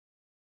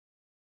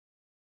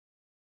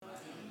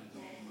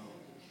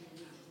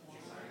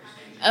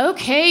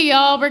Okay,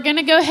 y'all, we're going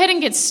to go ahead and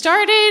get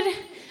started.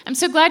 I'm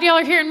so glad y'all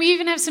are here, and we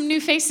even have some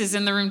new faces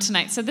in the room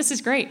tonight, so this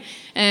is great.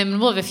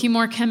 We'll have a few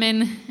more come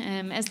in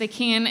as they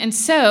can. And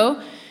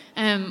so,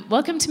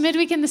 welcome to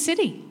Midweek in the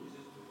City.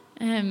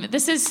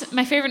 This is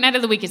my favorite night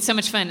of the week. It's so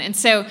much fun. And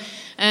so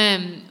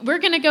we're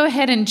going to go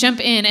ahead and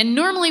jump in. And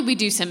normally we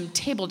do some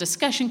table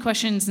discussion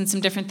questions and some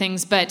different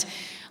things, but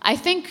I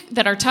think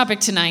that our topic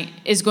tonight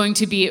is going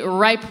to be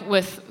ripe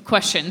with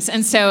questions.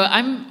 And so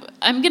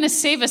I'm going to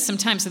save us some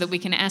time so that we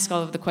can ask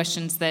all of the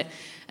questions that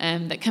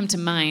come to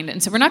mind.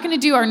 And so we're not going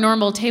to do our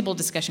normal table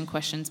discussion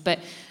questions, but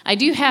I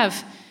do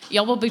have,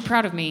 y'all will be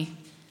proud of me,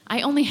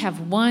 I only have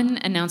one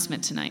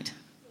announcement tonight.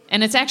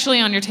 And it's actually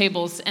on your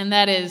tables, and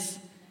that is,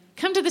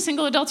 come to the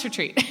Single Adults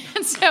Retreat.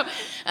 And so,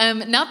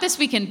 not this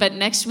weekend, but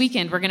next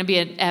weekend, we're going to be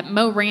at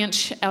Mo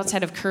Ranch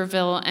outside of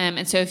Kerrville.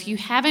 And so if you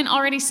haven't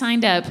already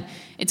signed up,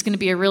 it's going to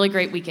be a really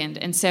great weekend.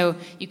 And so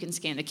you can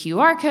scan the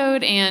QR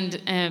code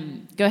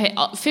and go ahead.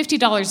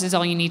 $50 is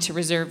all you need to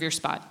reserve your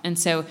spot. And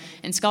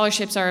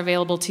scholarships are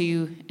available to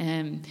you.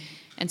 And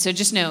so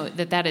just know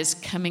that is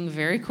coming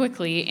very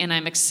quickly. And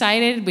I'm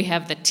excited. We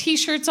have the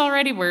T-shirts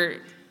already.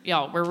 We're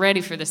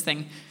ready for this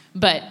thing.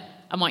 But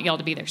I want y'all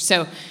to be there.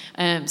 So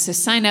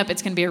sign up.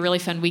 It's going to be a really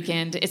fun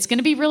weekend. It's going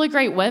to be really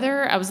great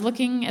weather. I was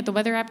looking at the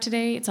weather app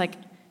today. It's like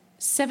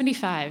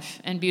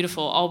 75 and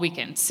beautiful all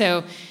weekend.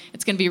 So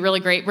it's going to be really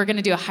great. We're going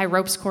to do a high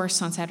ropes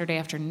course on Saturday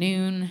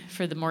afternoon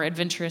for the more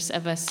adventurous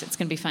of us. It's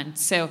going to be fun.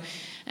 So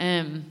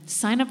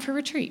sign up for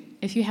retreat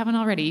if you haven't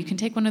already. You can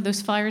take one of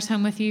those flyers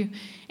home with you.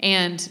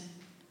 And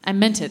I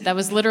meant it. That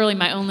was literally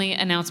my only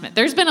announcement.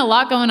 There's been a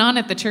lot going on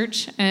at the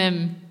church.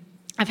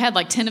 I've had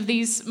like 10 of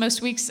these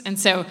most weeks. And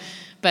so,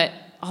 but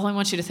all I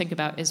want you to think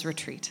about is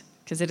retreat,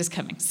 because it is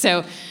coming.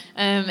 So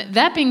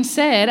that being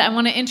said, I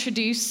want to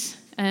introduce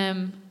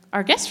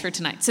our guest for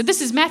tonight. So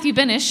this is Matthew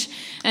Benesh.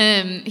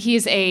 He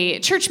is a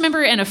church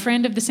member and a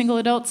friend of the Single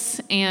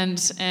Adults. And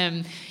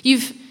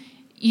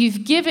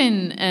you've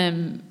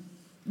given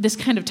this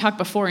kind of talk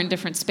before in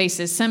different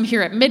spaces, some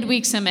here at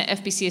Midweek, some at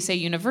FBCSA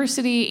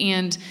University,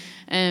 and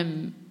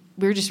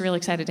we're just really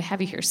excited to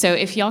have you here. So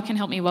if y'all can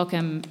help me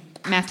welcome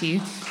Matthew.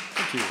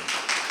 Thank you.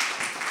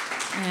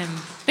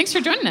 Thanks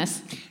for joining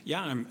us.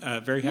 Yeah, I'm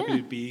very happy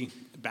to be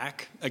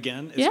back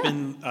again. It's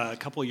been a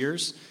couple of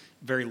years,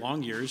 very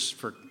long years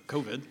for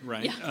COVID,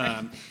 right?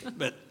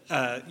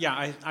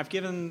 Yeah. I've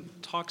given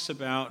talks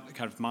about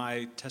kind of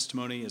my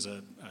testimony as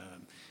a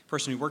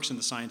person who works in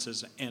the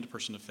sciences and a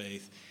person of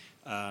faith.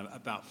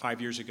 About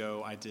 5 years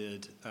ago, I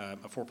did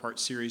a 4-part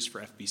series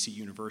for FBC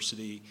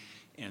University,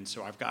 and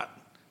so I've got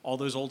all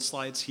those old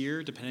slides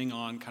here, depending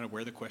on kind of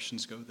where the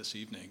questions go this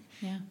evening.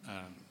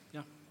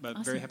 But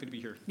awesome. Very happy to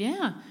be here.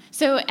 Yeah.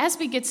 So as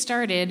we get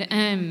started,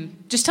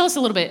 just tell us a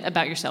little bit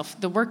about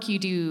yourself, the work you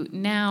do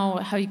now,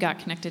 how you got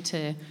connected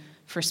to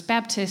First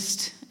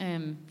Baptist.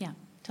 Tell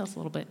us a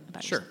little bit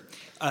about yourself.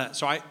 Sure.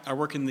 So I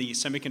work in the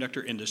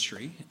semiconductor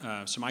industry.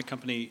 So my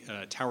company,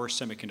 Tower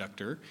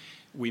Semiconductor,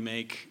 we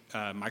make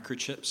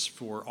microchips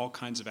for all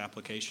kinds of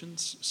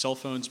applications: cell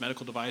phones,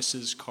 medical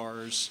devices,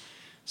 cars,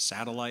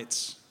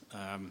 satellites,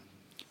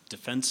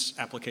 defense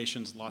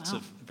applications, lots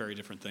of very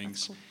different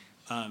things. Cool.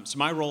 So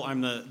my role, I'm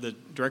the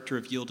Director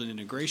of Yield and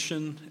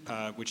Integration,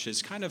 which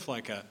is kind of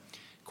like a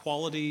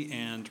quality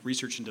and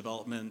research and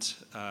development,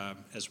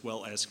 as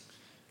well as,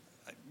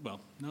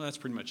 that's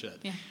pretty much it.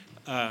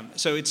 Yeah.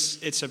 So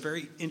it's a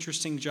very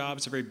interesting job.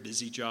 It's a very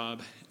busy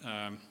job.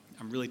 I'm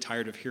really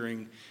tired of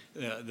hearing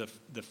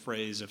the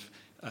phrase of,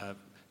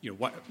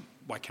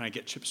 why can't I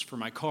get chips for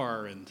my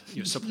car? And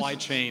supply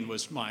chain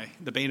was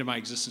the bane of my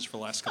existence for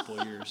the last couple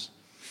of years.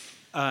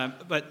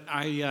 But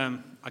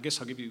I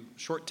guess I'll give you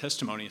short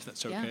testimony if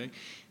that's okay.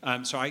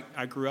 Yeah. So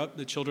I grew up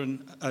the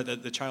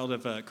child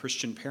of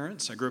Christian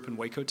parents. I grew up in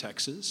Waco,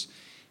 Texas.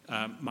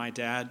 My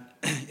dad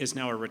is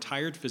now a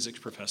retired physics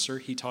professor.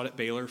 He taught at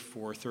Baylor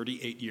for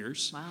 38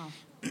 years.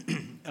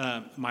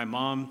 Wow. My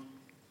mom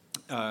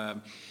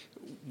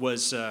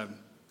was a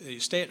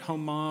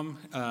stay-at-home mom,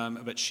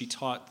 but she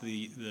taught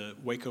the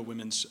Waco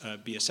Women's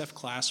BSF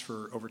class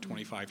for over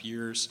 25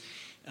 years.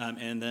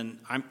 And then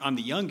I'm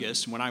the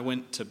youngest. When I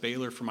went to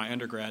Baylor for my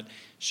undergrad,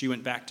 she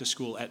went back to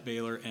school at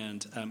Baylor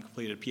and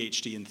completed a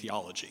PhD in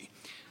theology.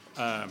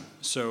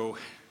 So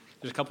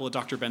there's a couple of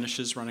Dr.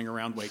 Beneshes running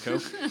around Waco.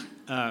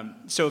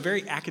 So a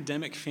very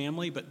academic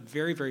family, but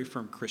very, very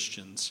firm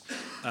Christians.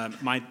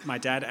 My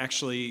dad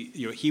actually,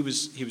 he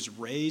was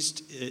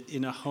raised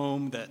in a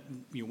home that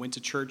went to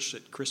church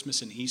at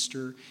Christmas and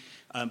Easter,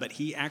 but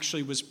he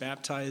actually was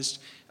baptized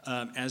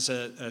as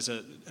a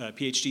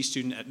PhD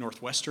student at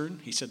Northwestern.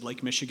 He said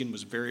Lake Michigan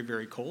was very,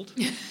 very cold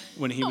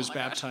when he was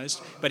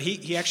baptized. But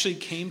he actually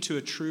came to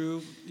a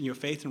true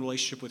faith and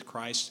relationship with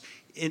Christ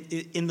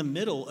in the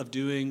middle of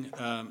doing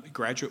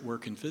graduate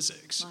work in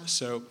physics. Wow.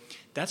 So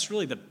that's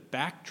really the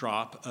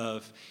backdrop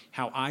of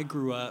how I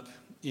grew up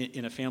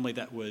in a family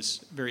that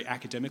was very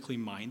academically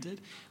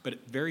minded,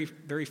 but very,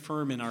 very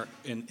firm in our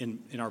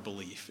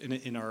belief,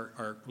 in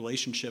our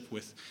relationship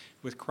with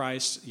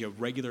Christ.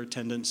 Regular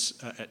attendance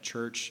at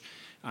church,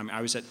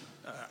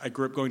 I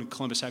grew up going to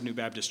Columbus Avenue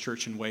Baptist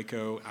Church in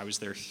Waco. I was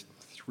there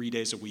 3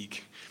 days a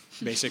week,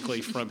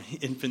 basically from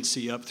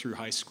infancy up through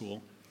high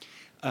school.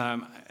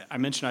 I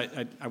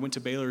mentioned I went to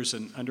Baylor as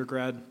an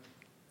undergrad.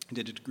 I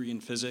did a degree in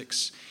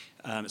physics.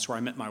 It's where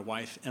I met my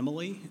wife,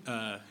 Emily,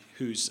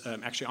 who's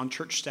actually on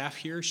church staff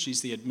here.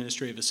 She's the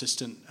administrative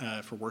assistant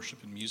for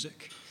worship and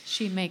music.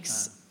 She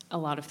makes a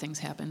lot of things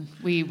happen.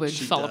 We would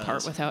fall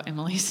apart without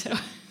Emily. So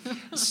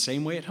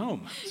same way at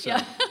home. So.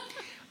 Yeah.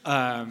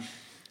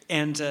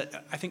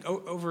 I think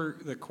over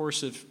the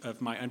course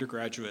of my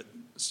undergraduate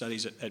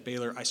studies at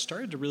Baylor, I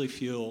started to really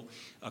feel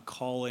a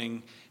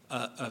calling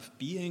of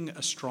being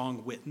a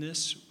strong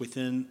witness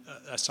within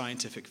a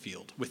scientific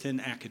field, within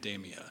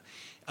academia.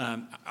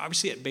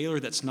 Obviously at Baylor,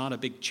 that's not a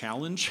big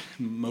challenge.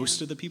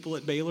 Most of the people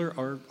at Baylor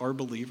are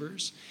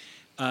believers.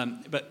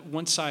 But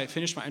once I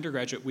finished my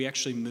undergraduate, we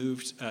actually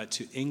moved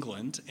to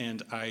England,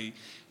 and I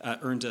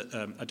earned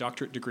a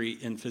doctorate degree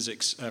in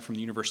physics from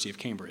the University of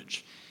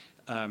Cambridge.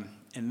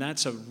 And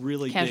that's a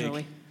really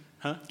Casually. big...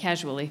 Huh?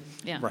 Casually,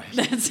 yeah. Right.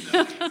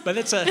 But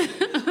it's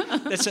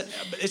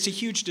a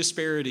huge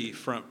disparity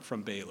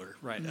from Baylor,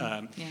 right?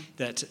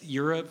 That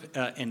Europe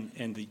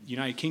and the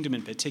United Kingdom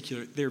in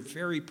particular, they're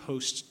very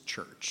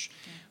post-church.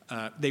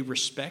 They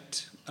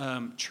respect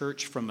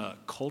church from a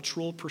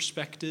cultural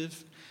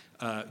perspective,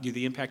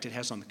 the impact it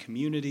has on the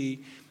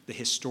community, the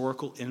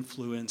historical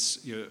influence.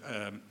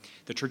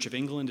 The Church of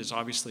England is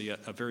obviously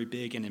a very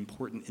big and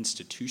important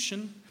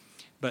institution,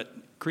 but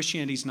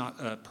Christianity is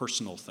not a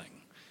personal thing.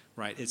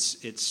 Right,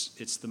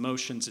 it's the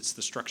motions, it's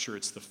the structure,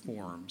 it's the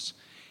forms,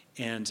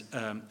 and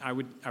I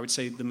would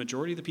say the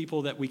majority of the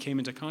people that we came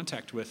into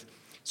contact with,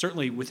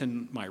 certainly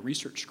within my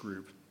research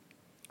group,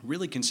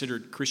 really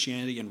considered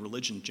Christianity and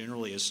religion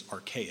generally as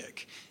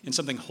archaic and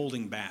something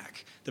holding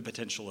back the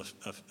potential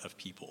of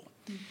people.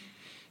 Mm-hmm.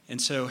 And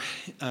so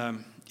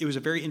it was a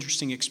very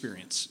interesting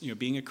experience,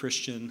 being a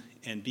Christian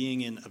and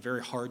being in a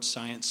very hard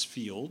science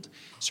field,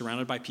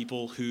 surrounded by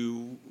people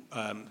who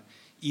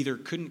either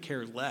couldn't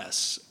care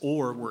less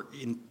or were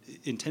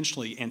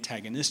intentionally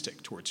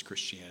antagonistic towards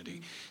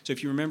Christianity. So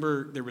if you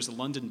remember, there was a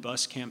London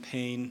bus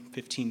campaign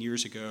 15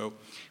 years ago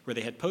where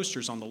they had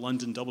posters on the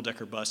London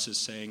double-decker buses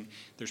saying,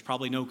 "There's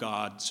probably no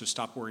God, so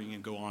stop worrying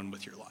and go on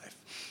with your life."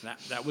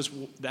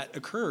 That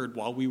occurred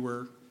while we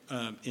were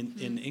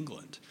in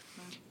England.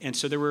 And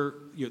so there were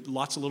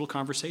lots of little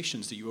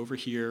conversations that you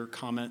overhear,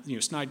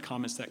 snide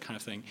comments, that kind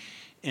of thing.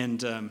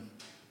 And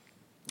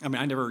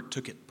I never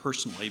took it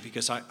personally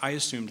because I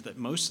assumed that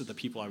most of the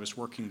people I was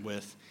working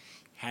with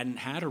hadn't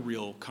had a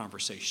real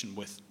conversation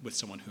with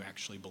someone who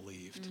actually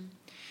believed.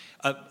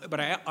 But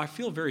I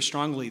feel very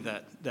strongly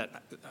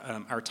that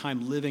our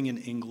time living in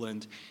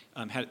England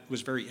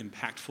was very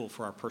impactful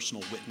for our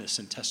personal witness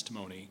and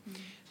testimony.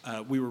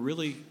 We were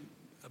really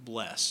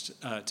blessed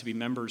to be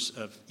members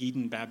of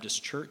Eden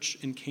Baptist Church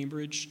in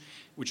Cambridge,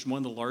 which is one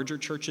of the larger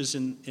churches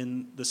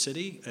in the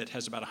city. It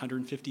has about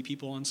 150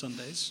 people on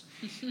Sundays.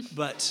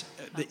 But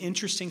the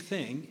interesting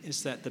thing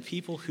is that the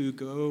people who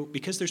go,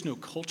 because there's no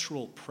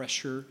cultural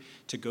pressure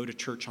to go to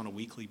church on a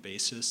weekly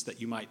basis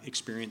that you might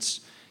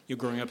experience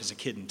growing up as a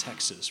kid in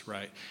Texas,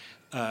 right?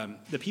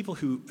 The people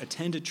who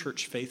attended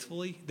church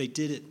faithfully, they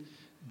did it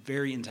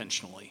very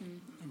intentionally.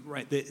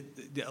 Right,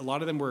 a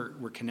lot of them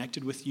were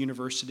connected with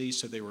universities,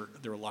 so there were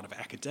a lot of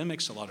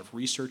academics, a lot of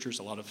researchers,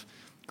 a lot of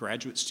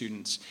graduate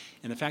students,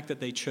 and the fact that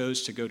they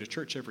chose to go to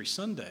church every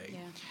Sunday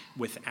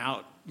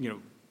without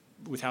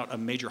a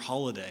major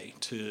holiday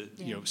to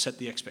set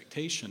the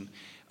expectation,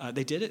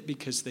 they did it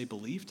because they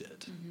believed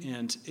it,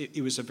 and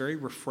it was a very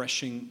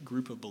refreshing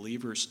group of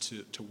believers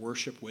to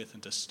worship with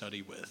and to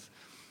study with.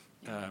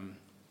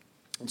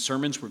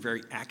 Sermons were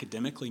very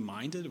academically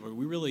minded.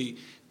 We really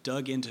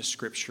dug into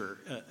Scripture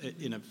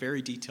in a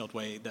very detailed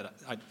way that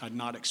I'd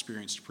not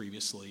experienced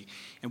previously.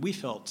 And we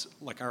felt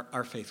like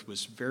our faith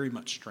was very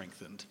much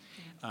strengthened,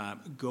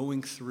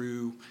 going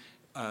through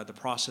the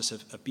process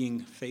of being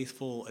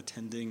faithful,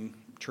 attending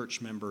church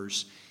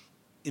members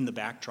in the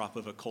backdrop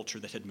of a culture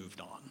that had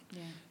moved on.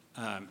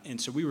 And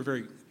so we were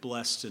very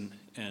blessed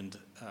and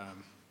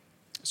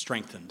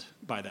strengthened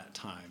by that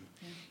time.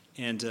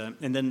 And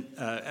then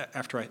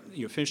after I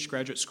finished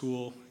graduate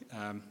school,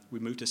 we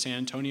moved to San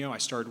Antonio. I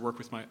started work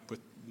with my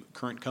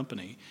current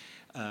company,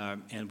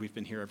 and we've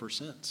been here ever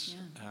since.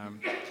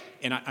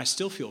 And I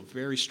still feel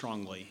very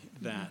strongly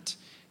that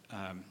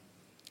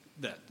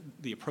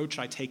the approach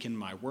I take in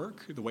my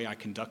work, the way I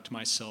conduct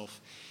myself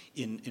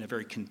in a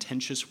very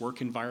contentious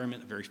work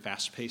environment, a very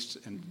fast-paced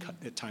and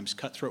at times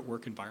cutthroat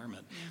work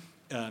environment,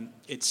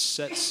 it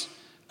sets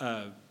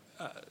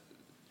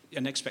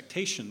an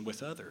expectation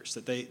with others,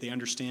 that they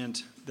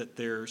understand that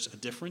there's a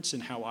difference in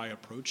how I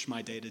approach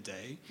my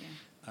day-to-day,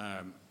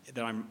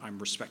 that I'm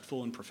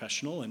respectful and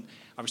professional, and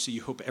obviously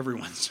you hope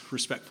everyone's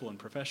respectful and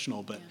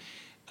professional, but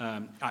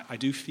I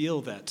do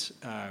feel that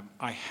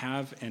I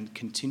have and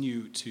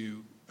continue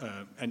to,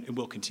 and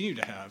will continue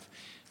to have,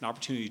 an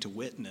opportunity to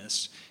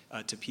witness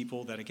to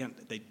people that, again,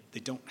 they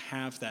don't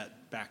have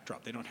that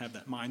backdrop, they don't have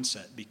that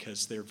mindset,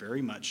 because they're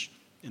very much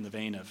in the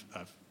vein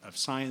of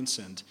science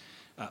and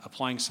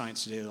applying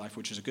science to daily life,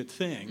 which is a good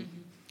thing,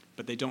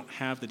 but they don't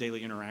have the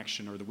daily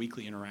interaction or the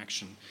weekly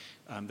interaction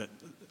that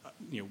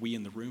we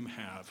in the room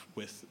have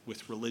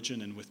with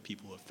religion and with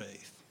people of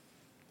faith.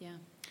 Yeah.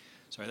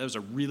 Sorry, that was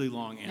a really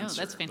long answer.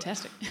 No, that's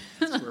fantastic.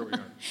 That's where we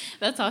are.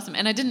 That's awesome.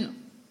 And I didn't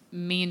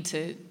mean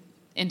to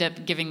end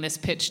up giving this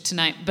pitch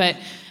tonight, but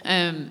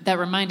that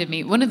reminded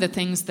me, one of the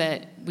things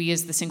that we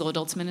as the Single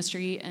Adults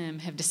Ministry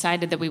have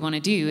decided that we want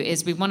to do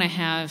is we want to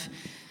have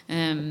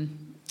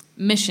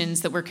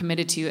missions that we're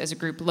committed to as a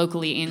group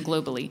locally and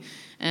globally.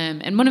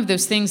 And one of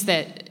those things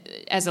that,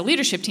 as a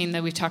leadership team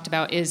that we've talked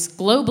about, is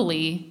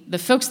globally, the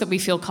folks that we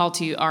feel called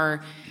to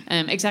are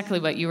exactly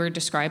what you were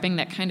describing,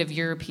 that kind of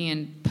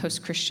European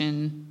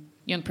post-Christian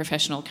young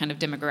professional kind of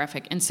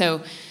demographic. And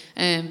so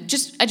I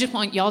just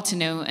want y'all to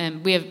know,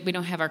 we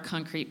don't have our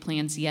concrete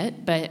plans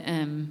yet, but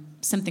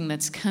something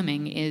that's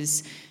coming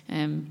is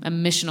a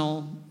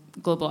missional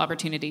global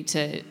opportunity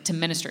to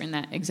minister in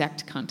that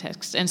exact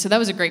context. And so that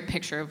was a great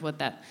picture of what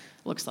that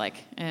looks like.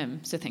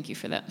 So thank you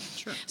for that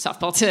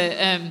softball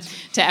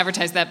to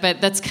advertise that.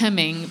 But that's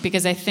coming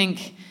because I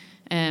think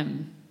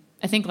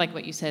like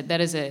what you said,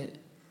 that is an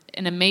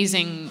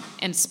amazing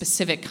and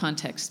specific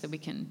context that we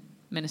can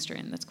minister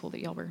in. That's cool that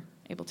y'all were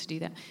able to do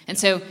that. And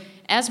so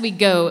as we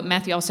go,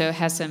 Matthew also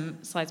has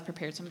some slides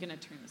prepared, so I'm going to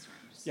turn this around.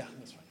 Yeah,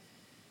 that's fine.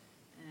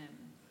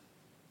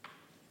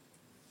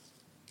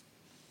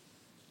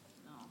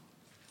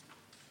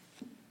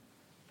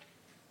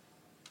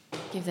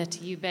 Give that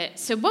to you. But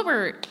so what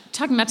we're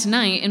talking about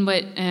tonight and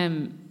what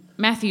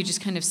Matthew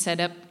just kind of set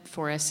up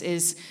for us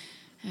is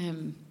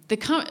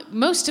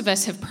most of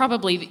us have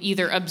probably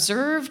either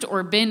observed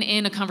or been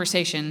in a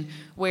conversation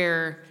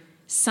where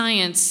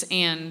science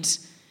and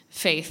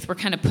faith were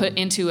kind of put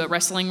into a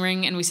wrestling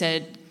ring and we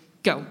said,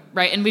 go,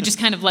 right? And we just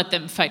kind of let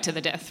them fight to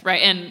the death,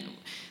 right? And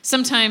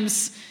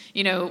sometimes,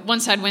 one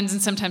side wins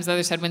and sometimes the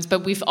other side wins,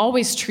 but we've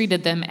always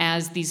treated them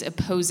as these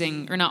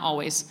opposing, or not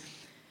always,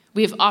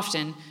 we have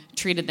often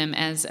treated them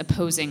as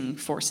opposing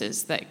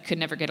forces that could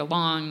never get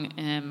along,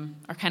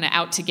 are kind of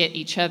out to get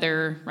each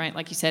other, right,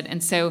 like you said.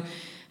 And so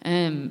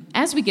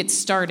as we get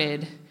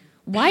started,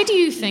 why do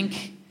you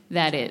think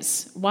that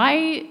is?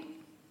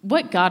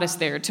 What got us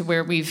there to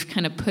where we've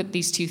kind of put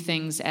these two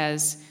things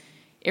as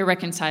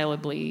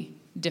irreconcilably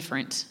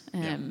different,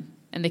 and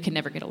they can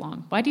never get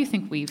along? Why do you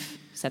think we've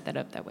set that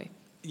up that way?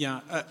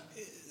 Yeah,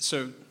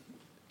 so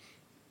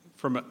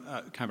from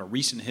a kind of a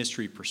recent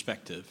history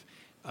perspective,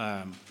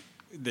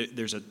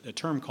 there's a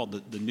term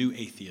called the New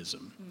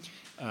Atheism,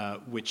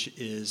 which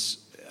is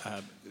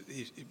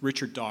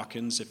Richard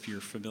Dawkins, if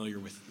you're familiar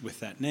with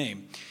that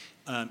name,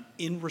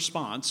 in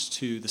response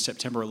to the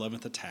September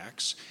 11th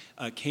attacks,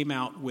 came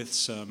out with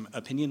some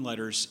opinion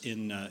letters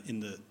in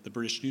the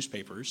British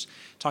newspapers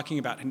talking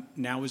about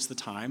now is the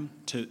time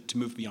to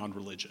move beyond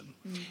religion.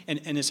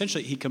 And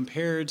essentially he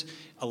compared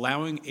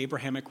allowing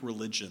Abrahamic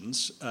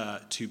religions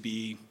to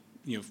be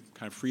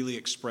kind of freely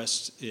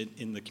expressed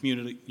in the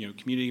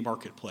community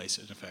marketplace,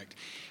 in effect.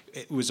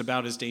 It was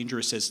about as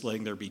dangerous as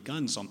letting there be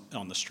guns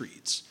on the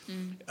streets.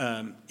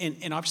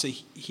 And obviously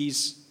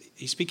he's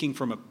speaking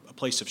from a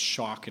place of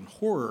shock and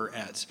horror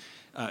at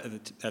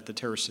the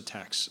terrorist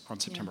attacks on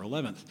September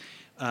 11th.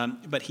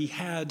 But he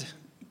had,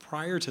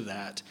 prior to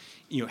that,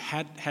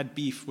 had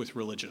beef with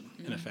religion,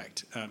 in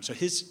effect. So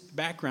his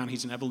background,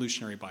 he's an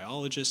evolutionary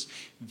biologist,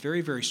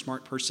 very, very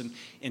smart person.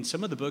 And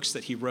some of the books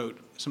that he wrote,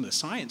 some of the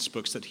science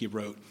books that he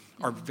wrote,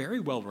 are very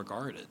well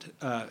regarded.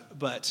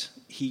 But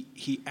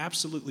he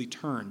absolutely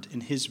turned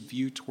in his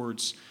view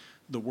towards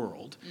the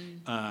world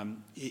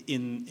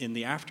in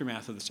the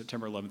aftermath of the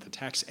September 11th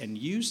attacks and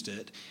used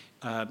it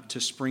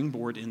to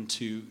springboard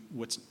into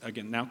what's,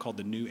 again, now called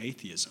the New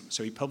Atheism.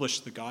 So he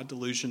published The God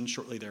Delusion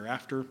shortly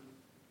thereafter,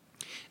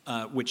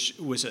 which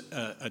was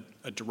a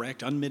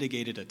direct,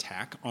 unmitigated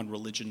attack on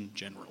religion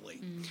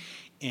generally.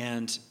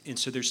 And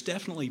so there's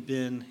definitely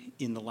been,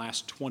 in the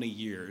last 20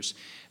 years,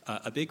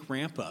 a big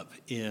ramp up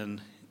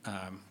in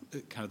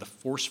kind of the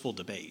forceful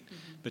debate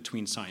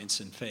between science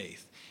and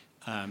faith.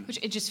 Which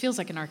it just feels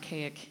like an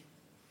archaic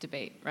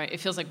debate, right? It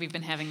feels like we've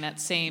been having that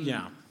same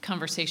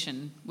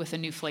conversation with a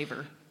new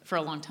flavor for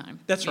a long time.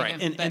 That's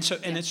right, and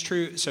it's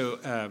true. So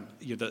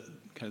the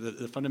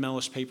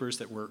fundamentalist papers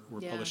that were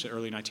published in the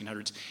early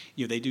 1900s,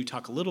 they do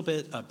talk a little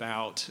bit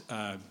about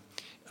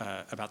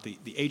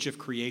the age of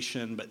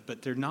creation,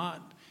 but they're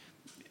not.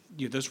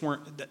 Those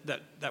weren't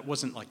that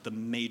wasn't like the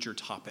major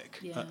topic.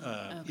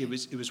 It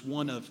was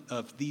one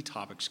of the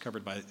topics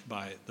covered by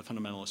the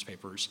fundamentalist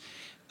papers.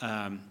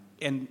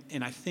 And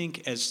I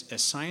think as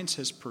science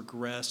has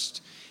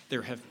progressed,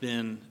 there have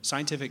been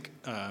scientific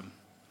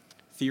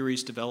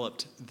theories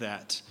developed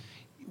that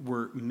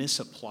were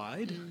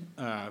misapplied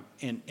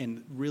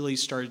and really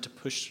started to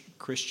push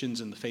Christians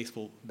and the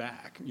faithful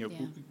back.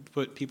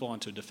 Put people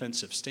onto a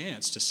defensive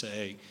stance to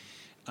say,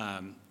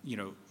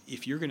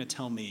 if you're going to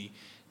tell me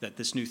that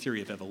this new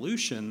theory of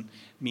evolution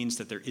means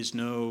that there is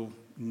no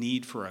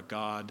need for a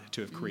God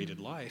to have created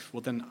life, well,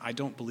 then I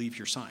don't believe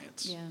your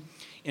science.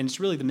 And it's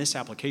really the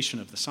misapplication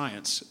of the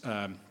science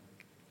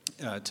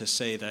to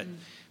say that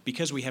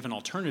because we have an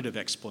alternative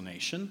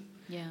explanation,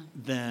 Yeah.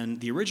 then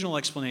the original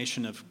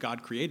explanation of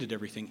God created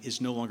everything is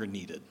no longer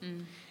needed.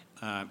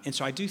 And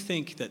so I do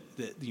think that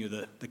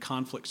the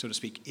conflict, so to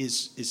speak,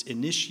 is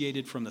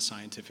initiated from the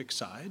scientific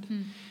side,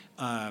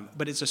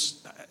 but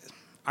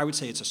I would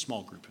say it's a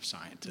small group of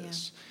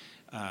scientists.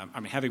 Yeah.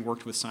 Having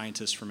worked with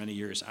scientists for many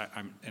years,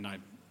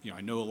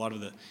 I know a lot of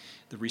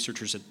the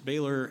researchers at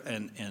Baylor,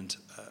 and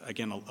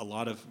again, a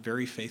lot of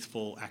very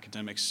faithful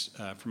academics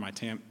from my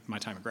time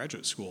at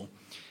graduate school.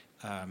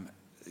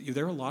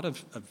 There are a lot of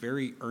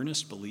very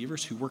earnest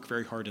believers who work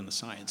very hard in the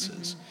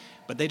sciences,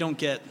 but they don't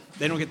get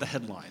the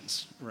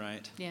headlines,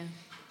 right? Yeah.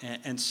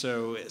 And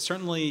so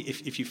certainly,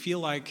 if you feel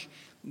like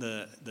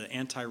the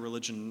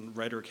anti-religion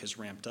rhetoric has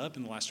ramped up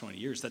in the last 20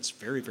 years, that's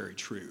very, very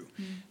true.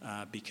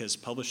 Because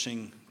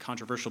publishing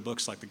controversial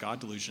books like The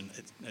God Delusion,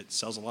 it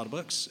sells a lot of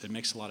books. It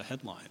makes a lot of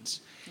headlines.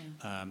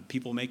 Yeah.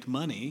 People make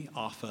money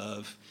off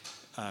of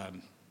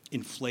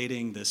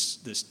inflating this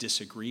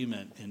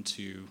disagreement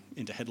into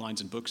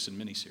headlines and books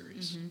and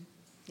miniseries.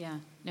 Yeah,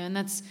 no, and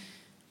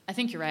I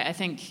think you're right. I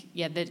think,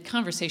 the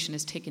conversation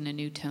has taken a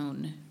new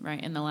tone,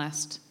 right, in the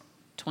last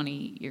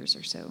 20 years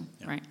or so,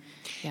 right?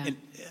 Yeah. And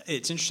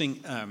it's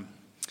interesting,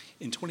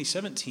 in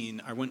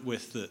 2017, I went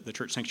with the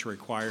Church Sanctuary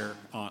Choir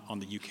on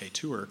the UK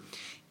tour,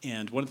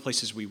 and one of the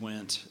places we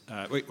went,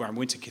 I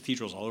went to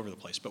cathedrals all over the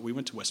place, but we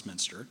went to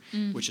Westminster,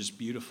 which is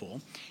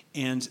beautiful,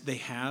 and they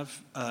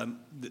have,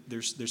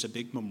 there's a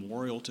big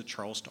memorial to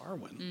Charles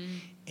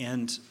Darwin,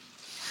 and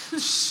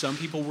some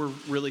people were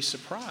really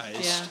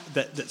surprised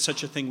that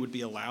such a thing would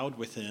be allowed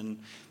within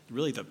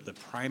really the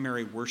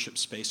primary worship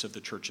space of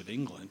the Church of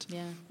England.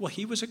 Yeah. Well,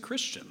 he was a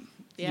Christian.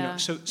 Yeah.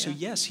 So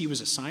yes, he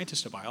was a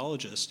scientist, a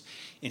biologist,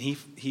 and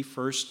he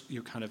first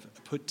kind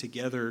of put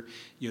together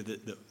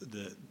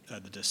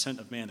the descent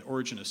of man, the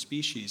origin of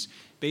species,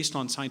 based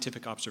on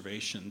scientific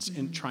observations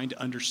and trying to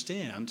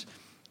understand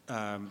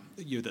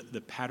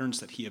the patterns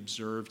that he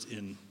observed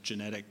in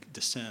genetic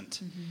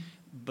descent.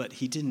 But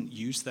he didn't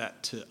use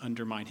that to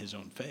undermine his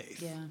own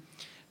faith.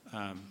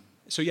 Yeah.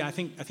 I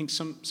think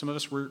some of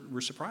us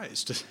were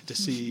surprised to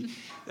see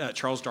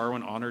Charles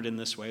Darwin honored in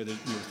this way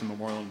with the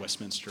memorial in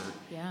Westminster.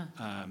 Yeah.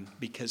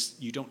 Because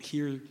you don't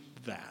hear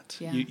that.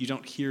 Yeah. You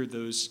don't hear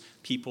those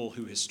people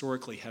who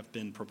historically have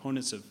been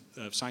proponents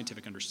of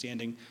scientific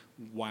understanding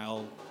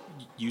while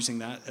using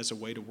that as a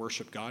way to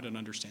worship God and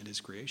understand His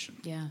creation.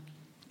 Yeah.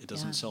 It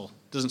doesn't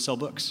sell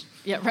books.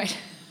 Yeah, right.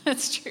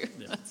 That's true.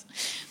 Yeah.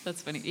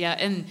 That's funny. Yeah,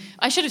 and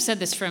I should have said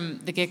this from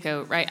the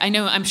get-go, right?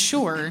 I'm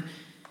sure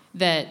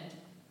that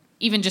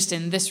even just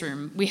in this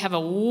room, we have a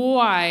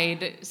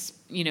wide,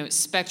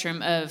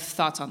 spectrum of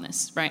thoughts on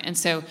this, right? And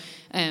so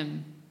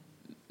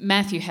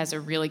Matthew has a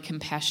really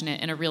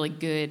compassionate and a really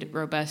good,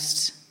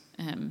 robust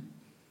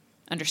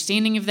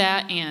understanding of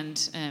that and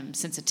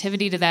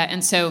sensitivity to that.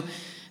 And so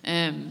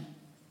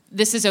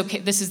this is okay.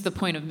 This is the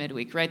point of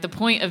Midweek, right? The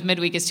point of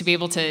Midweek is to be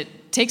able to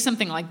take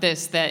something like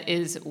this that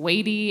is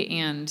weighty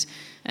and,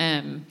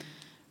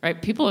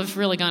 right, people have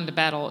really gone to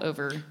battle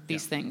over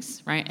these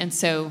things, right? And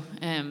so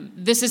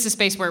this is a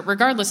space where,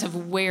 regardless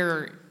of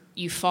where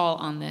you fall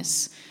on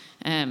this,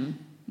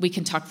 we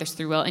can talk this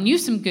through well and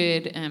use some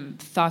good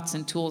thoughts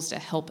and tools to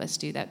help us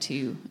do that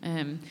too.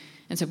 And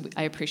so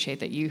I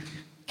appreciate that you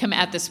come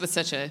at this with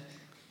such a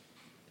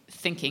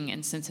thinking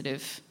and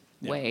sensitive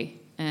way.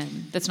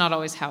 That's not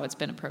always how it's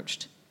been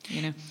approached,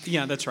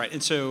 Yeah, that's right.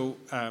 And so,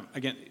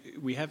 again,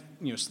 we have,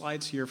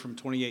 slides here from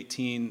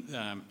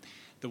 2018.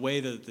 The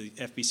way that the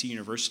FBC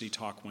University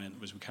talk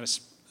went was we kind of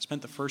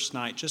spent the first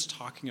night just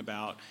talking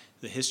about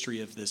the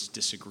history of this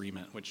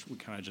disagreement, which we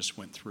kind of just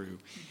went through.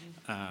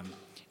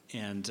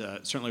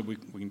 Certainly we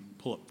can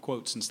pull up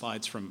quotes and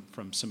slides from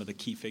some of the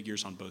key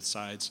figures on both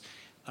sides.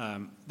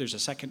 There's a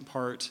second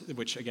part,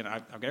 which, again,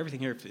 I've got everything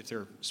here if there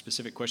are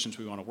specific questions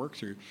we want to work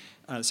through.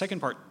 The second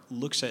part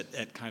looks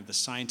at kind of the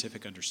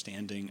scientific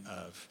understanding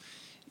of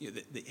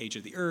the age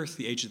of the Earth,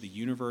 the age of the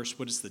universe.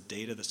 What is the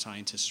data that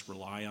scientists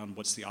rely on?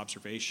 What's the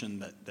observation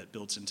that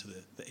builds into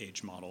the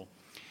age model?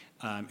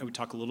 And we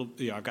talk a little,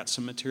 I've got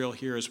some material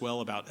here as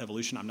well about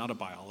evolution. I'm not a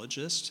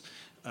biologist,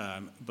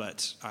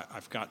 but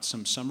I've got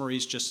some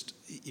summaries. Just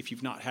if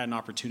you've not had an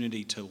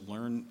opportunity to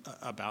learn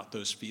about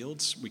those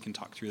fields, we can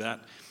talk through that.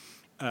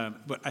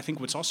 But I think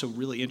what's also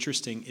really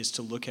interesting is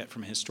to look at,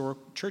 from a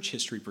historical church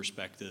history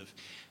perspective,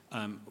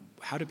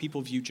 how do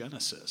people view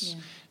Genesis?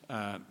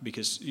 Yeah.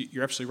 Because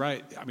you're absolutely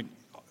right.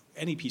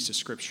 Any piece of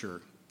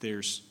scripture,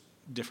 there's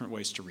different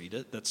ways to read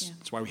it. That's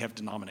why we have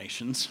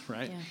denominations,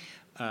 right?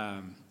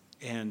 Yeah.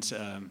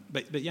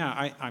 But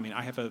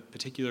I have a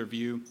particular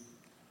view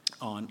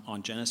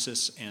on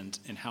Genesis and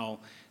how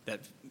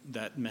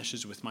that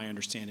meshes with my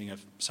understanding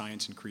of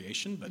science and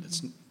creation, but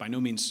it's by no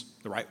means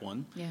the right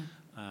one. Yeah.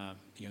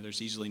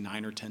 There's easily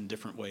 9 or 10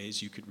 different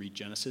ways you could read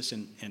Genesis,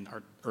 and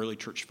our early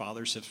church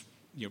fathers have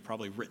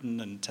probably written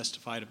and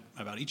testified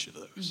about each of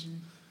those.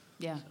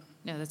 Yeah,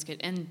 no, that's good.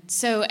 And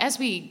so as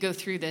we go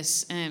through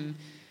this,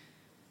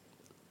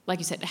 like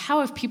you said,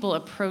 how have people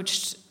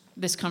approached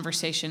this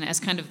conversation as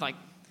kind of like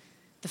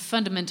the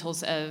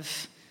fundamentals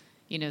of,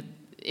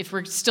 if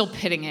we're still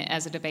pitting it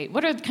as a debate,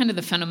 what are kind of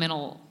the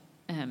fundamental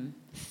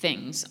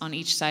things on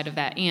each side of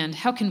that, and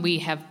how can we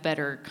have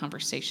better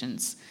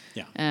conversations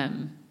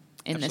in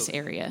this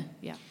area?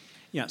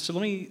 Yeah. So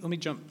let me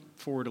jump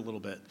forward a little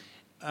bit.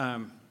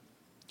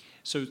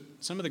 So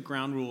some of the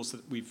ground rules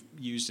that we've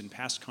used in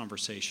past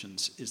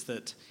conversations is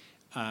that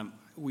I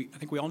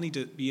think we all need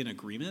to be in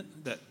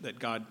agreement that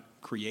God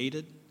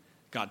created,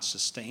 God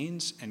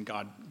sustains, and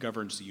God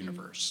governs the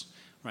universe.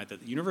 Right?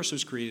 That the universe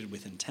was created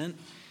with intent.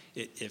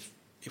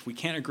 If we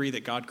can't agree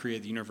that God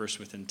created the universe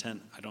with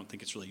intent, I don't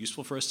think it's really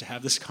useful for us to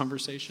have this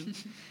conversation.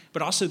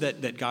 But also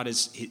that God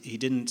he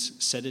didn't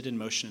set it in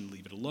motion and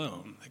leave it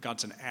alone. That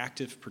God's an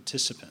active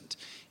participant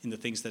in the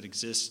things that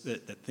exist,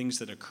 that things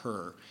that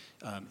occur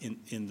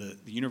in the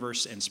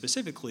universe, and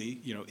specifically,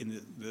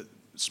 in the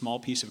small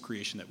piece of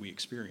creation that we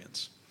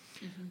experience.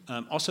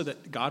 Also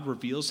that God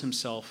reveals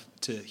himself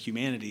to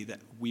humanity that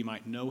we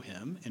might know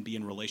him and be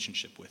in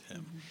relationship with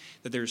him.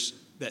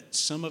 That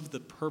some of the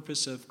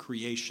purpose of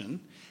creation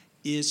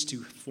is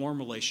to form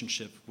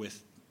relationship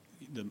with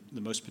the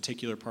most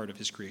particular part of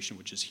his creation,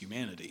 which is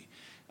humanity.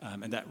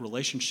 And that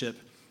relationship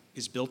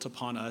is built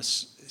upon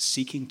us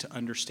seeking to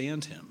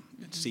understand him,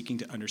 seeking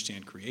to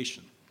understand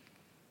creation.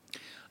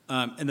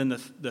 And then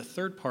the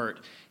third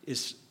part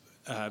is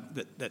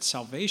that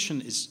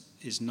salvation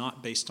is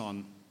not based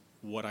on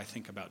what I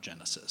think about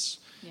Genesis.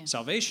 Yeah.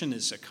 Salvation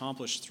is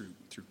accomplished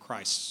through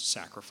Christ's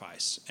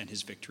sacrifice and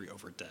his victory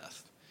over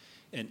death.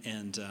 And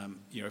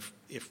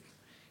if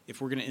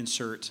we're going to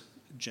insert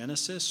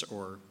Genesis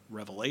or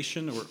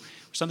Revelation or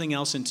something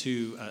else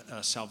into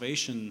a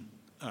salvation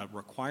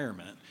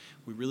requirement,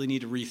 we really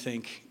need to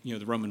rethink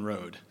the Roman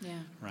road. Yeah.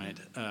 Right.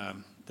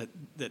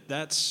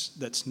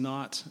 That's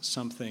not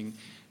something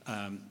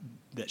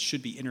that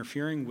should be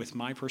interfering with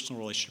my personal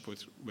relationship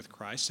with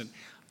Christ, and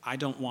I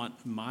don't want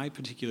my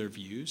particular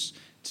views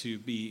to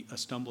be a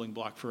stumbling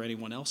block for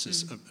anyone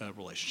else's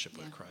relationship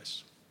with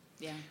Christ.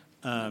 Yeah,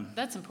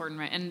 that's important,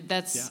 right? And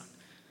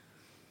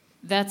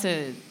that's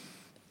a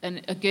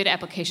good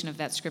application of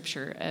that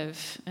scripture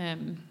of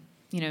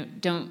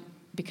don't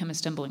become a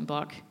stumbling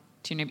block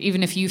to your neighbor,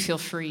 even if you feel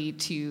free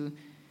to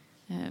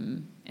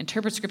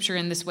interpret scripture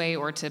in this way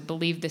or to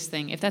believe this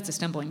thing. If that's a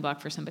stumbling block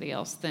for somebody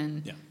else,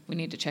 then we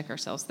need to check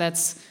ourselves.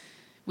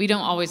 We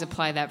don't always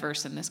apply that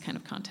verse in this kind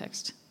of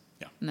context.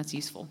 Yeah, and that's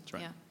useful. That's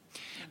right.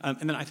 Yeah.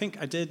 And then I think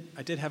I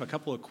did have a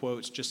couple of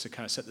quotes just to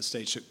kind of set the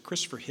stage. So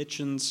Christopher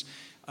Hitchens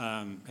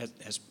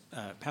has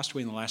passed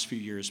away in the last few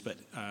years, but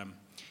there are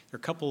a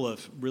couple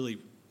of really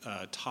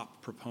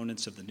top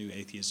proponents of the new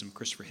atheism.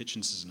 Christopher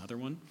Hitchens is another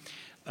one.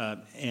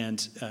 And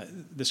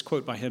this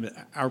quote by him: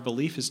 "Our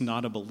belief is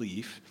not a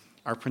belief.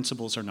 Our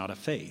principles are not a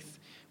faith.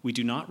 We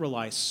do not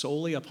rely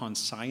solely upon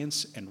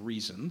science and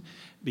reason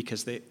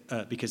because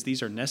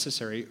these are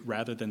necessary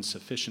rather than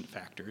sufficient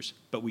factors,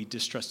 but we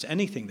distrust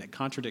anything that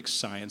contradicts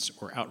science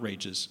or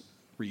outrages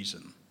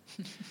reason."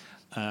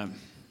 Sorry,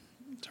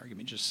 give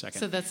me just a second.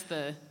 So that's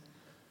the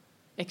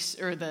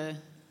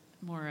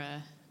more,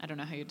 I don't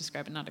know how you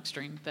describe it, not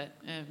extreme, but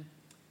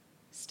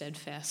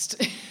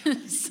steadfast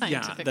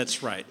scientific. Yeah,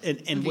 that's right.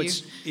 And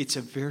it's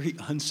a very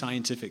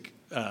unscientific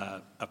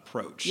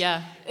approach.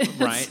 Yeah.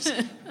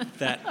 Right?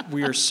 That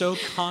we are so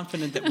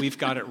confident that we've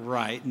got it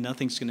right,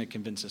 nothing's going to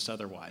convince us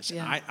otherwise.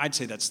 Yeah. I'd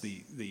say that's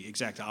the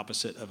exact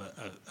opposite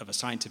of a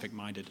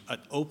scientific-minded, an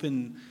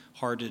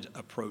open-hearted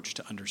approach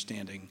to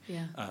understanding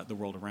the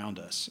world around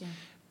us.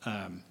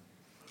 Yeah.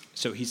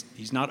 So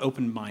he's not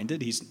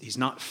open-minded. He's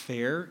not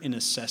fair in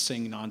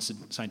assessing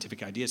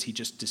non-scientific ideas. He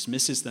just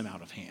dismisses them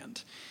out of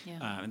hand.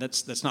 Yeah. And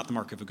that's not the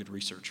mark of a good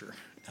researcher,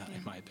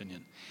 in my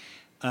opinion.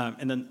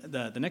 And then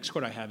the next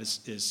quote I have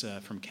is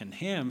from Ken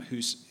Ham,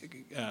 who's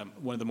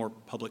one of the more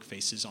public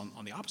faces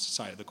on the opposite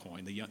side of the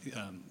coin,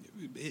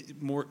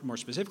 more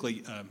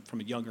specifically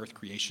from a young Earth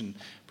creation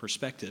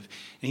perspective.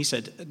 And he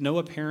said, "No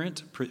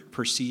apparent,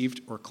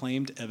 perceived, or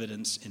claimed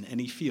evidence in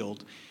any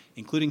field,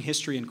 including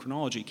history and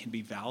chronology, can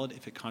be valid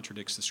if it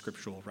contradicts the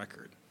scriptural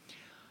record."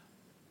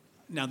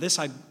 Now, this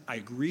I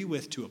agree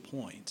with to a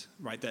point,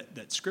 right?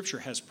 That Scripture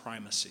has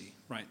primacy,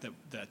 right?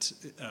 That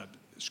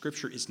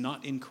Scripture is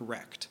not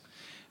incorrect.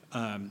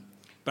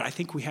 But I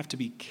think we have to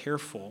be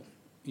careful.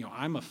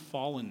 I'm a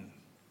fallen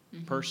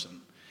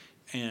person,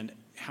 and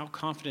how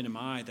confident am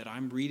I that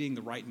I'm reading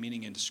the right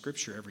meaning into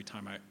Scripture every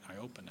time I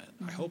open it?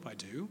 I hope I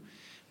do.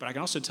 But I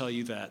can also tell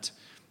you that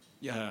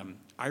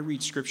I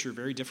read Scripture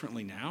very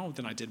differently now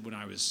than I did when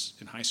I was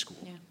in high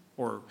school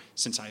or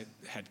since I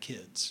had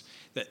kids.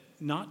 That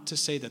not to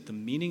say that the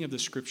meaning of the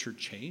Scripture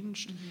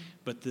changed,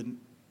 but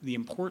the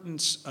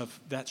importance of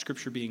that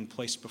Scripture being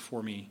placed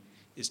before me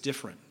is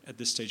different at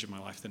this stage of my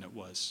life than it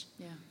was,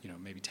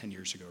 maybe 10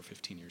 years ago or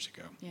 15 years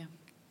ago. Yeah.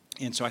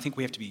 And so I think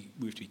we have to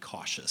be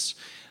cautious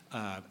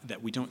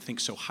that we don't think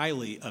so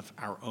highly of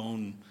our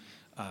own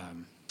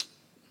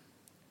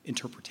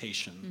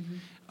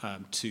interpretation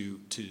to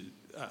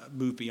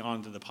move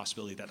beyond the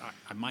possibility that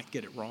I might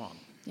get it wrong.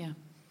 Yeah.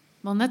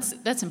 Well, and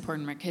that's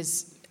important, Rick,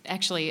 because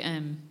actually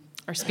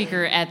our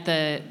speaker at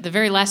the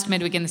very last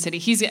Midweek in the city.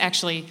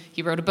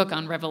 He wrote a book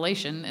on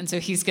Revelation, and so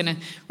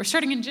we're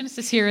starting in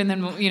Genesis here, and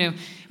then in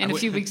a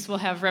few weeks we'll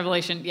have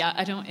Revelation. Yeah,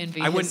 I don't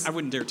envy. I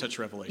wouldn't dare touch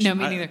Revelation. No,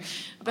 me neither.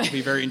 I'll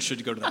be very interested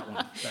to go to that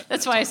one.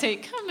 That's why I say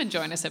come and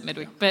join us at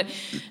Midweek. But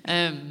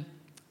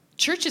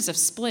churches have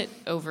split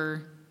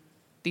over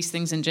these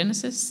things in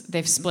Genesis.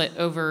 They've split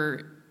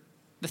over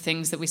the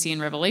things that we see in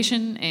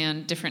Revelation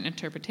and different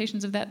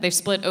interpretations of that. They've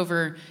split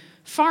over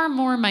far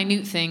more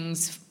minute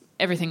things,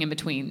 everything in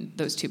between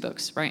those two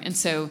books, right? And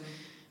so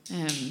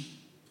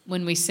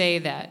when we say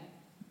that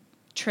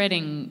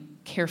treading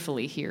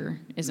carefully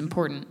here is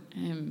important,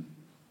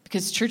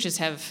 because churches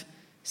have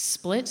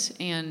split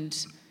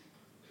and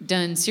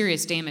done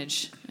serious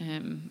damage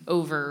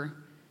over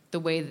the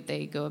way that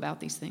they go about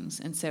these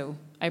things. And so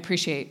I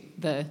appreciate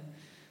the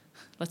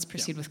let's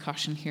proceed with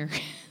caution here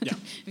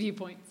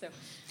viewpoint. So.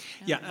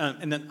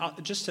 And then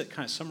just to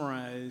kind of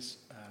summarize,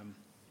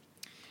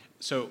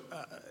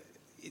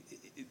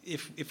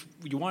 if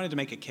you wanted to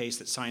make a case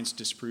that science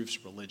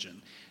disproves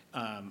religion,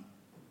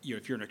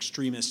 if you're an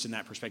extremist in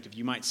that perspective,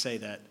 you might say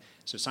that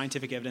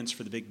scientific evidence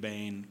for the Big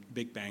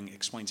Bang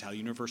explains how the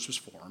universe was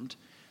formed.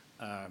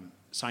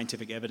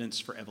 Scientific evidence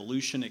for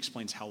evolution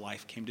explains how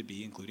life came to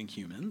be, including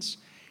humans.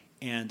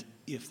 And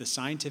if the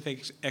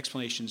scientific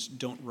explanations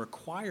don't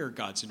require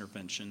God's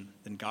intervention,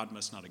 then God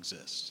must not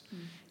exist.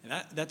 And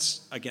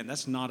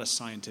that's not a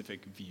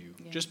scientific view.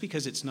 Yeah. Just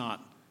because it's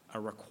not a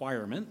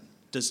requirement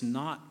does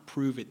not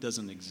prove it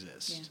doesn't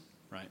exist,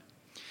 right?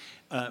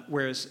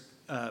 Whereas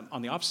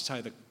on the opposite side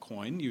of the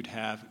coin, you'd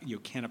have,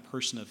 can a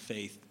person of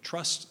faith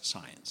trust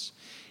science?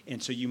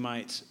 And so you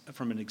might,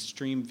 from an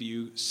extreme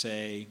view,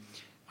 say,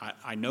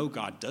 I know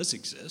God does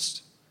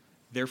exist,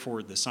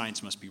 therefore the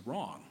science must be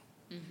wrong.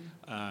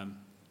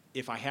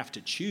 If I have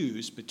to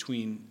choose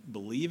between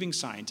believing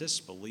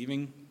scientists,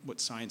 believing what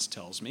science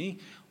tells me,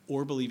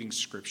 or believing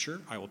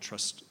Scripture, I will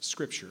trust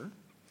Scripture.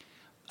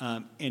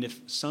 And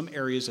if some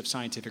areas of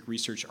scientific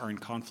research are in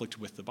conflict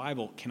with the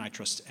Bible, can I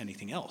trust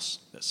anything else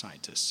that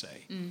scientists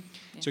say?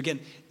 So again,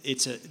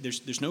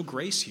 there's no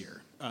grace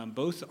here.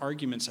 Both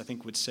arguments, I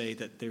think, would say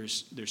that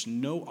there's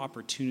no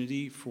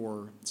opportunity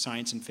for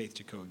science and faith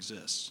to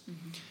coexist,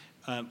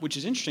 which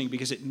is interesting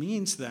because it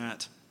means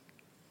that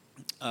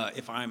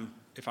if I'm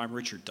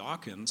Richard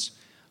Dawkins,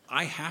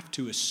 I have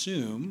to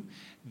assume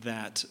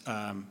that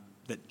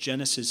that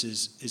Genesis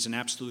is an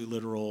absolutely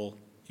literal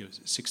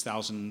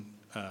 6,000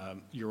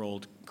 year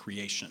old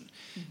creation,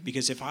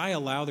 because if I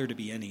allow there to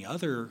be any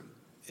other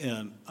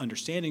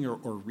understanding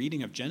or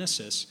reading of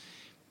Genesis,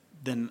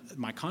 then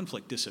my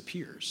conflict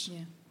disappears,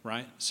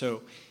 right?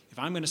 So if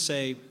I'm going to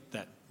say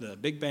that the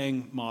Big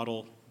Bang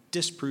model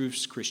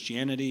disproves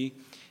Christianity,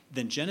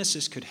 then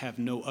Genesis could have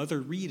no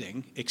other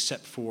reading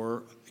except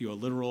for a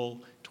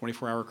literal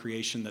 24-hour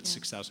creation that's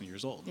 6,000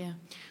 years old,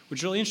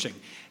 which is really interesting.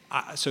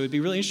 So it'd be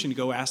really interesting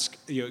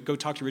to go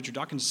talk to Richard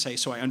Dawkins and say,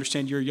 so I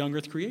understand you're a young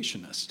Earth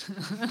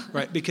creationist,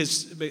 right?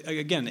 Because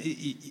again,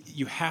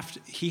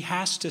 he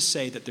has to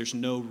say that there's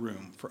no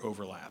room for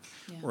overlap,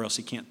 or else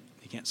he can't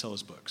sell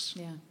his books.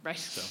 Yeah, right.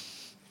 So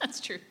that's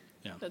true.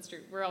 Yeah, that's true.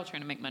 We're all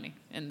trying to make money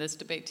in this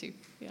debate too.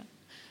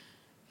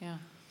 Yeah.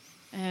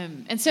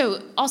 And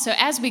so also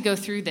as we go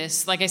through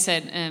this, like I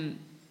said,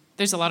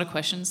 there's a lot of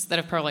questions that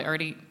have probably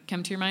already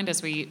come to your mind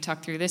as we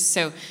talk through this.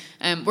 So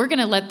we're going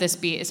to let this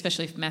be,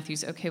 especially if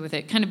Matthew's okay with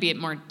it, kind of be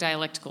more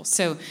dialectical.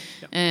 So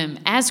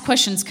as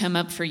questions come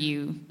up for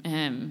you,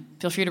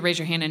 feel free to raise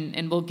your hand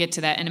and we'll get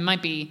to that. And it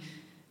might be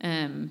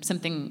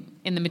something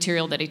in the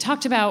material that he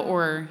talked about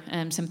or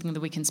something that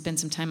we can spend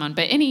some time on.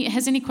 But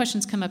has any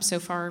questions come up so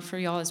far for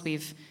y'all as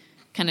we've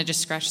kind of just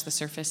scratched the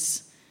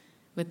surface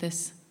with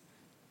this?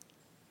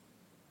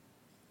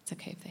 It's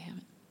okay if they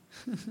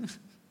haven't.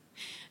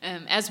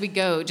 As we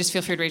go, just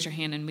feel free to raise your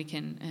hand and we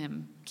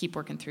can keep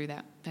working through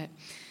that. But,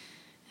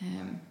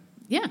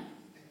 yeah. I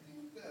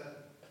think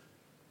that,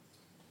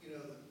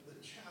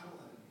 the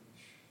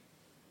challenge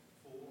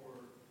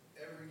for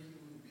every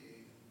human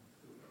being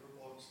who ever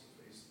walks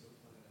the face of the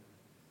planet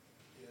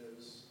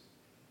is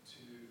to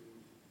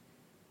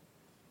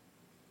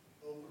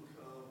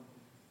overcome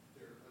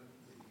their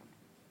unbelief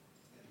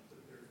and put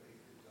their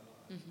faith in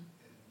God and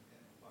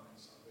find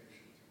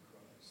salvation through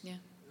Christ. Yeah.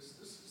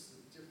 This is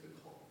the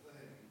difficult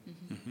thing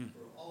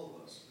for all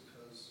of us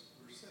because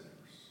we're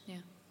sinners.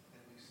 Yeah.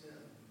 And we sin.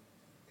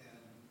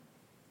 And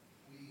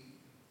we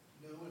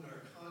know in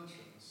our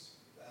conscience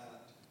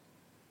that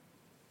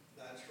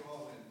that's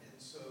wrong. And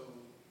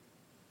so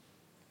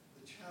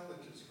the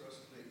challenge is for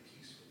us to make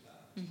peace with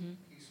that.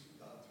 Peace with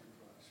God through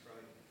Christ,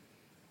 right?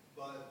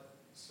 But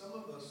some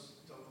of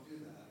us don't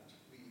do that.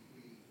 We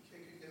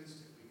kick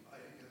against it. We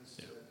fight against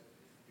it.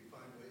 We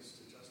find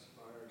ways to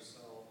justify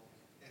ourselves.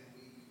 And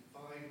we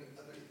find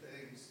other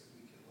things that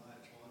we can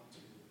latch on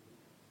to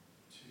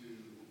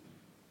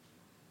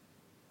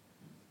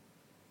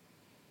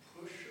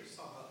push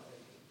aside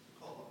the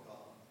call of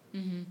God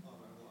on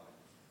our life.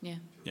 Yeah.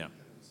 To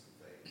repentance and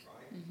faith,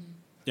 right?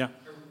 Yeah.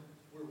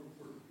 We're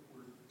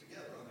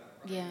together on that,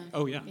 right? Yeah.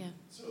 Oh, yeah. Yeah.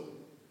 So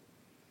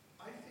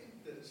I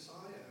think that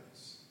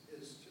science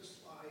is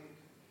just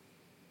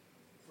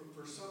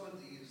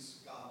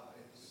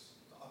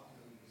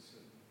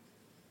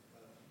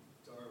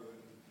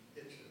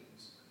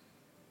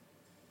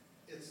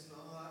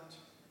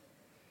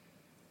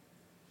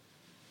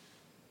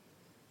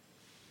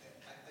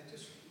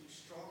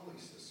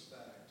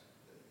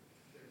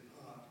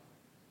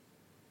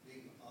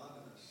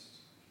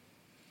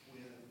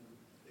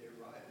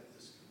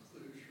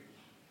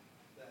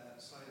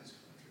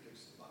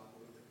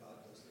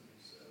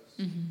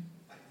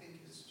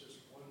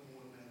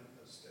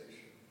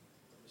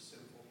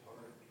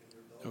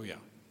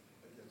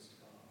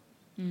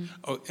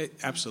Oh,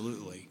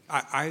 absolutely.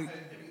 I mean,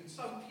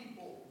 some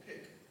people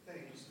pick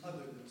things other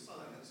than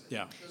science, and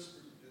Yeah. this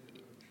group of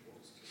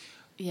individuals just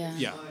Yeah.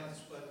 Yeah. science,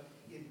 but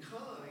in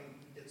kind,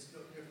 it's no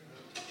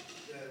different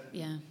than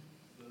Yeah.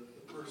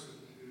 the person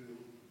who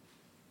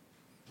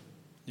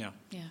Yeah.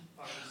 Yeah.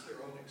 finds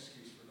their own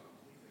excuse for not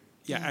believing.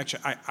 Yeah, Yeah.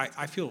 actually,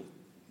 I feel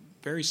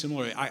very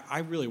similarly. I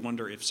really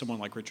wonder if someone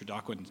like Richard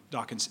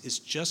Dawkins is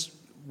just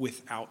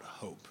without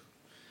hope,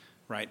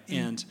 right?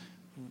 And,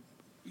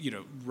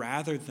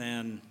 rather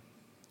than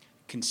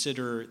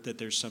consider that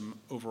there's some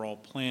overall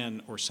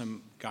plan or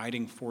some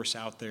guiding force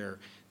out there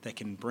that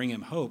can bring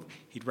him hope,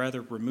 he'd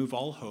rather remove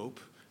all hope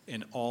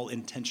and all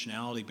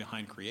intentionality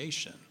behind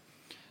creation.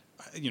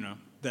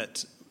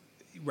 That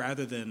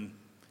rather than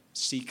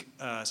seek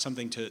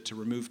something to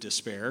remove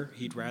despair,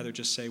 he'd rather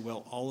just say,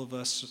 well, all of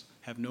us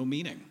have no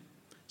meaning.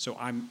 So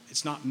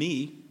it's not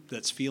me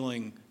that's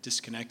feeling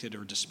disconnected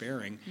or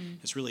despairing.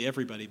 It's really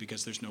everybody,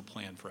 because there's no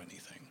plan for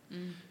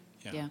anything.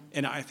 Yeah.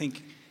 And I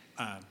think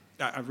I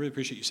really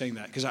appreciate you saying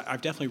that, because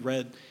I've definitely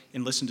read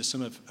and listened to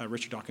some of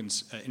Richard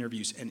Dawkins'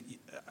 interviews, and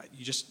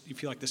you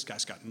feel like this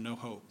guy's got no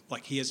hope.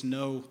 Like he has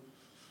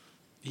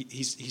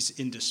he's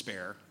in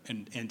despair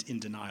and in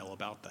denial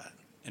about that.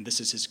 And this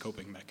is his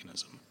coping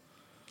mechanism.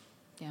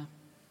 Yeah.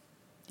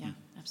 Yeah,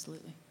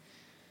 absolutely.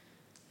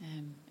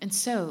 And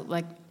so,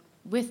 like,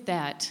 with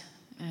that,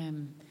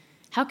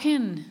 how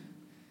can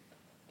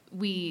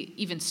we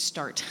even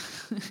start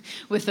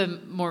with a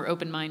more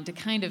open mind to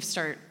kind of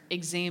start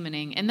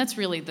examining? And that's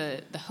really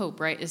the hope,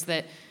 right? Is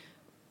that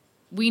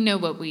we know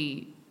what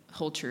we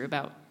hold true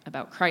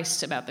about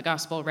Christ, about the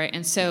gospel, right?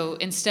 And so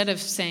instead of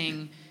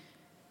saying,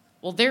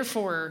 well,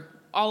 therefore,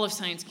 all of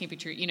science can't be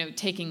true,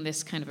 taking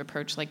this kind of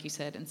approach, like you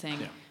said, and saying,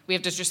 we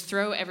have to just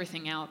throw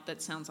everything out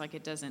that sounds like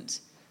it doesn't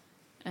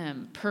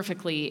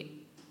perfectly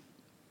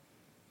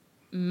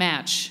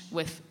match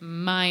with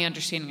my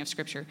understanding of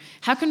Scripture.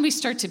 How can we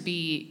start to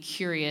be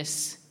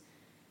curious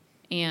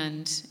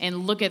and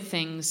look at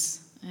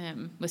things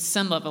with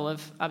some level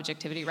of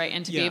objectivity, right?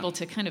 And to be able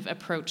to kind of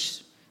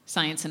approach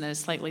science in a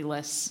slightly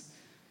less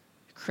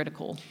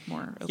critical,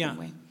 more open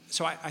way.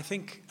 So I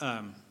think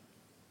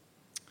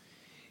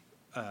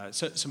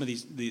so some of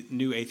the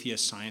new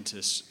atheist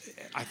scientists,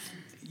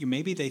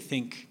 maybe they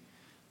think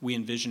we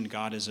envision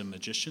God as a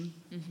magician,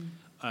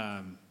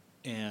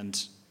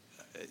 and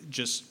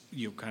just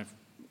kind of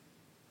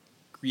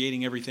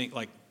creating everything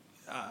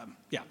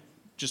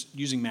just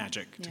using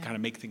magic to kind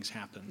of make things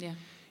happen.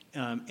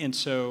 And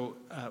so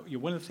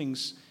one of the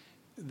things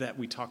that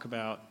we talk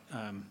about,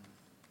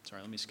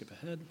 let me skip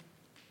ahead,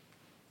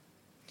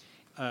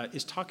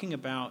 is talking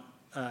about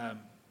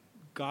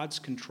God's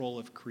control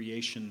of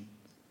creation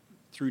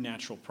through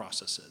natural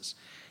processes.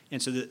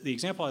 And so the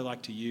example I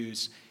like to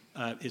use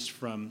is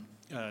from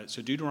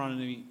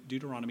Deuteronomy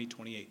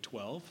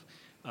 28:12.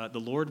 The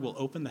Lord will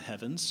open the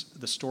heavens,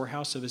 the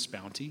storehouse of his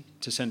bounty,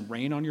 to send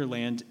rain on your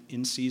land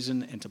in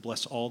season and to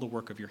bless all the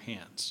work of your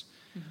hands.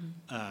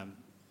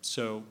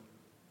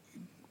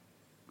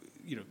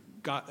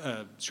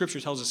 God, Scripture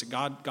tells us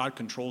that God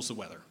controls the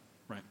weather,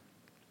 right?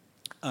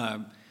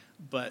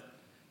 But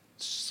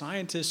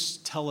scientists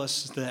tell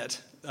us that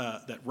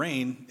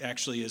rain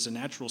actually is a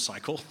natural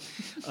cycle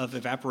of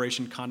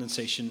evaporation,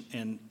 condensation,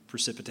 and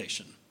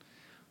precipitation,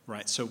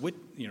 right? So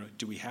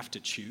do we have to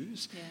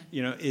choose?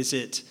 Is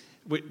it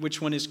which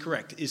one is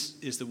correct?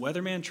 Is the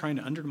weatherman trying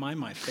to undermine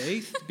my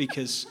faith?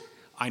 Because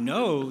I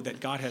know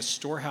that God has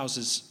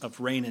storehouses of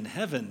rain in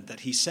heaven that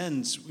he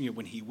sends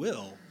when he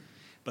will,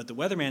 but the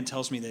weatherman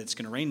tells me that it's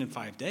going to rain in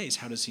 5 days.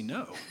 How does he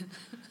know?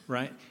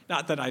 Right?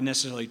 Not that I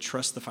necessarily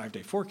trust the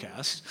 5-day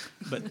forecast,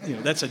 but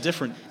that's a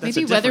different.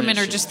 Maybe weathermen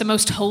are just the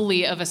most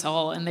holy of us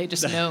all, and they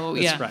just know.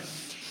 That's right.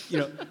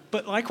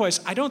 But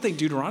likewise, I don't think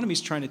Deuteronomy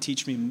is trying to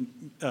teach me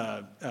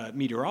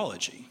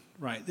meteorology.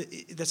 Right?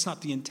 That's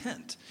not the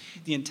intent.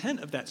 The intent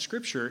of that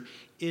scripture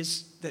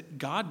is that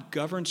God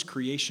governs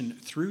creation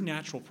through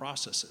natural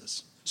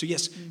processes. So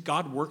yes,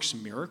 God works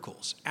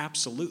miracles,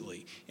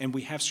 absolutely. And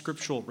we have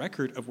scriptural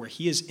record of where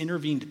he has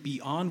intervened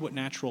beyond what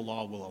natural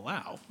law will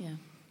allow.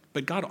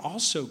 But God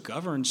also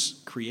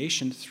governs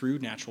creation through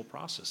natural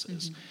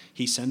processes.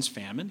 He sends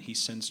famine, he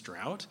sends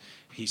drought,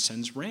 he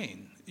sends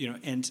rain.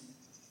 And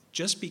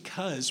just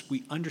because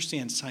we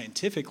understand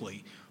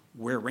scientifically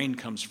where rain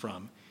comes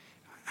from,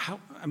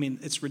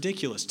 it's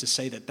ridiculous to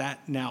say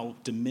that now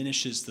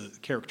diminishes the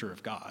character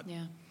of God.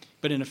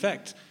 But in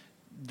effect,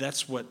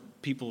 that's what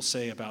people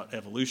say about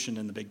evolution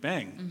and the Big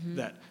Bang,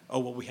 that,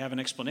 we have an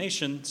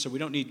explanation, so we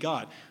don't need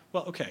God.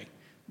 Well, okay,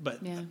 but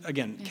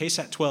again,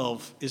 KSAT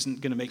 12 isn't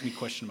going to make me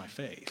question my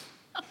faith.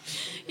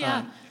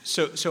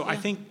 So I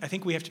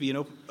think we have to be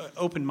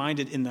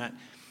open-minded in that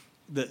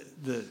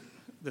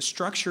the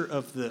structure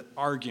of the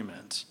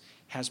argument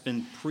has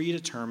been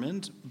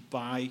predetermined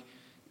by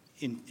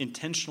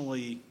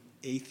intentionally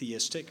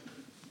atheistic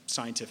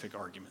scientific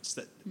arguments,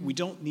 that we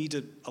don't need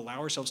to allow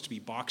ourselves to be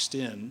boxed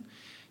in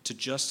to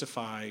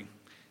justify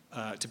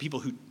to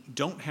people who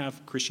don't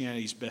have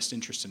Christianity's best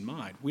interest in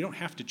mind. We don't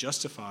have to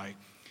justify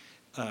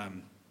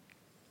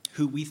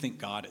who we think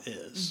God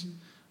is,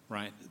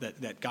 right?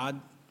 That God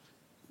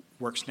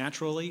works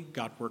naturally,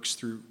 God works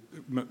through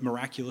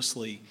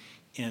miraculously,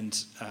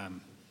 and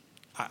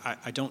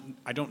I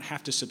don't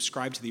have to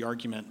subscribe to the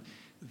argument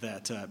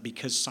that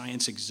because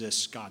science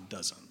exists, God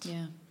doesn't.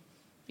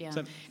 Yeah.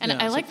 So, and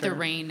I is like that the fair?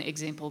 rain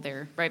example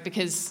there, right?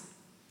 Because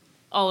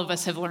all of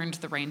us have learned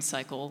the rain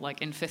cycle,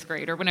 like in 5th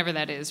grade or whenever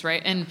that is,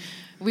 right? And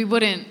we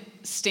wouldn't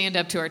stand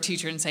up to our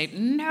teacher and say,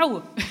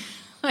 no,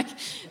 like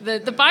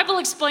the Bible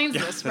explains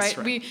this, right? That's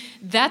right.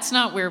 That's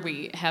not where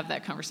we have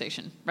that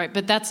conversation, right?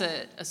 But that's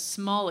a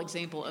small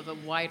example of a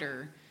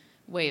wider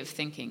way of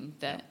thinking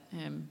that,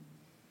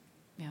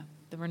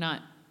 that we're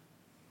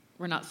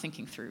not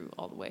thinking through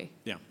all the way.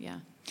 Yeah. Yeah.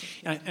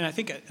 And I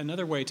think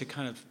another way to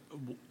kind of,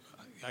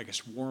 I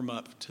guess, warm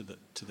up to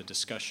the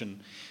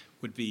discussion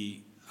would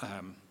be,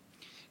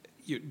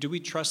 do we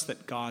trust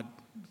that God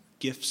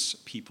gifts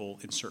people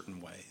in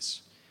certain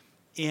ways?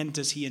 And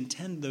does he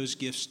intend those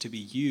gifts to be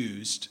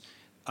used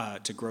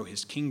to grow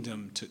his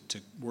kingdom,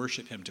 to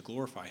worship him, to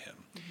glorify him?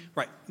 Mm-hmm.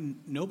 Right.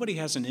 Nobody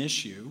has an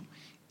issue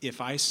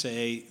if I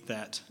say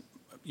that,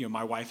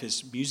 my wife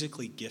is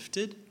musically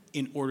gifted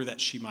in order that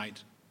she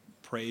might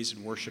praise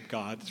and worship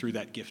God through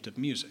that gift of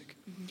music.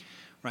 Mm-hmm.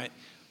 Right?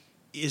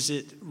 Is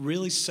it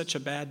really such a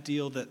bad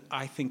deal that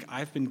I think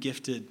I've been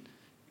gifted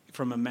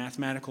from a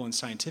mathematical and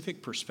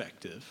scientific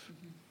perspective?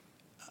 Mm-hmm.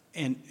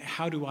 And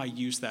how do I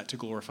use that to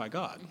glorify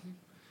God? Mm-hmm.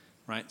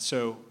 Right?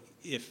 So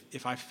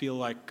if I feel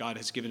like God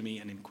has given me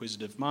an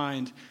inquisitive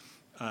mind,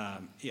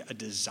 a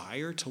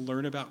desire to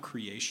learn about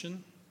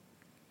creation,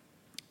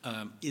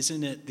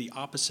 isn't it the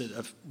opposite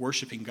of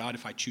worshiping God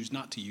if I choose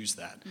not to use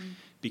that? Mm-hmm.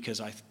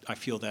 Because I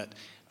feel that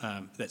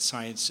that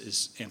science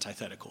is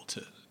antithetical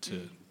to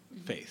mm-hmm.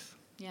 faith.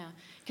 Yeah,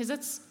 because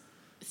that's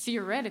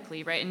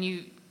theoretically, right? And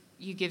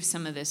you give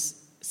some of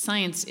this,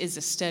 science is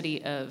a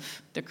study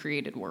of the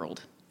created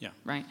world. Yeah.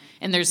 Right?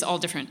 And there's all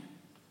different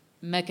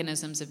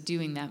mechanisms of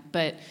doing that.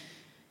 But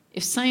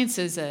if science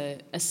is a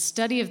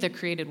study of the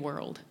created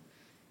world,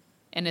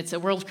 and it's a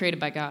world created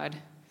by God,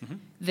 mm-hmm.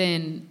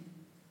 then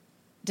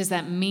does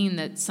that mean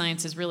that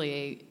science is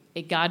really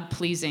a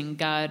God-pleasing,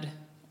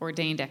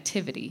 God-ordained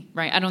activity,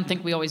 right? I don't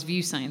think we always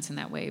view science in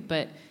that way,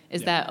 but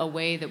is that a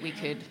way that we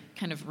could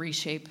kind of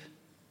reshape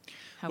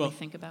how we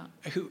think about?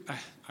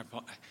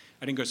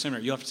 I didn't go to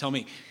seminary. You'll have to tell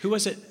me. Who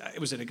was it?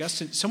 Was it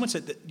Augustine? Someone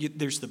said that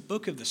there's the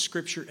book of the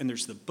Scripture and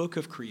there's the book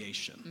of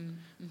creation,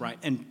 mm-hmm. right?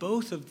 And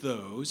both of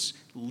those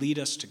lead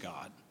us to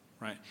God,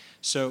 right?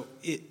 So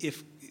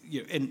if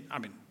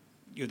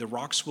the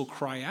rocks will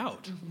cry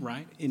out, mm-hmm.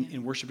 right,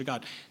 in worship of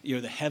God.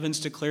 The heavens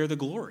declare the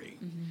glory.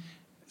 Mm-hmm.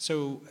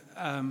 So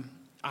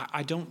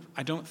I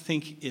don't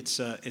think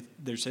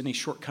there's any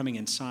shortcoming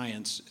in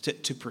science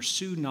to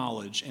pursue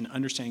knowledge and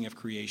understanding of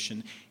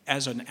creation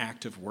as an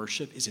act of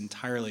worship is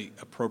entirely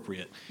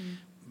appropriate. Mm.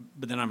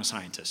 But then I'm a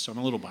scientist, so I'm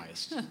a little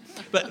biased.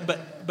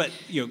 but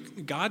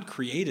God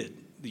created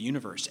the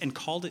universe and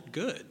called it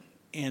good.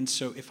 And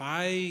so if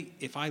I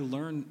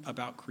learn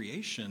about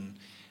creation,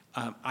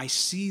 I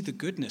see the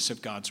goodness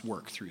of God's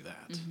work through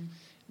that.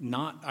 Mm-hmm.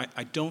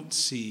 I don't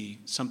see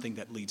something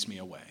that leads me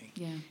away.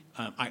 Yeah.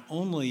 I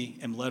only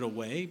am led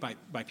away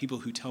by people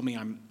who tell me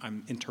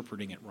I'm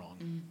interpreting it wrong.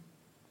 Mm.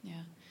 Yeah.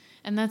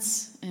 And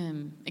that's,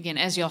 again,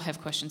 as y'all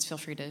have questions, feel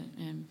free to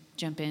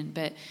jump in.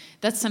 But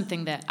that's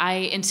something that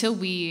until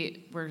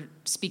we were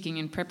speaking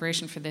in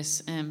preparation for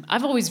this,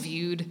 I've always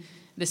viewed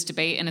this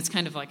debate, and it's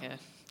kind of like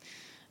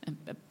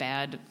a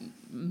bad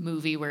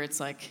movie where it's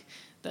like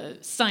the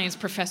science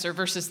professor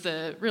versus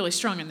the really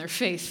strong in their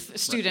faith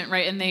student,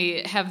 right? And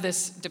they have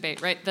this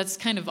debate, right? That's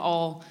kind of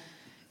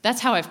that's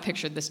how I've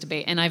pictured this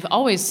debate. And I've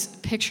always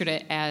pictured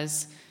it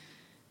as,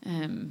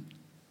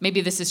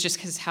 maybe this is just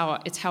because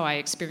it's how I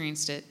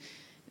experienced it,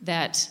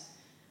 that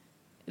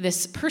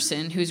this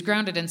person who's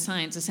grounded in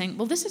science is saying,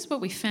 well, this is what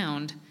we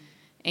found.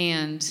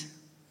 And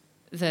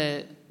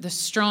the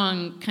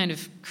strong kind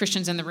of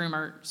Christians in the room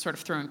are sort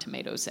of throwing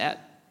tomatoes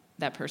at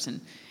that person.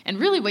 And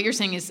really what you're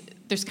saying is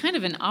there's kind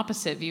of an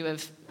opposite view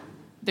of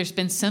there's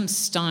been some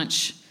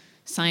staunch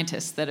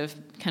scientists that have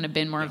kind of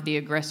been more of the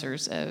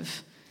aggressors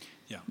of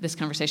this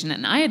conversation.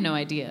 And I had no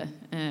idea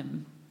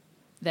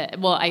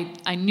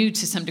I knew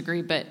to some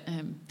degree, but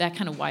that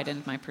kind of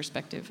widened my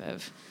perspective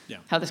of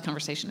how this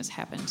conversation has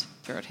happened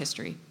throughout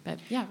history. But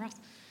yeah, Ross.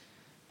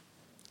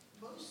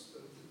 Most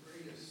of the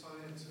greatest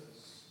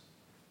scientists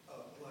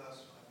of the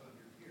last 500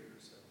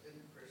 years have been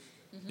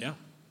Christian. Mm-hmm. Yeah.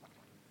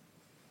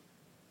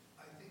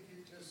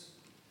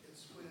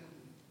 It's when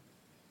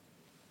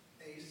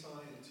a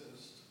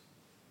scientist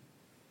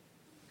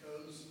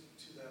goes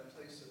to that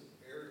place of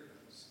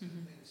arrogance and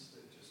thinks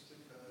that just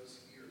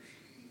because he or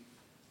she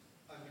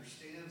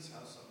understands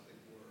how something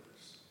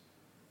works,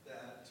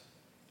 that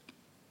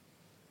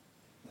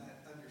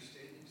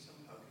understanding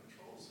somehow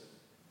controls it.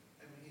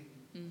 I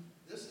mean,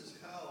 this is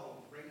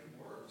how rain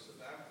works: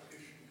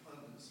 evaporation,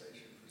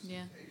 condensation,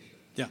 precipitation.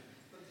 Yeah.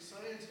 But the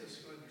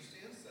scientist who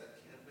understands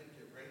that can't make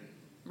it rain.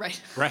 Right.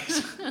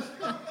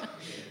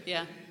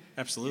 Yeah.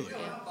 Absolutely. You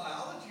know how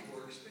biology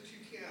works, but you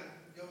can't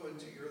go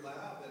into your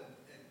lab and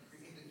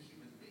create a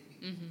human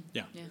being. Mm-hmm.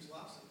 Yeah. There's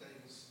lots of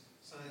things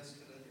science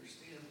can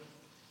understand but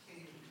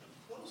can't even come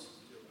close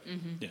to doing.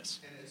 Mm-hmm. Yes.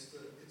 And it's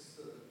the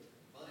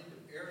mind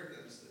of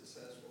arrogance that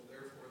says, well,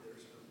 therefore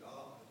there's no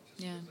God,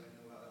 just Yeah. because I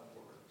know how it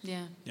works.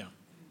 Yeah. Yeah.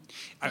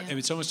 Yeah.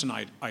 It's almost an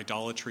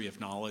idolatry of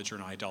knowledge or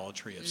an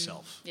idolatry of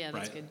self. Yeah,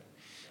 that's right? good.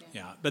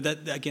 Yeah, but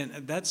that again,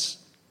 that's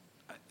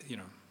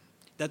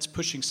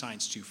pushing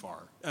science too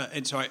far.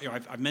 And so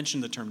I've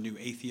mentioned the term new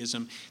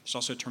atheism. There's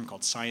also a term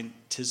called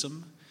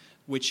scientism,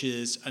 which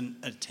is an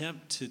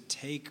attempt to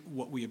take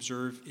what we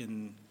observe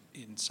in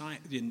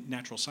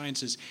natural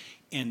sciences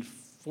and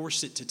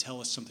force it to tell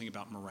us something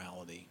about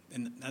morality,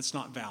 and that's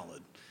not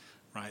valid,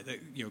 right?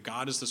 That,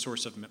 God is the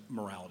source of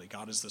morality.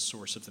 God is the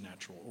source of the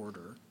natural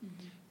order,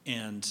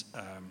 and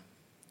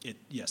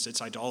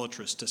it's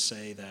idolatrous to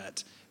say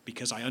that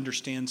because I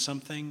understand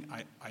something,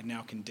 I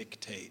now can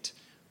dictate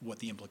what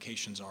the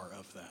implications are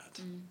of that.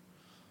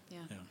 Yeah.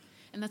 Yeah.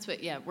 And that's what,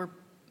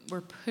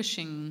 we're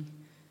pushing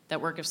that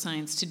work of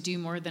science to do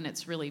more than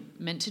it's really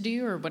meant to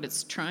do or what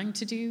it's trying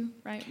to do,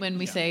 right? When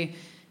we say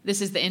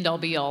this is the end all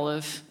be all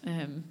of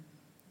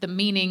the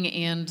meaning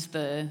and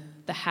the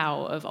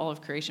how of all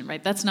of creation,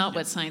 right? That's not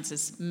what science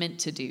is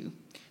meant to do.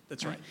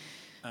 That's right.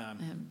 Sorry,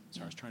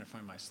 I was trying to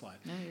find my slide.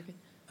 No, you're good.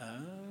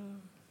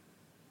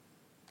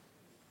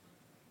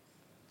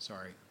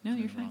 Sorry. No, I'm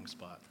you're in the fine. wrong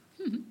spot.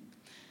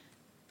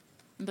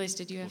 Blaze,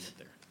 did you have Hold it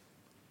there.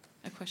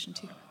 a question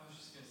too? I was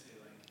just going to say,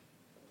 like,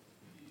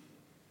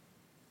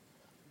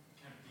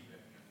 kind of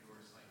piggybacking off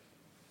yours, like,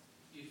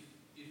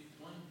 if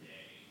one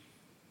day,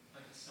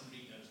 like,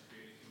 somebody does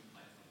create a human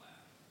life in a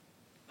lab,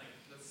 like,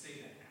 let's say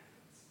that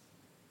happens,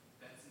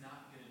 that's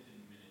not going to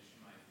diminish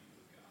my view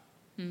of God.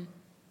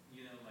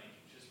 You know, like,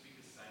 just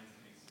because science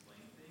can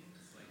explain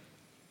things, like,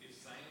 if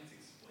science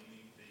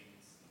explaining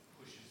things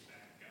pushes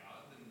back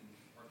God, then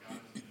our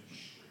God is going to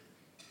shrink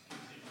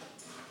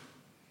continually,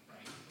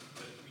 right?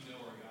 But we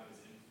know our God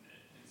is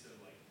infinite, and so,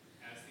 like,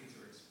 as things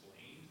are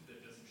explained,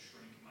 that doesn't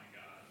shrink my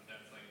God.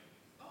 That's like,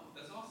 oh,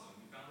 that's awesome.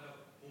 We found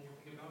out one more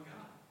thing about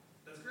God.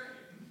 That's great.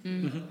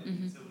 You know?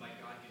 And so,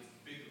 like, God gets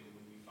bigger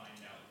when we find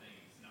out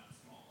things, not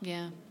smaller.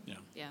 Yeah.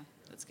 Yeah. Yeah,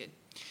 that's good.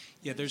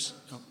 Yeah, there's.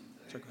 Oh,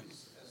 sorry, go ahead.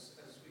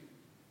 As we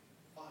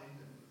find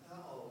them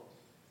out,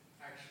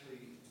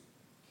 actually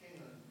can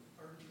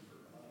argue for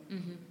God.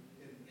 Mm-hmm.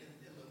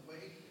 In the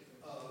wake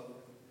of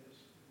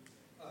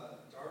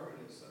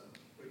Darwinism,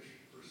 which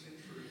for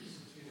centuries,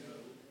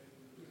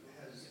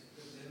 has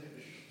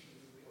diminished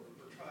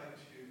or tried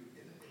to,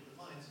 in the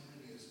minds of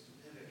many, has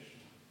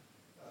diminished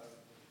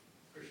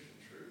Christian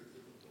truth,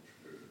 biblical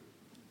truth.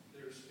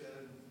 There's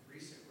been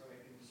recent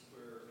writings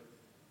where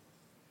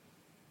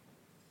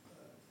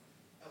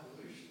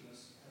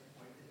evolutionists have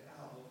pointed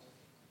out,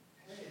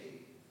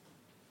 hey,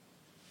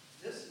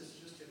 this is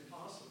just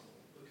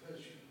impossible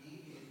because you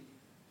need,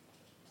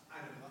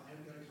 I don't know, I'm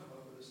going to come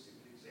up with a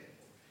stupid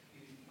example.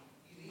 You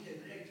need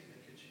an egg to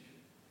make a chicken.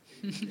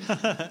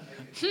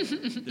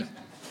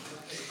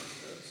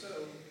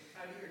 So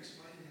how do you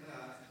explain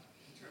that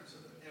in terms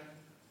of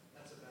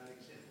that's a bad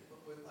example,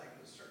 but with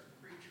certain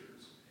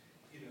creatures,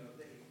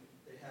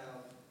 they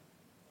have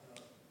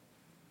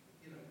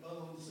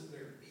bones in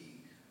their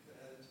beak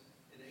that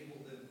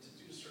enable them to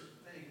do certain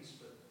things,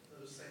 but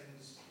those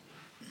things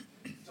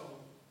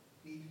don't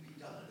need to be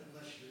done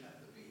unless you have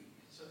the beak.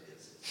 So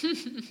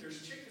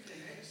there's chicken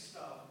and egg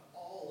stuff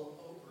all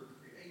over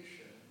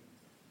creation,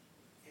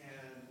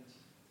 and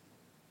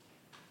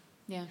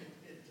Yeah.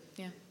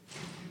 you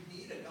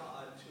need a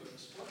God to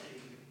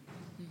explain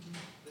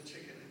the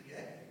chicken and the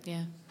egg.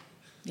 Yeah.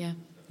 Yeah.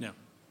 No.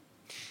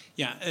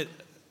 Yeah.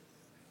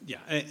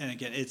 And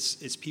again,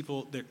 it's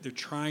people. They're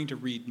trying to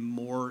read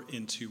more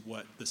into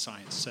what the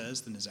science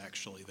says than is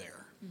actually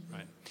there,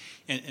 right?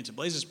 And to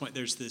Blaze's point,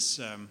 there's this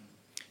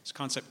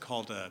concept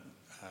called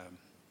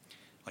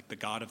like the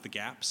God of the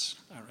gaps.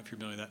 I don't know if you're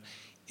familiar with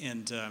that.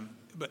 And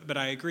but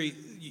I agree.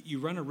 You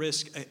run a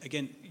risk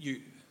again.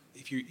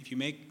 If you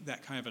make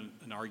that kind of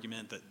an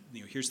argument that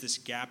here's this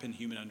gap in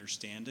human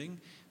understanding,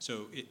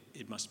 so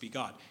it must be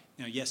God.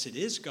 Now, yes, it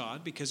is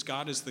God because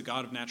God is the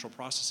God of natural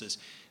processes.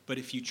 But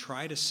if you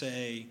try to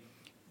say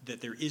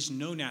that there is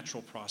no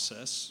natural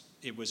process,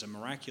 it was a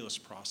miraculous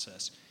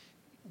process,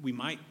 we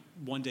might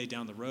one day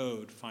down the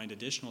road find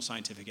additional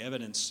scientific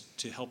evidence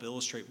to help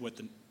illustrate what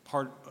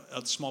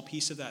a small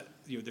piece of that,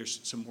 there's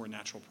some more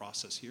natural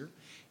process here,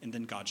 and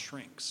then God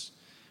shrinks,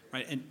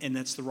 right? And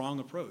that's the wrong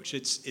approach.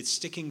 It's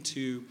sticking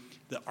to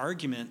the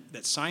argument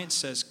that science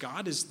says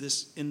God is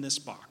this in this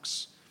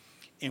box,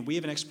 and we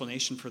have an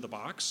explanation for the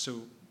box,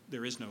 so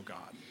there is no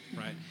God,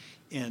 right?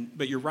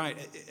 But you're right,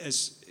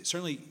 as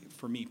certainly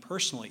for me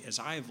personally, as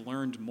I have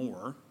learned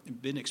more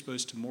and been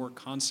exposed to more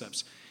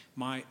concepts,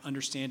 my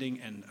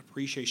understanding and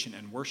appreciation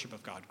and worship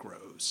of God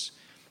grows.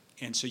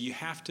 And so you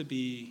have to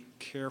be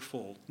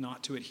careful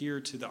not to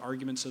adhere to the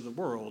arguments of the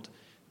world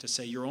to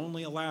say you're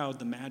only allowed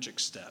the magic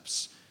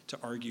steps to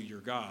argue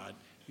your God,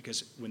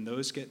 because when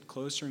those get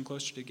closer and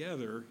closer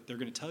together, they're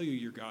going to tell you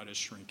your God is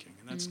shrinking,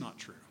 and that's not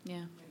true.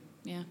 Yeah.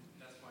 Yeah.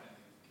 That's why I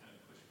kind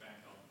of push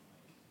back on,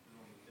 like, the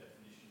normal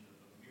definition of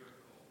a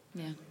miracle.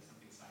 Yeah. Like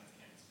something science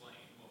can't explain.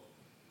 Well,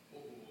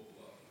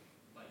 whoa.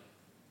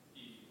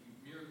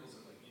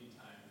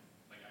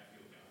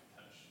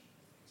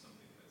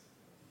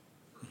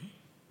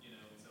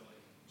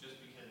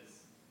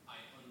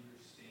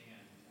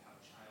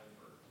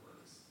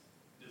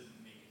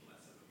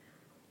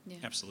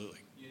 Absolutely.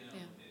 You know,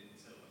 Yeah. and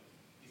so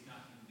he's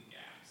not in the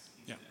gaps.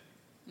 He's Yeah.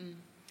 there.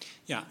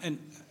 Yeah, and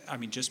I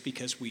mean, just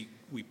because we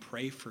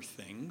pray for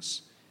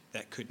things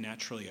that could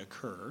naturally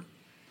occur,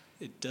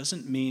 it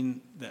doesn't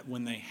mean that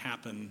when they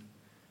happen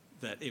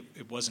that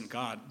it wasn't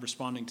God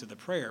responding to the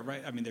prayer,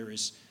 right? I mean, there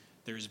is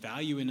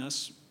value in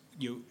us,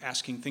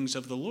 asking things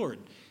of the Lord.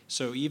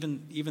 So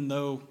even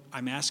though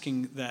I'm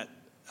asking that,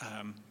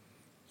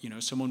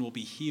 someone will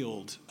be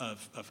healed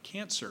of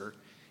cancer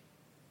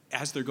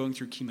as they're going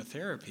through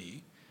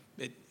chemotherapy,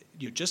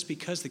 just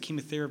because the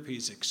chemotherapy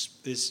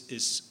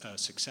is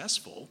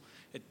successful,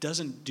 it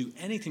doesn't do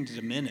anything to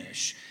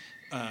diminish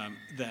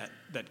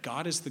that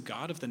God is the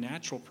God of the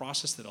natural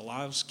process that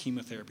allows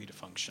chemotherapy to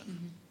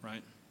function,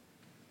 right?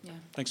 Yeah.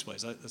 Thanks,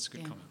 Blaise. That's a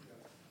good comment.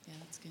 Yeah,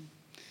 that's good.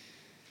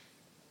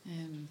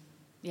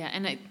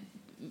 And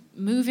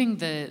moving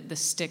the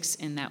sticks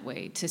in that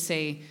way to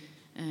say,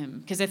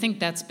 because I think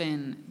that's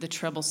been the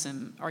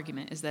troublesome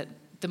argument, is that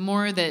the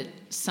more that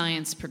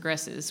science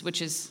progresses,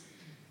 which is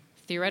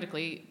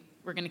theoretically,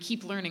 we're going to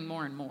keep learning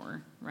more and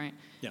more, right?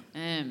 Yeah.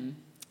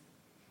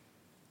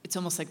 It's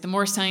almost like the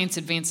more science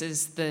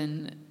advances,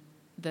 then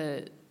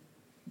the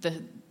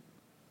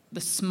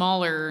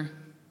smaller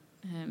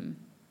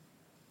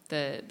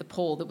the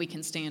pole that we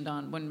can stand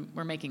on when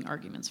we're making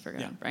arguments for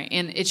God, right?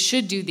 And it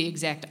should do the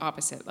exact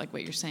opposite, like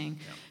what you're saying.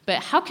 Yeah.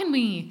 But how can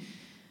we?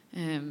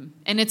 And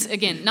it's,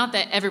 again, not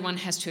that everyone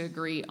has to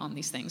agree on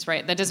these things,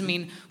 right? That doesn't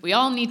mean we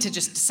all need to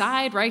just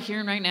decide right here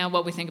and right now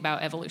what we think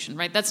about evolution,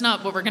 right? That's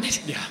not what we're going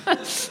to do. Yeah. We're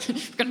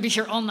going to be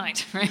here all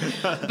night, right?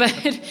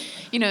 But,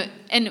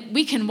 and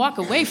we can walk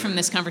away from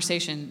this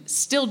conversation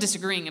still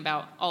disagreeing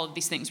about all of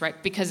these things, right?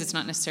 Because it's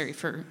not necessary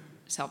for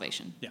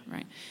salvation,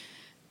 right?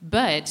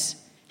 But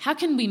how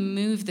can we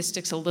move the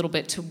sticks a little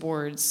bit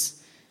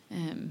towards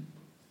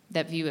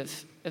that view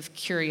of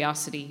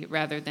curiosity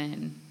rather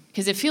than...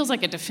 Because it feels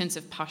like a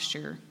defensive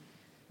posture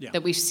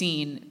that we've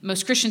seen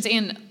most Christians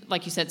and,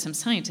 like you said, some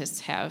scientists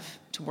have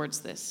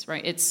towards this,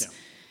 right? It's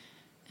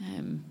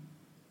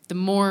the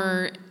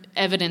more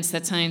evidence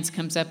that science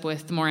comes up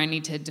with, the more I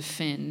need to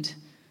defend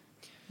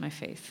my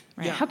faith,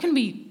 right? Yeah. How can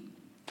we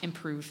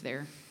improve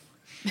there?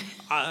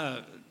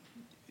 Obviously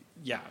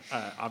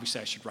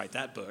I should write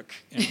that book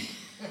and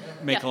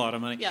make a lot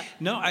of money. Yeah.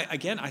 No, I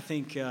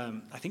think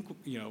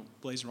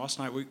Blaise and Ross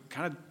and I, we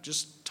kind of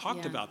just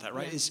talked about that,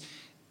 right? Yeah.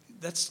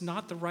 That's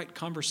not the right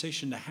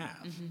conversation to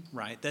have,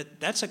 right?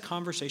 That's a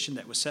conversation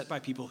that was set by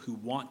people who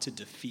want to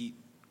defeat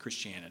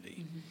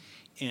Christianity.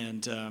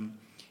 And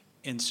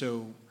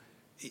so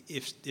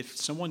if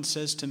someone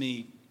says to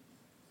me,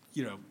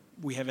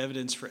 we have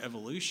evidence for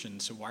evolution,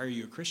 so why are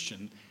you a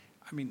Christian?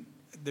 I mean,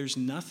 there's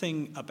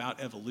nothing about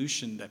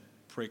evolution that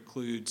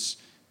precludes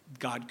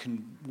God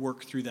can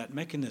work through that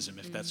mechanism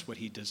if that's what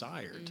he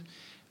desired.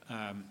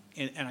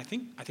 And I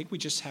think we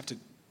just have to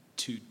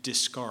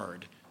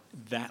discard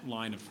that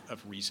line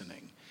of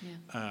reasoning,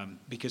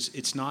 because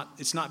it's not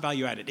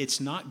value added. It's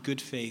not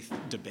good faith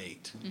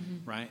debate,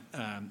 right?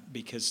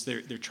 Because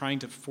they're trying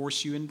to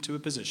force you into a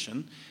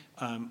position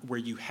where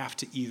you have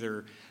to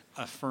either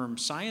affirm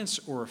science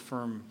or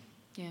affirm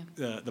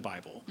the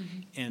Bible.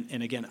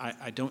 And again,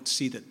 I don't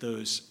see that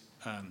those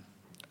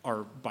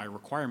are by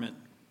requirement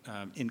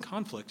in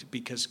conflict,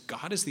 because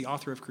God is the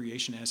author of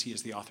creation as he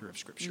is the author of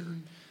Scripture.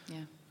 Yeah,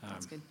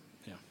 that's good.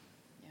 Yeah.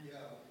 Yeah,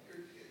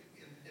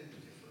 in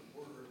different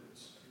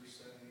words, you're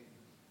saying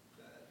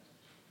that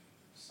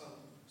some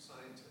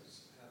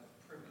scientists have a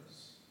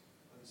premise,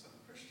 and some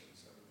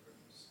Christians have a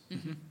premise,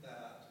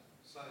 that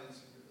science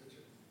and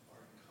religion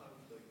are in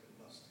conflict and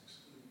must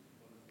exclude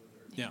one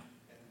another. Yeah.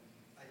 And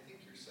I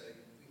think you're saying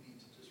we need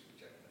to just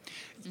reject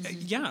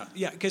that. Yeah,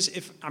 because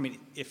if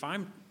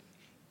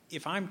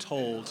I'm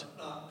told, and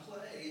not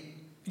play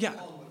Yeah.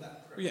 along with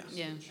that premise,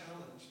 Yeah. to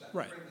challenge that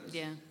Right. premise,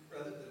 Yeah.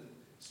 rather than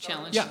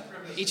Challenge Yeah.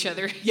 premise each and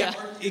other. yeah,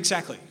 argue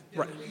exactly, in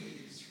right. the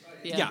weeds,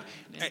 right? Yeah.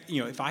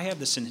 If I have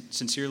the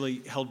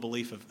sincerely held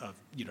belief of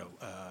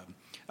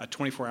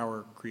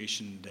 24-hour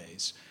creation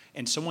days,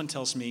 and someone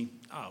tells me,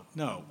 oh,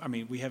 no, I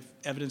mean, we have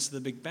evidence of the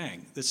Big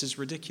Bang, this is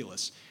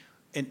ridiculous,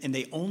 and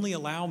they only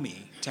allow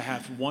me to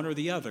have one or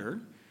the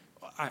other,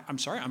 I'm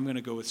sorry, I'm going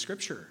to go with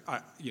Scripture.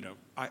 I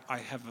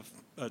have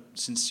a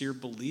sincere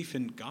belief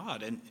in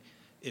God, and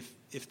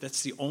if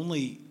that's the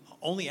only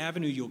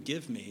avenue you'll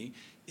give me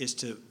is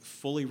to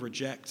fully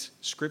reject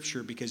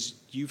Scripture because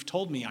you've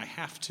told me I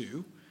have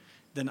to,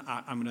 then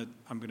I'm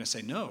gonna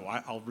say no.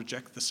 I'll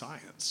reject the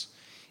science,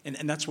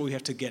 and that's what we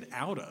have to get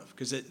out of,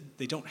 because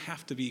they don't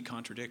have to be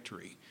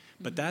contradictory.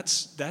 But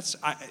that's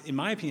in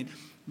my opinion,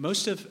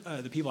 most of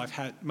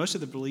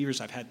the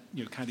believers I've had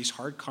kind of these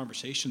hard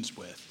conversations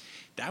with,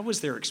 that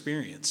was their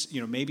experience.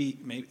 Maybe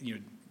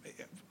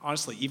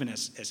honestly, even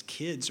as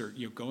kids or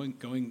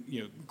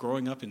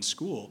growing up in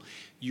school,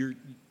 you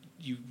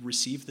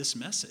receive this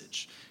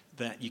message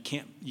that you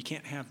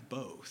can't have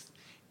both.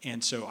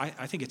 And so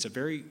I think it's a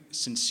very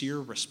sincere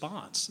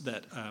response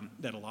that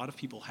a lot of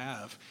people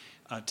have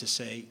to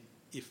say,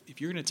 if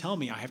you're going to tell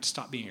me I have to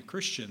stop being a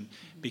Christian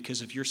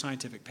because of your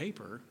scientific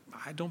paper,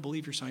 I don't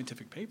believe your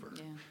scientific paper.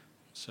 Yeah.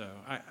 So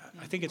I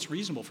think it's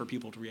reasonable for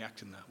people to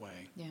react in that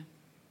way. Yeah.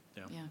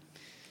 Yeah. Yeah.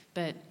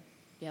 But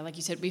yeah, like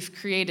you said, we've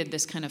created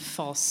this kind of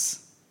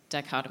false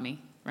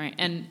dichotomy, right?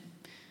 And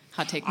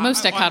hot take,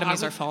 most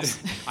dichotomies are false.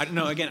 I don't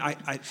know. Again,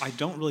 I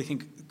don't really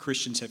think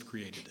Christians have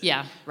created it.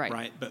 Yeah, right.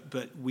 Right.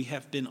 But we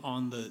have been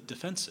on the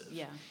defensive.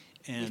 Yeah.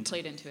 And we've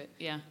played into it.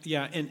 Yeah.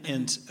 Yeah.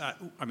 And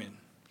I mean,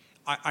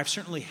 I've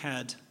certainly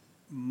had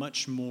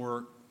much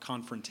more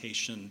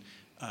confrontation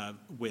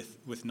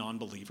with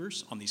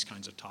non-believers on these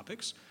kinds of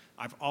topics.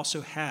 I've also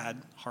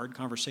had hard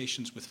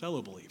conversations with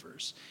fellow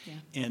believers. Yeah.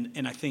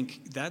 And I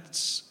think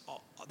that's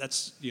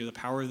the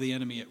power of the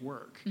enemy at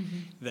work,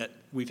 that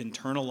we've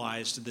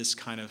internalized this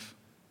kind of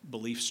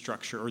belief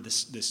structure or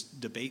this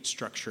debate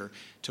structure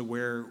to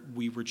where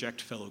we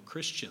reject fellow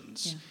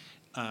Christians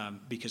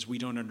because we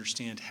don't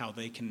understand how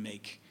they can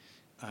make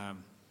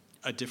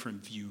a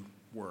different view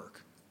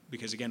work.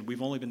 Because again,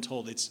 we've only been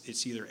told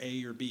it's either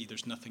A or B.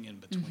 There's nothing in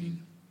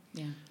between.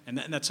 Yeah. And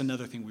that's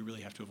another thing we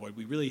really have to avoid.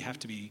 We really have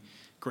to be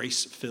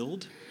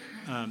grace-filled.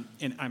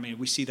 And I mean,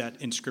 we see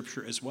that in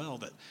Scripture as well.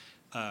 That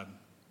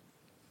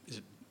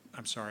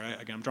I'm sorry,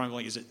 I'm drawing a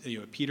blank. Is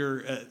it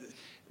Peter?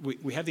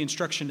 We have the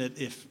instruction that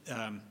if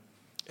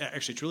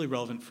actually it's really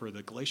relevant for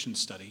the Galatians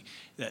study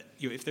that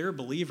if there are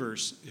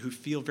believers who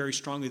feel very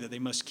strongly that they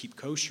must keep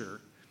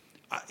kosher,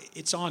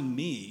 it's on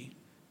me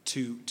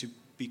to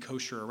be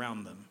kosher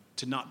around them,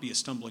 to not be a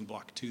stumbling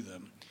block to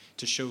them,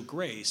 to show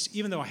grace,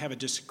 even though I have a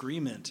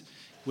disagreement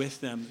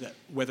with them that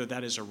whether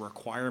that is a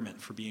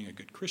requirement for being a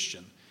good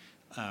Christian.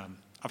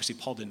 Obviously,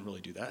 Paul didn't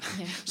really do that.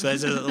 Yeah. So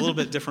that's a little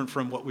bit different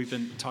from what we've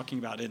been talking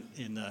about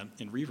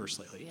in Reverse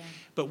lately. Yeah.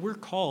 But we're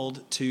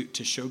called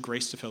to show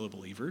grace to fellow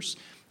believers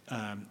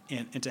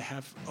and to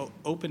have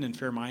open and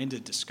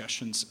fair-minded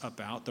discussions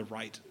about the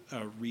right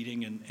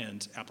reading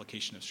and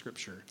application of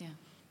Scripture.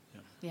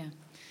 Yeah.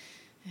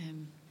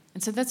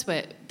 And so that's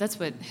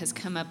what has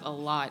come up a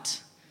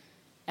lot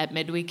at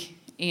Midweek,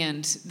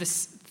 and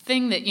this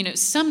thing that,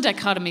 some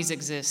dichotomies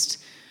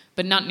exist,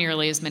 but not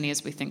nearly as many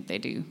as we think they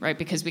do, right?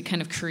 Because we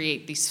kind of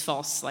create these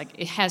false, like,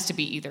 it has to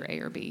be either A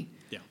or B,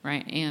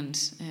 right?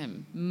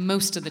 And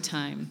most of the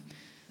time,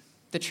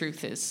 the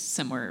truth is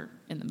somewhere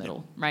in the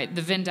middle, right?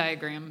 The Venn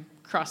diagram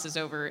crosses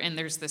over, and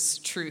there's this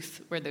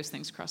truth where those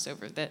things cross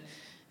over that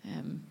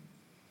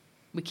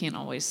we can't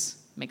always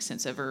make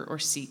sense of or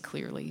see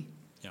clearly.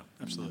 Yeah,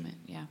 absolutely.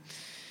 Yeah.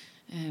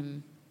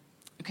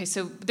 Okay,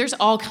 so there's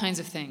all kinds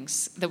of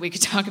things that we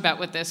could talk about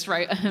with this,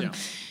 right?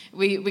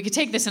 We could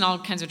take this in all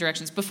kinds of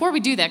directions. Before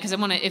we do that, because I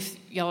want to, if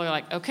y'all are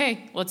like,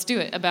 okay, let's do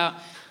it, about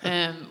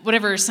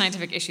whatever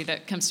scientific issue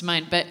that comes to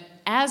mind. But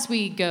as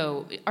we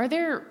go, are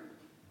there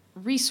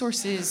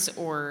resources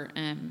or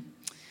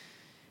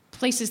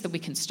places that we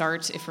can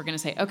start if we're going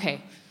to say,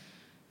 okay,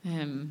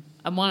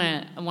 I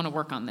want to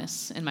work on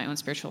this in my own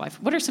spiritual life?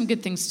 What are some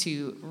good things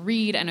to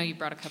read? I know you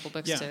brought a couple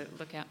books to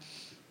look at.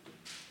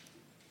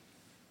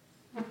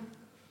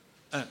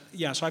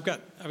 So I've got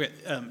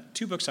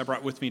two books I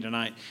brought with me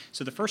tonight.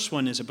 So the first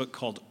one is a book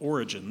called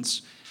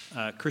Origins,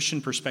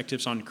 Christian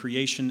Perspectives on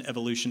Creation,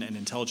 Evolution, and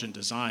Intelligent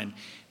Design.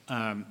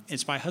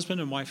 It's by a husband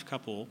and wife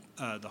couple,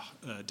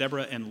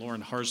 Deborah and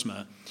Lauren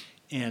Harzma,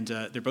 and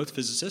they're both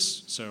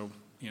physicists, so,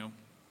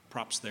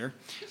 props there.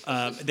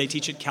 They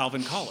teach at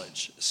Calvin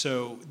College,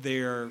 so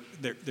they're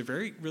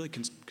very really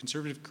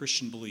conservative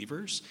Christian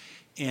believers.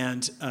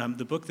 And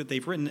the book that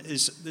they've written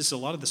this is a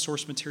lot of the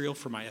source material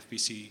for my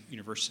FBC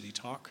University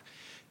talk.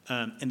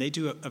 And they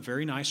do a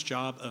very nice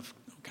job of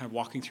kind of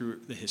walking through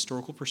the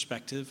historical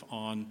perspective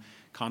on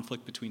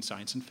conflict between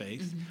science and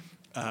faith.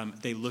 Mm-hmm.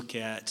 They look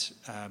at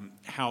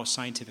how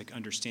scientific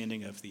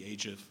understanding of the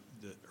age of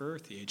the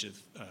earth, the age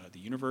of the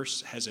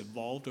universe has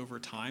evolved over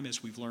time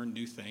as we've learned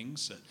new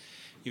things.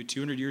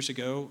 200 years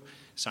ago,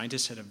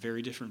 scientists had a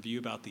very different view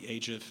about the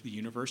age of the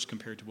universe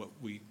compared to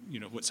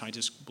what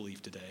scientists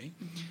believe today.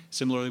 Mm-hmm.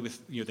 Similarly,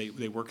 with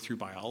they work through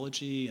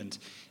biology and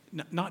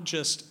not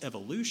just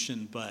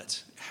evolution,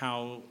 but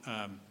how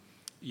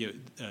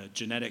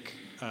genetic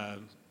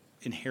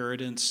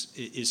inheritance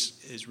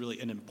is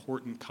really an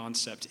important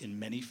concept in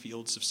many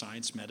fields of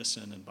science,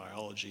 medicine, and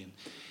biology,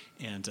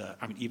 and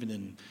I mean even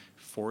in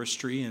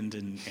forestry and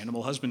in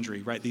animal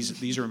husbandry. Right?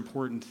 These are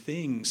important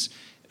things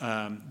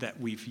that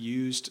we've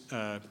used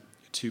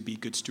to be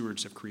good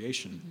stewards of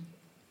creation. Mm-hmm.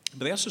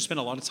 But they also spend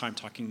a lot of time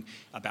talking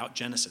about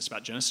Genesis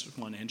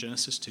 1 and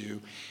Genesis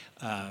 2.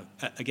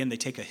 Again, they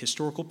take a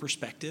historical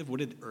perspective.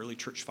 What did early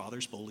church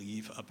fathers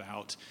believe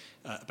about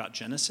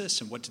Genesis,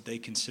 and what did they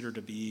consider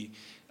to be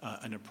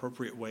an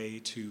appropriate way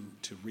to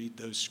read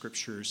those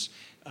scriptures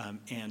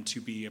and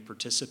to be a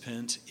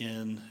participant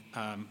in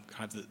kind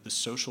of the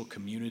social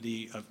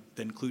community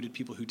that included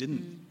people who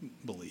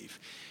didn't believe.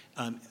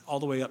 All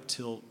the way up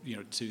till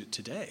to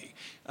today.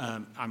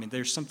 I mean, they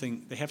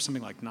have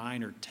something like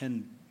 9 or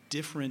 10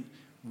 different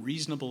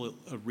reasonable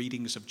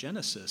readings of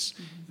Genesis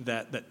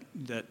that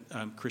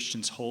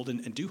Christians hold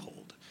and do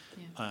hold.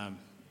 Yeah.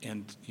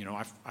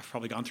 I've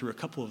probably gone through a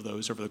couple of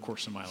those over the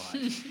course of my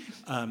life.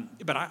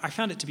 But I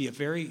found it to be a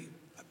very,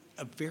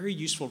 a very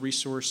useful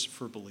resource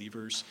for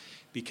believers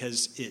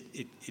because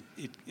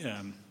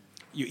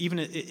even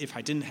if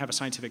I didn't have a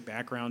scientific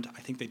background,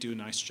 I think they do a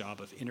nice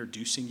job of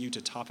introducing you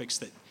to topics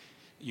that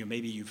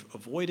maybe you've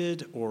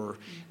avoided or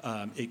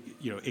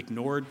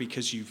ignored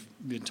because you've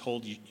been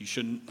told you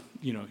shouldn't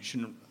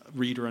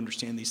read or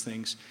understand these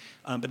things.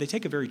 But they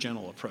take a very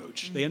gentle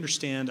approach. Mm-hmm. They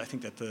understand, I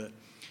think, that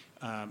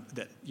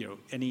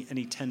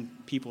any 10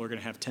 people are going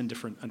to have 10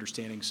 different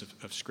understandings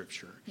of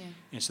Scripture. Yeah.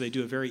 And so they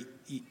do a very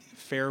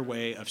fair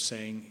way of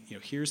saying,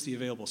 here's the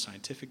available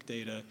scientific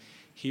data,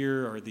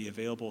 here are the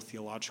available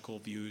theological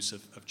views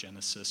of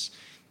Genesis,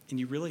 and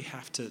you really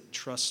have to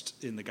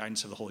trust in the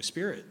guidance of the Holy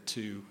Spirit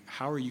to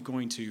how are you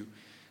going to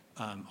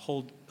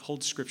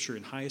hold Scripture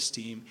in high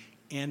esteem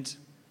and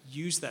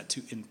use that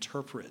to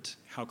interpret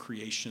how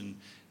creation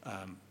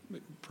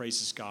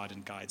praises God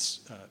and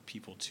guides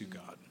people to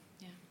God.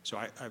 Yeah. So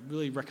I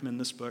really recommend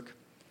this book.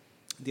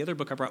 The other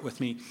book I brought with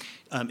me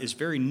is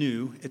very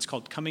new. It's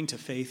called Coming to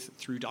Faith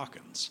Through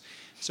Dawkins.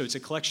 So it's a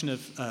collection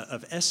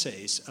of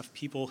essays of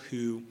people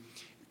who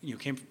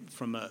came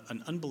from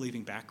an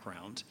unbelieving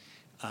background.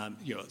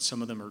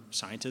 Some of them are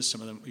scientists,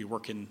 some of them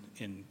work in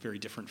very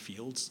different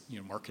fields,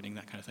 marketing,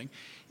 that kind of thing.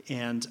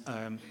 And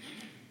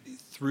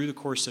through the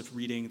course of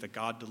reading The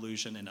God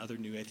Delusion and other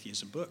new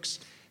atheism books,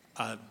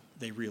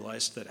 they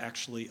realized that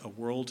actually a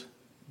world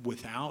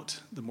without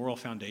the moral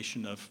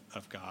foundation of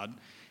God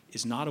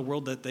is not a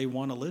world that they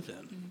want to live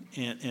in.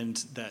 Mm-hmm. And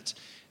that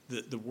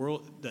the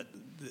world, that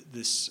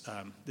this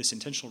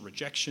intentional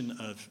rejection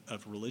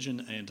of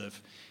religion and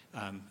of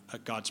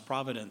God's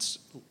providence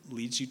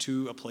leads you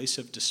to a place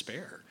of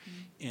despair,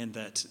 and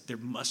that there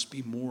must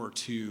be more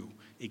to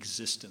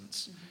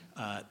existence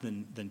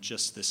than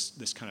just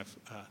this kind of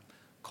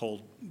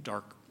cold,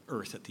 dark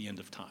earth at the end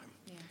of time.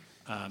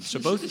 Yeah. So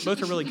both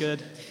are really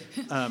good.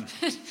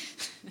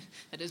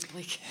 That is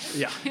bleak.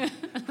 Yeah.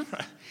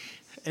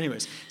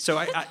 Anyways,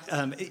 so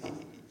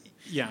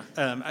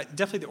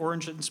definitely the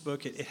Origins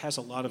book. It has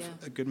a lot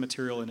of good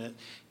material in it,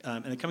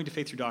 and then Coming to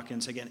Faith Through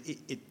Dawkins. Again,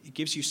 it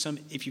gives you some.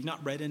 If you've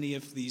not read any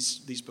of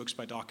these books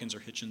by Dawkins or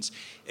Hitchens,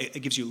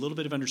 it gives you a little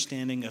bit of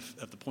understanding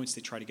of the points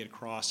they try to get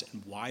across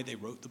and why they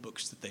wrote the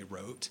books that they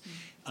wrote,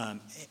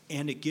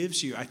 and it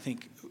gives you, I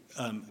think,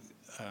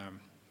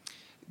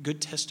 good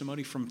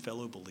testimony from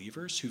fellow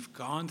believers who've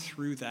gone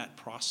through that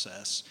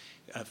process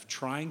of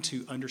trying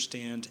to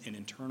understand and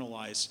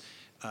internalize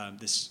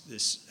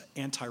this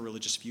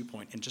anti-religious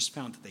viewpoint, and just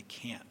found that they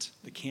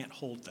can't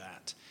hold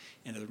that,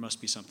 and that there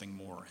must be something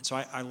more. And so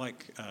I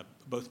like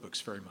both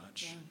books very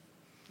much. Yeah,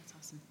 that's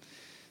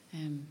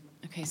awesome.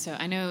 Okay, so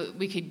I know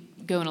we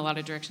could go in a lot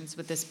of directions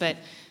with this, but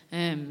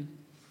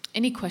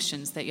any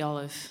questions that y'all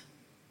have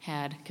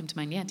had come to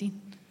mind? Yeah, Dean?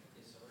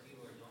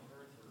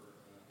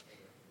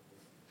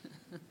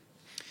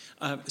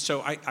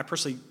 So I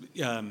personally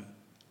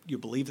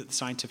believe that the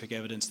scientific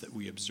evidence that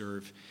we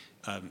observe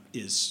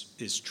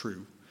is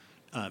true,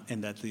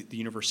 and that the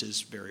universe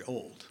is very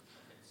old.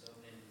 Okay, so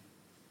then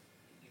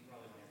you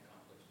probably might have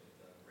conflicts with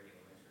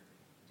radiometric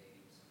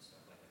datings and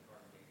stuff like that,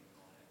 carbon dating and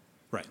all that.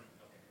 Right.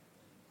 Okay.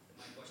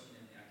 My question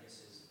then, I guess,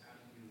 is how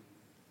do you,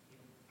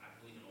 I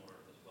believe in old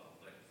Earth as well,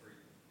 but for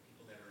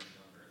people that are in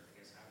young Earth, I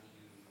guess, how do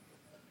you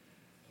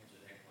answer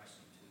that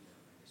question to them?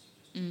 I guess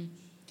you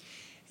just...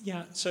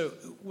 Yeah, so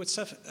with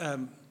stuff,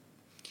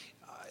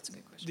 that's a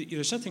good question.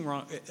 There's nothing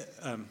wrong.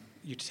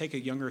 You take a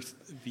young Earth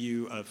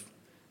view of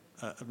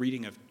a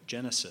reading of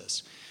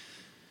Genesis.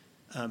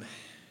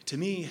 To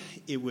me,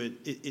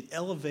 it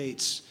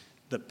elevates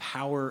the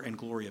power and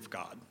glory of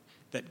God.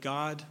 That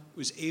God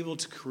was able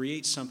to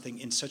create something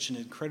in such an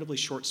incredibly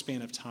short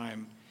span of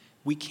time,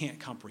 we can't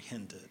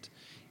comprehend it.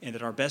 And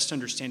that our best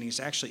understanding is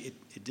actually,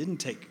 it didn't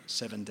take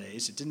 7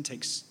 days, it didn't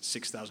take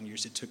 6,000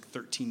 years, it took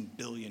 13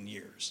 billion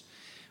years.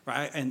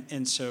 Right,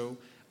 and so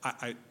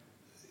I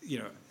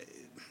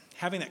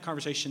having that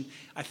conversation,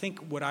 I think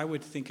what I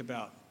would think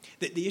about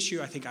the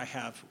issue I think I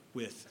have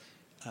with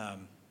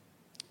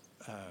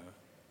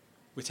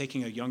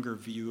taking a younger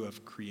view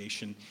of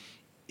creation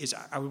is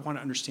I would want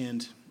to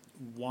understand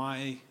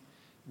why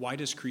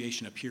does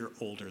creation appear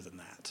older than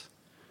that?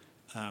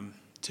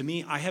 To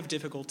me, I have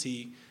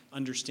difficulty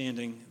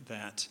understanding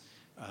that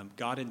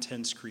God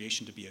intends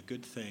creation to be a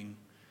good thing,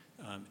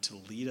 to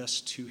lead us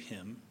to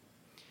Him.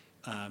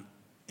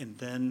 And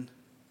then,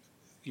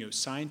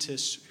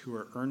 scientists who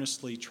are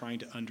earnestly trying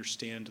to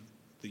understand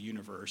the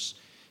universe,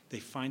 they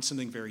find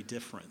something very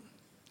different.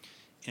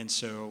 And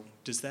so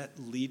does that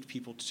lead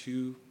people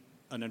to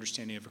an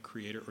understanding of a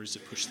creator, or does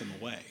it push them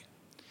away?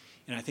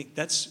 And I think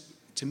that's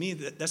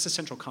the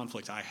central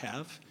conflict I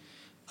have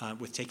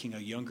with taking a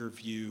younger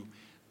view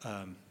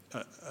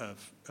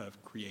of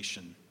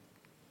creation.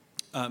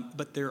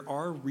 But there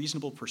are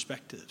reasonable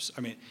perspectives.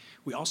 I mean,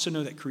 we also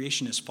know that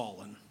creation is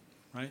fallen,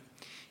 right?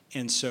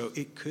 And so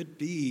it could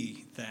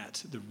be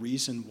that the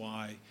reason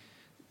why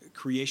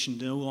creation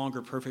no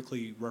longer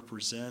perfectly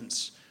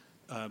represents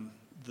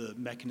the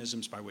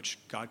mechanisms by which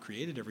God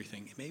created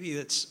everything, maybe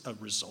it's a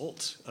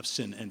result of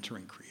sin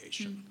entering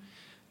creation.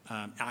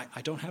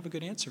 I don't have a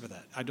good answer for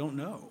that. I don't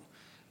know.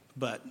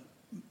 But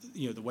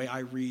the way I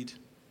read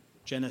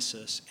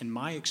Genesis and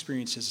my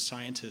experience as a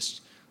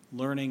scientist,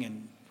 learning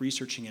and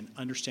researching and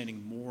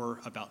understanding more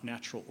about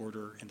natural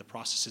order and the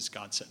processes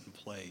God set in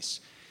place,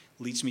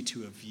 leads me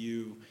to a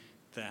view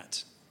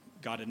that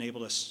God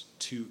enabled us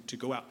to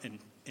go out and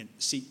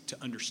seek to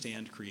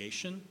understand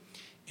creation,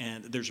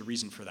 and there's a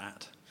reason for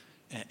that,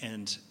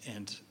 and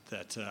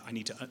that I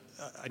need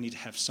to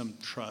have some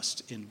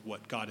trust in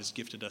what God has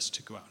gifted us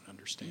to go out and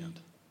understand.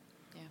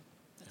 Yeah,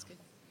 that's good.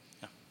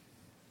 Yeah.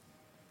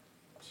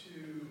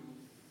 To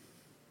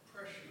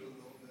press you a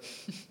little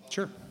bit.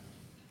 Sure.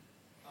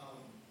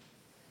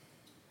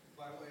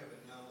 By way of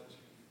analogy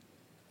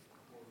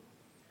or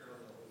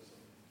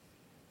parallelism,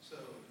 so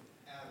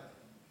Adam,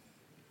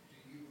 do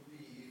you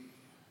believe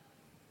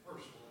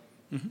personally,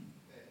 Mm-hmm.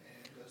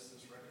 and does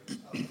this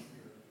reconcile with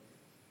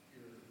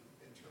your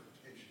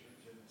interpretation of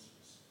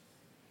Genesis,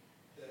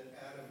 that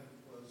Adam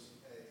was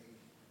a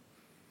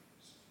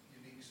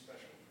unique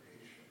special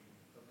creation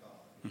of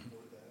God,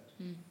 or that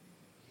he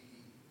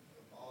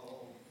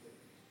evolved, that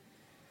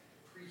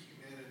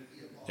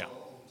pre-humanity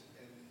evolved,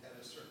 and at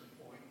a certain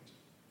point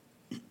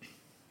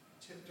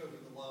tipped over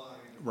the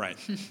line, Right.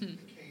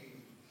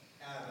 became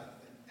Adam,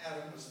 and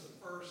Adam was the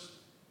first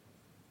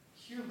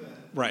human.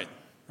 Right.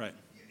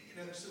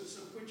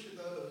 So which of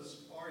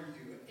those are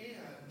you?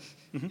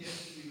 And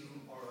if you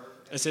are,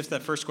 As if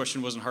that first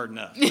question wasn't hard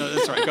enough. No,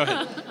 that's all right. Go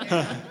ahead.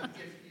 and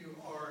if you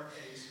are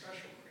a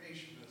special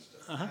creationist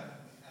of Adam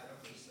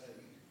was say,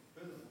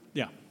 boom.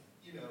 Yeah.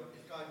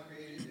 If God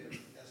created him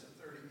as a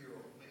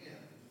 30-year-old man,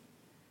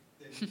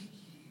 then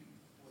he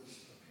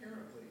was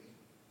apparently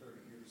 30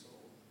 years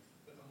old,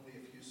 but only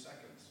a few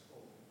seconds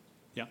old.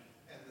 Yeah.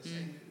 And the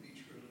same could be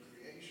true of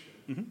creation.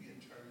 Mm-hmm. The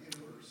entire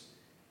universe,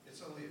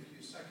 it's only a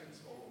few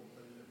seconds old,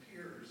 but it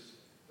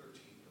appears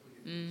 13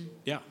 billion years old.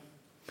 Yeah.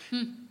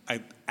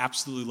 I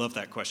absolutely love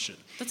that question.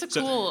 That's a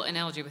cool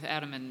analogy with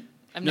Adam, and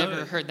I've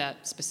never heard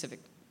that specific.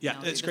 Yeah,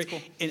 analogy. that's great.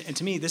 Cool. And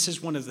to me, this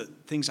is one of the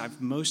things I've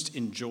most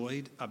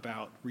enjoyed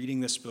about reading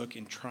this book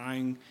and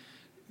trying,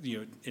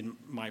 in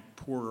my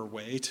poorer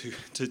way to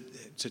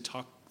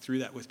talk through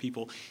that with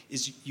people,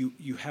 is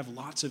you have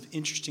lots of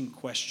interesting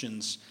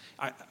questions.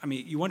 I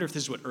mean, you wonder if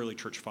this is what early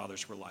church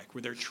fathers were like,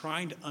 where they're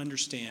trying to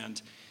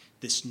understand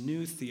this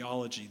new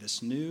theology,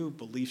 this new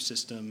belief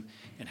system,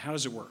 and how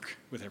does it work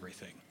with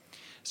everything.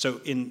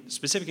 So in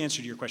specific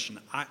answer to your question,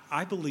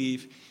 I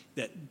believe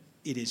that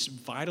it is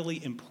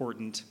vitally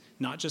important,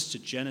 not just to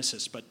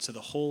Genesis, but to the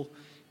whole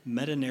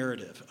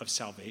meta-narrative of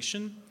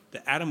salvation,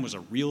 that Adam was a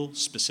real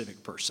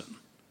specific person.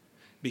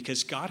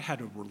 Because God had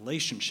a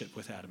relationship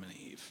with Adam and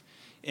Eve.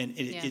 And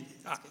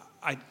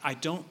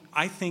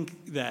I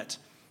think that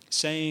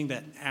saying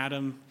that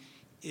Adam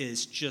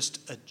is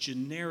just a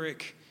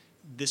generic,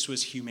 this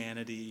was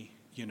humanity,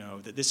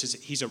 that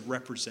he's a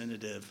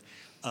representative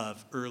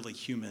of early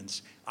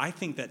humans, I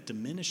think that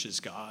diminishes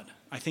God.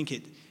 I think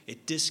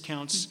it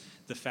discounts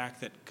the fact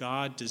that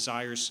God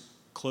desires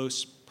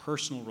close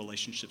personal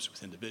relationships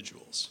with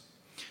individuals.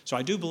 So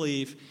I do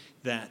believe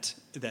that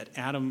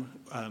Adam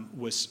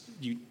was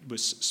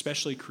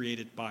specially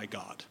created by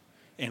God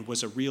and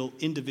was a real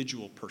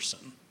individual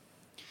person.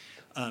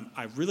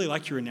 I really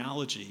like your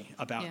analogy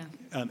about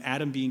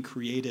Adam being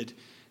created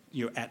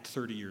at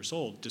 30 years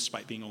old,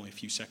 despite being only a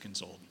few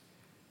seconds old.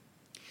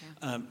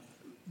 Yeah.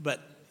 But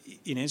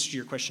in answer to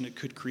your question,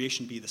 could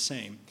creation be the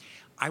same?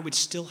 I would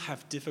still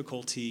have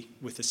difficulty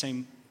with the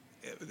same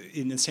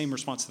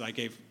response that I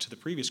gave to the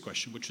previous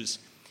question, which is,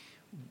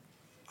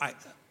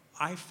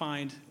 I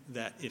find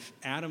that if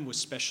Adam was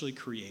specially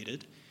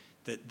created,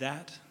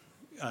 that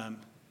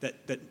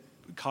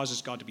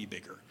causes God to be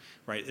bigger,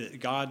 right?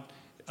 God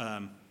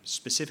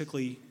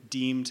specifically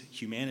deemed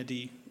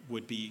humanity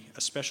would be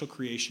a special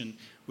creation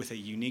with a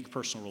unique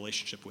personal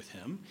relationship with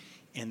him,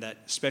 and that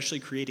specially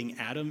creating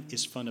Adam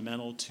is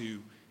fundamental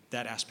to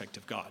that aspect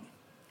of God.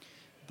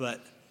 But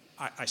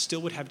I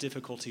still would have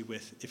difficulty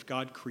with, if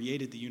God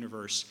created the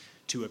universe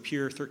to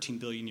appear 13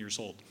 billion years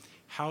old,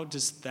 how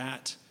does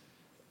that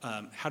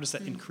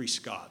increase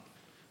God,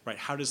 right?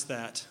 How does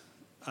that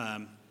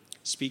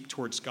speak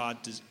towards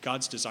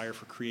God's desire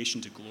for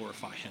creation to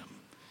glorify him,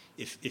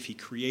 if he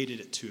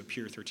created it to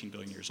appear 13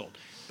 billion years old?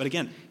 But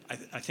again,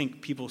 I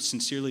think people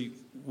sincerely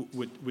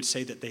would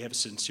say that they have a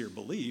sincere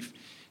belief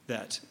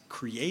that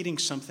creating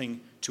something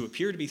to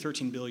appear to be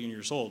 13 billion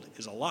years old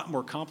is a lot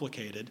more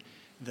complicated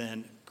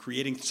than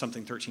creating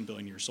something 13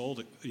 billion years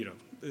old,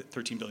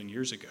 13 billion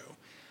years ago.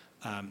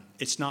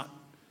 It's not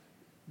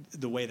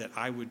the way that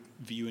I would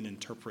view and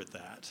interpret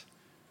that,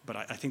 but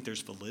I think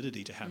there's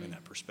validity to having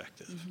that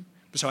perspective. Mm-hmm.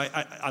 So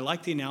I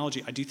like the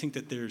analogy. I do think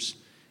that there's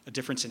a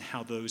difference in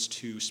how those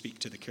two speak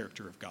to the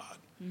character of God.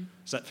 Mm.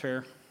 Is that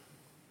fair?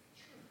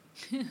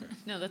 Sure.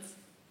 No, that's...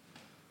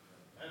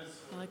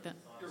 I like that.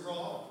 You're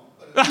wrong.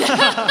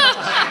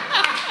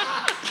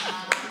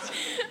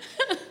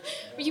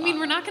 You mean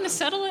we're not going to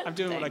settle it? I'm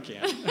doing what I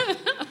can. Just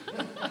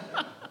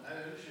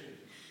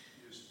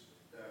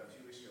a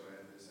few weeks ago, I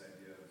had this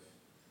idea of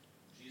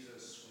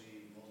Jesus, when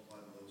he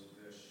multiplied the loaves of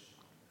fish,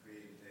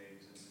 creating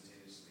things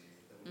instantaneously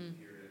that would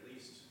appear at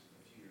least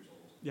a few years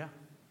old. Yeah.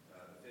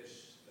 The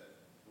fish that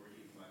were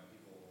eaten by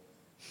people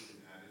who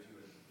didn't have, if you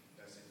would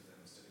dissected them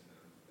and studied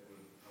them, they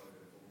would have probably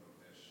been full-grown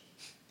fish.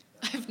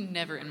 I've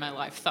never in my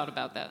life thought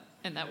about that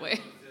in that way.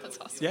 That's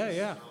awesome.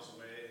 Yeah.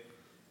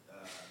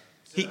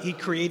 He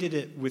created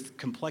it with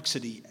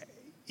complexity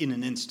in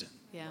an instant,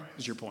 Yeah.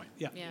 is your point.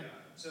 Yeah. Yeah.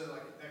 So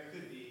like that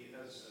could be,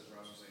 as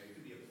Ross was saying, it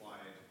could be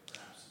applied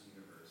perhaps in the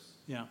universe.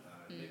 Yeah.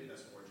 Maybe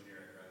that's more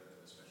generic rather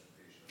than a special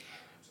creation of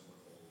Adam, some of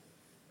old.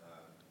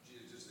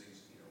 Jesus, just things,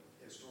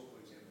 historical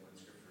example in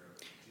Scripture of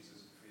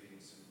Jesus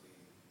creating simply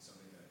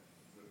something that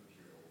would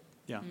appear old.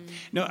 Yeah.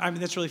 No, I mean,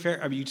 that's really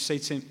fair. I mean, you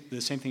say the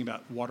same thing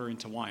about water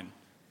into wine,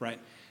 right?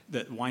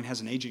 That wine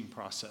has an aging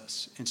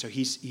process. And so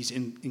he's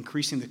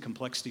increasing the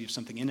complexity of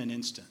something in an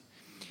instant.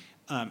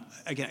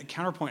 Again, a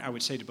counterpoint I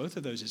would say to both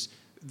of those is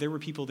there were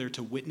people there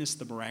to witness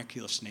the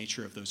miraculous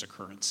nature of those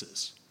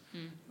occurrences,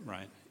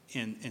 right?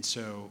 And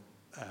so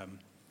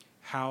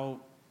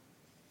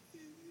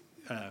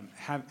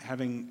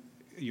having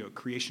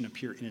creation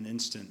appear in an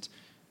instant,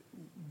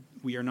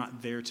 we are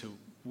not there to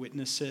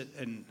witness it.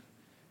 And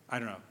I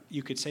don't know,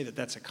 you could say that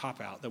that's a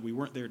cop-out, that we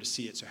weren't there to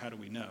see it, so how do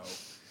we know?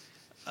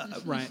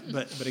 Right,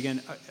 but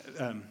again,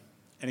 and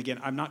again,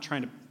 I'm not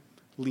trying to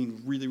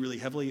lean really, really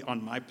heavily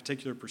on my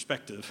particular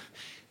perspective.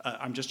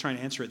 I'm just trying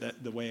to answer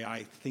it the way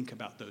I think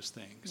about those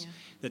things. Yeah.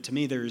 That to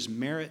me, there is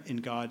merit in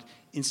God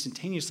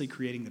instantaneously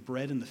creating the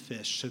bread and the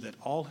fish so that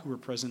all who were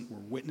present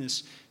were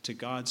witness to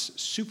God's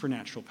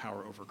supernatural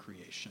power over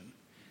creation.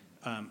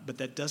 But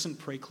that doesn't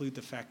preclude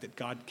the fact that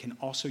God can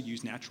also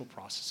use natural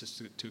processes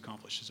to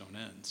accomplish his own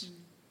ends.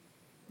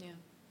 Yeah.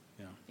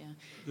 Yeah.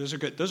 Those are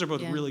good. Those are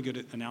both Yeah. really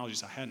good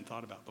analogies I hadn't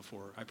thought about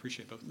before. I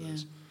appreciate both of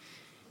those.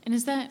 And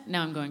is that,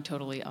 now I'm going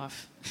totally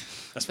off,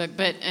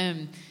 but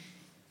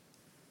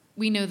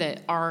we know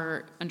that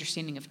our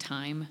understanding of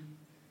time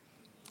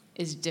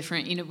is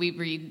different. We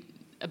read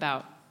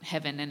about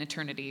heaven and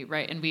eternity,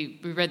 right? And we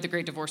read The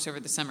Great Divorce over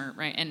the summer,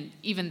 right? And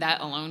even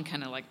that alone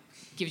kind of like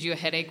gives you a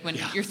headache when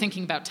you're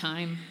thinking about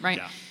time, right?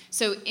 Yeah.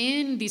 So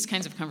in these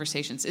kinds of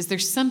conversations, is there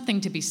something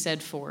to be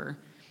said for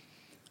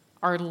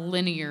our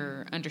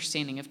linear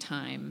understanding of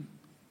time,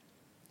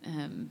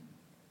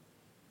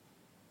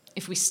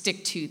 if we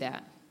stick to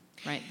that,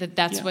 right?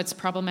 That's what's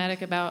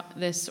problematic about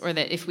this, or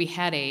that if we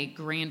had a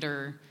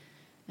grander,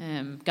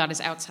 God is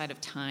outside of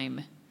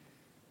time,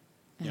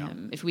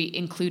 if we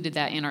included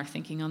that in our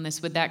thinking on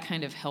this, would that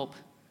kind of help?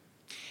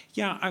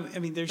 Yeah, I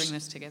mean, there's bring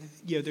this together.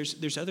 Yeah,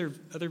 there's other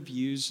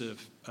views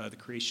of the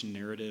creation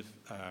narrative.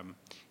 I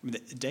mean,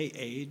 the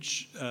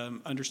day-age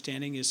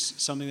understanding is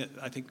something that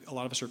I think a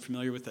lot of us are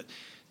familiar with. That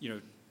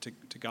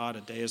to God,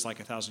 a day is like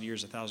 1,000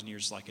 years. 1,000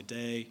 years is like a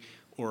day.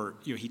 Or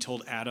he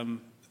told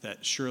Adam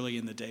that surely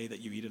in the day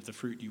that you eat of the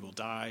fruit you will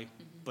die,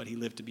 but he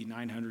lived to be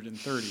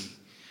 930.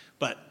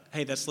 But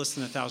hey, that's less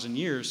than 1,000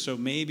 years, so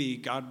maybe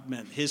God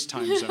meant his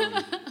time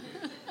zone.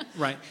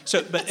 Right.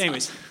 So, but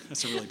anyways,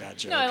 that's a really bad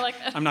joke. No, I like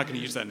that. I'm not going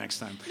to use that next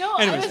time. No,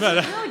 anyways, it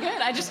was really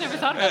good. I just never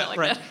thought about it like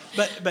right.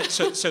 that. But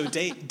so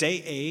day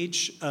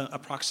age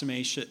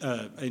approximation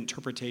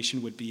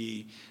interpretation would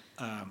be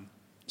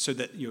so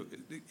that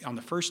on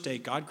the first day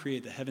God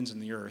created the heavens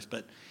and the earth,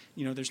 but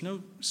there's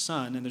no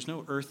sun and there's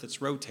no earth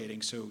that's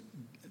rotating, so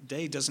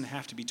day doesn't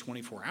have to be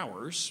 24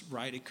 hours,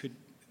 right? It could,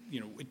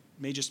 it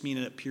may just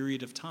mean a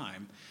period of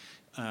time,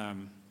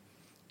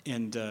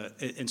 and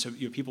so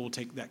people will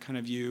take that kind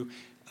of view.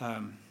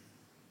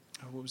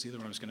 What was the other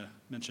one I was going to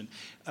mention?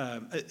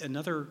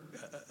 Another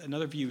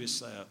view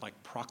is like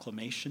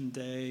Proclamation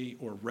Day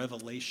or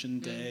Revelation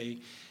Day.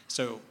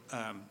 So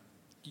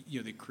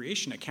the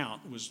creation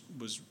account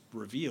was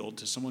revealed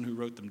to someone who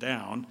wrote them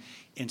down,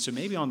 and so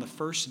maybe on the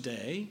first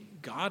day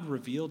God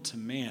revealed to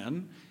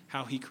man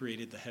how he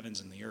created the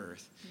heavens and the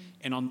earth,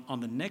 and on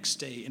the next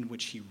day in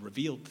which he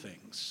revealed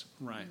things,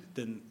 right?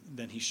 Then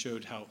he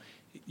showed how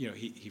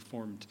he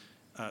formed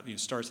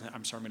stars.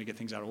 I'm sorry, I'm going to get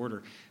things out of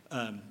order.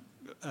 And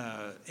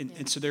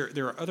so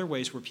there are other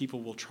ways where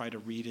people will try to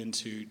read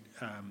into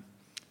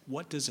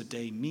what does a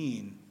day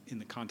mean in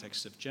the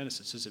context of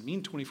Genesis? Does it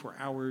mean 24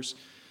 hours,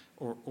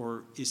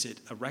 or is it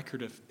a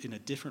record of in a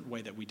different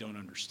way that we don't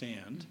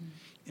understand?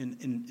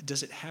 And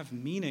does it have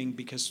meaning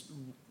because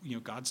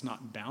God's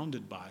not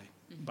bounded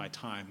by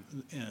time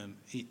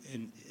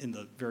in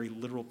the very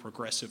literal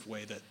progressive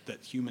way that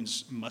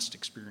humans must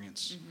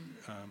experience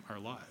our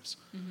lives?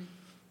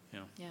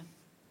 Yeah,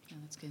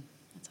 that's good.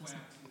 That's awesome.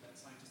 That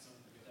scientists don't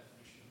have a good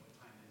definition of what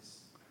time is,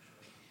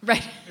 actually.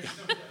 Right. There's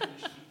no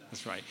definition of that.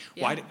 That's right.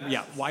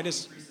 Yeah. Why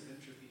does? Increase of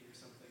entropy or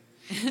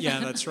something. Yeah,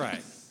 that's right.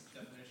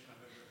 Definition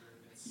I've ever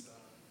heard. It's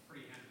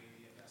pretty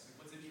hand-wavy, I guess. Like,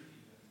 what's entropy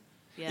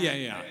then? Yeah.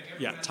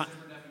 Everyone has a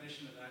different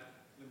definition of that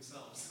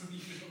themselves.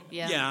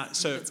 Yeah.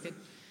 So that's good.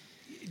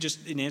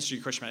 just in answer to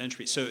your question about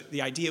entropy, so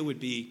the idea would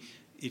be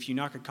if you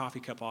knock a coffee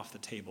cup off the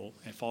table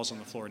and it falls on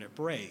the floor and it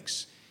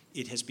breaks,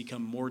 it has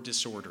become more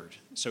disordered.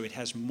 So it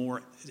has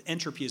more,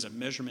 entropy is a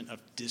measurement of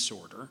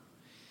disorder.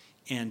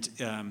 And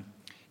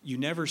you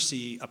never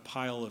see a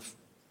pile of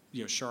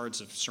shards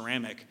of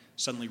ceramic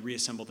suddenly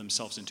reassemble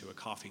themselves into a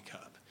coffee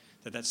cup.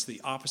 that's the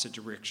opposite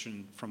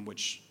direction from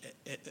which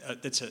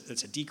that's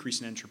a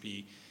decrease in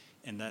entropy,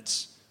 and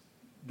that's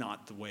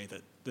not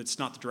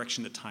the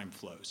direction that time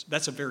flows.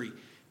 That's a very,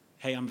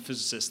 hey, I'm a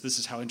physicist, this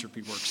is how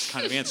entropy works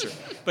kind of answer.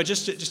 But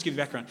just to give you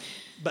background.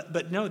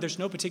 But no, there's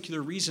no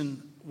particular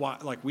reason why,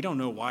 like, we don't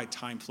know why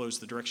time flows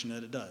the direction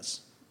that it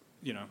does.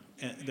 You know,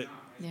 and that,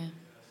 Yeah.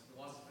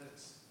 The laws of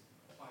physics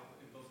apply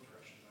in both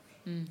directions,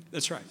 actually.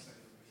 that's right.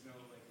 There's no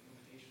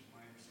limitation,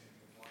 my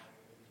understanding of why it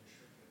would be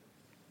restricted.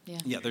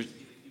 Yeah. Yeah, there's,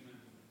 The human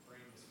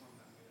brain was formed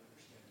that way to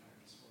understand time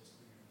just flows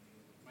linearly.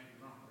 It might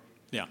be wrong, right?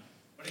 yeah.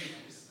 But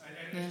anyway, I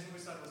Yeah. just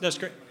always thought it was That's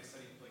funny great. when I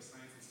studied like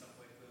science and stuff,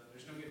 like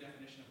there's no good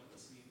definition of what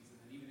this means, and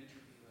then even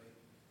entropy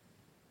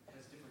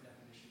has different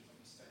definitions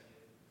when you study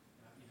it.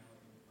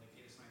 Like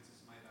data science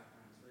is my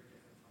background, it's very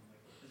different from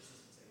like what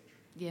physicists would say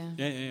entropy. Yeah.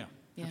 Yeah.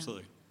 Yeah.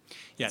 Absolutely.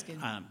 Yeah, That's good.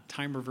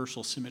 time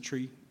reversal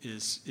symmetry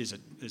is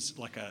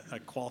like a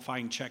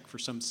qualifying check for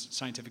some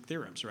scientific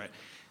theorems, right?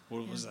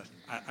 What was that?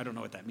 I don't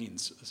know what that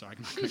means, so I'm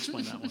not going to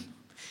explain that one.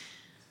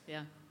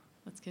 Yeah.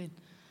 That's good.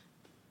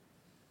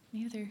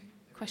 Any other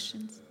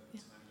questions?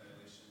 Yeah. Time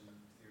dilation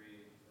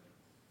theory,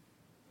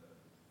 the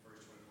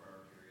first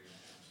 24-hour period in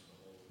terms of the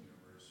whole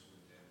universe would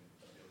have been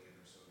a billion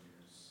or so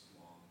years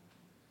long.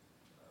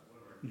 One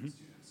of our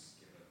students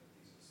gave a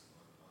thesis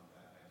on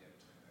that idea of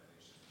time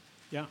dilation.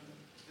 Yeah.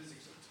 The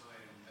physics of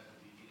time at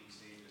the beginning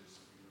stages,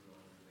 if we were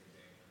going through the Big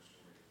Bang kind of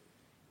story,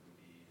 would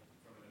be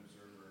from an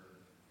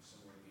observer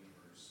somewhere in the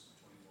universe,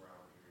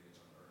 24-hour periods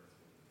on Earth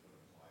would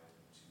apply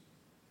to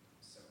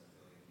 7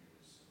 billion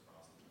years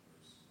across the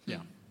universe.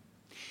 Yeah.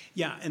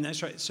 Yeah, and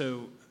that's right.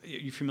 So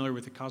you're familiar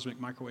with the cosmic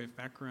microwave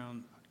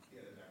background? Yeah,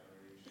 the background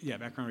radiation. Yeah,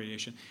 background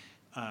radiation.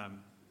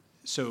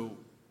 So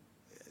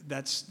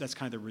that's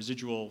kind of the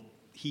residual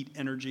heat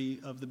energy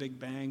of the Big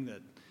Bang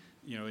that,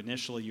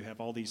 initially you have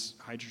all these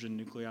hydrogen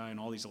nuclei and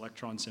all these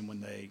electrons, and when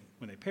they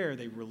pair,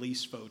 they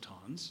release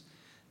photons.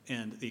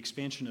 And the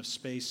expansion of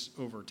space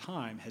over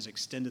time has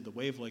extended the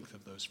wavelength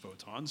of those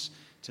photons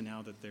to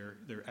now that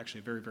they're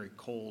actually very, very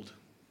cold,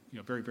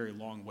 very, very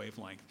long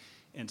wavelength.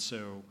 And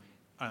so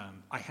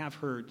I have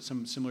heard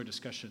some similar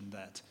discussion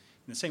that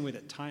in the same way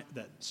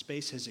that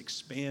space has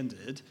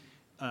expanded,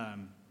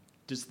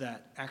 does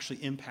that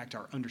actually impact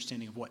our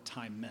understanding of what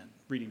time meant,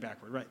 reading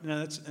backward, right? Now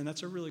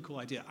that's a really cool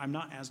idea. I'm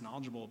not as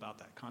knowledgeable about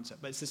that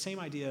concept, but it's the same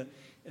idea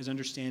as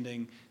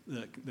understanding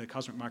the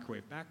cosmic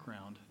microwave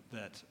background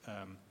that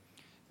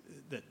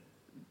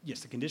yes,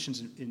 the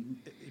conditions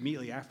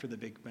immediately after the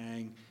Big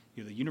Bang,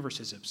 the universe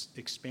has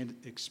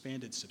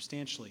expanded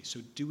substantially. So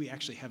do we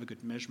actually have a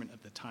good measurement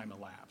of the time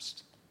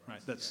elapsed? Right.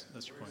 That's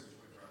your point. Where's the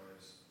 24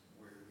 hours?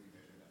 Where do we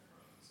measure that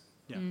from? Is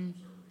it Yeah. observe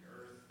the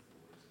Earth,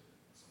 or is it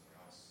somewhere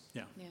else?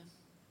 Yeah. Yeah.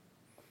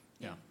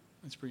 Yeah.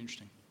 That's pretty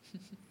interesting.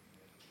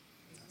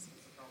 That's the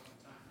problem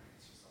with time, right?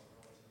 It's just all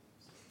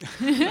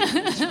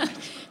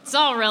relative. It's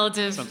all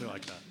relative. Something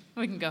like that.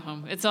 We can go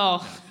home. It's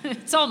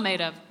all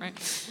made up,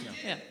 right?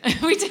 Yeah.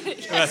 We did it.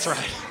 Yes. That's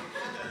right.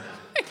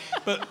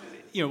 But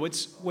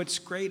what's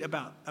great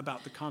about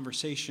the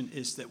conversation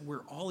is that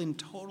we're all in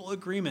total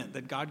agreement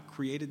that God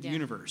created the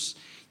universe,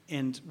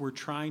 and we're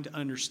trying to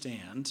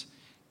understand,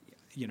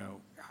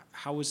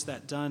 how is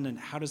that done, and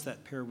how does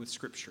that pair with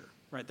Scripture,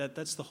 right?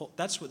 That's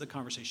what the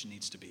conversation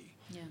needs to be.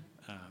 Yeah.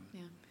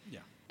 Yeah.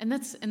 And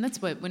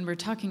that's what, when we're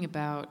talking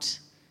about,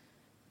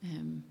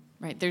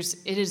 right?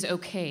 It is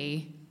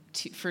okay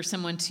for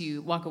someone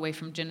to walk away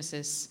from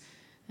Genesis,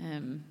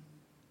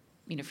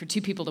 for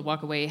two people to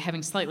walk away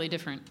having slightly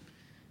different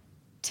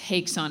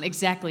takes on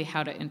exactly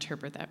how to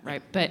interpret that,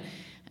 right? But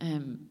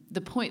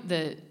the point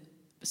that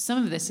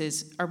some of this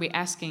is, are we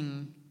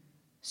asking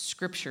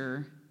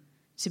Scripture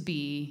to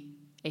be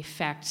a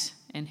fact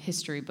and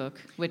history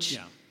book, which,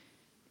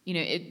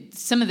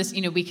 some of this,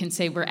 we can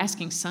say we're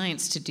asking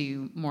science to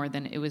do more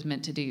than it was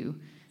meant to do.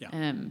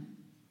 Yeah.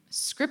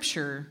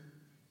 Scripture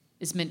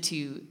is meant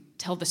to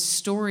tell the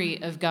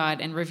story of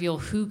God and reveal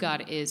who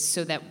God is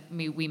so that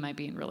we might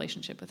be in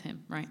relationship with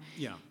him, right?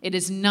 Yeah. It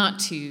is not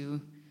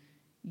to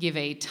give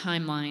a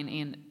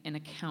timeline and an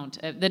account.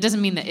 That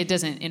doesn't mean that it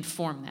doesn't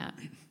inform that,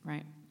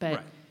 right?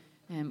 But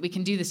we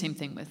can do the same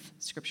thing with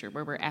Scripture,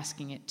 where we're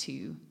asking it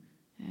to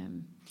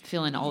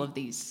fill in all of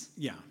these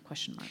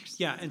question marks.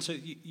 Yeah, and so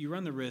you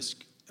run the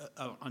risk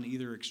on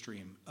either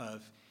extreme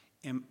of,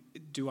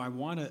 do I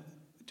want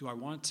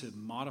to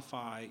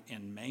modify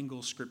and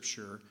mangle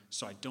Scripture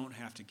so I don't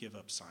have to give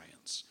up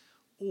science?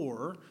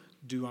 Or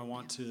do I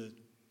want to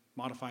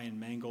modify and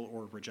mangle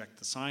or reject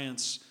the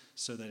science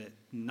so that it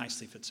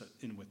nicely fits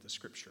in with the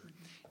Scripture?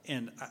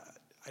 And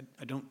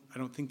I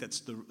don't think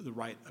that's the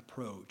right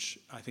approach.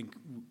 I think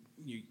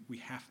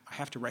I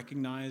have to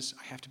recognize,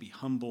 I have to be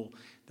humble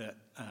that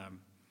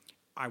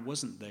I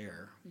wasn't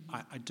there.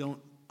 Mm-hmm.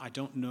 I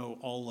don't know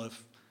all of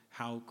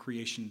how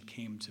creation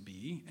came to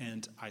be,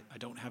 and I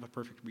don't have a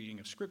perfect reading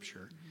of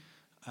Scripture.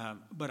 Mm-hmm.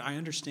 But I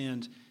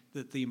understand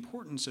that the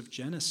importance of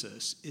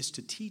Genesis is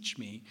to teach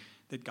me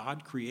that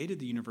God created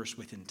the universe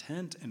with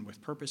intent and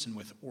with purpose and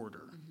with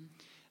order.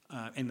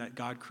 Mm-hmm. And that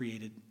God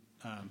created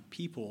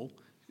people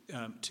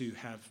to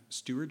have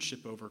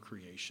stewardship over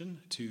creation,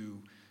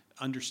 to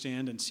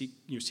understand and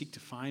seek to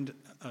find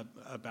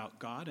about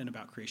God and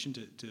about creation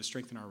to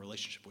strengthen our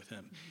relationship with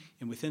Him.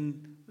 And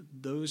within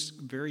those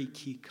very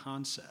key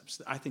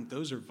concepts, I think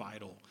those are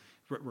vital.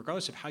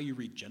 Regardless of how you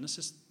read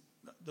Genesis,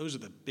 those are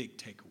the big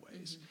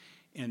takeaways.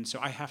 And so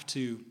I have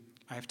to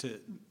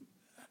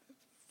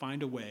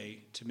find a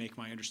way to make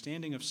my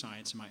understanding of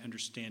science and my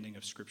understanding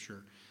of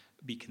Scripture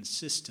be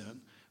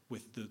consistent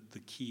with the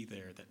key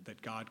there,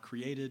 that God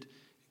created,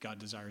 God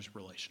desires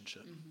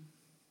relationship.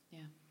 Yeah,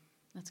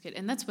 that's good.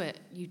 And that's what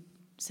you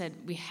said,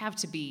 we have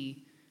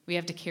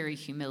to carry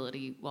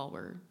humility while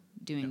we're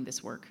doing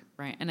this work,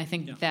 right? And I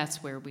think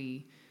that's where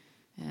we,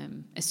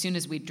 as soon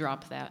as we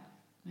drop that,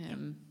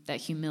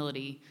 that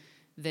humility,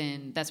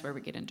 then that's where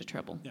we get into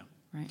trouble,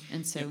 right?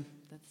 And so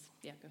that's,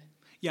 go ahead.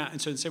 Yeah,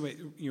 and so in the same way,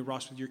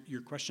 Ross, with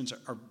your questions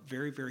are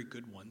very, very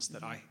good ones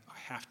that I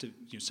have to,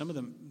 some of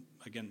them,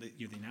 again,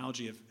 the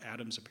analogy of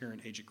Adam's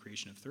apparent age of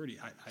creation of 30,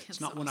 it's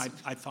not one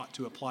I thought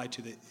to apply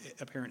to the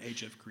apparent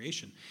age of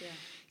creation. Yeah.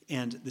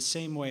 And the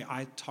same way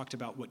I talked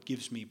about what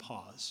gives me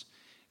pause,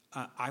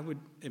 I would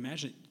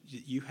imagine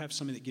that you have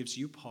something that gives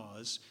you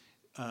pause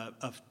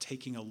of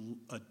taking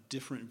a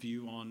different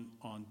view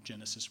on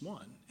Genesis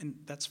 1. And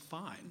that's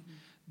fine,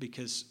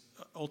 because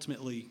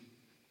ultimately,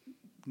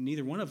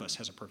 neither one of us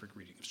has a perfect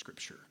reading of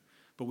Scripture,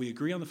 but we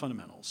agree on the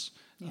fundamentals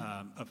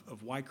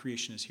of why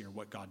creation is here,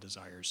 what God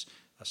desires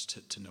us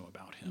to know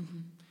about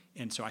Him.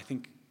 And so I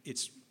think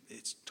it's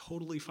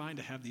totally fine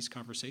to have these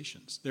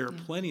conversations. There are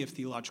plenty of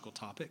theological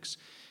topics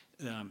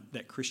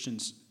that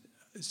Christians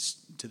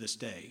to this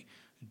day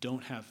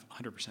don't have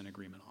 100%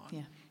 agreement on.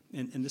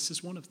 Yeah. And this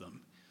is one of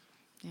them.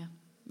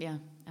 Yeah,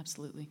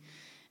 absolutely.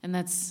 And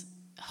that's,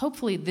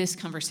 hopefully this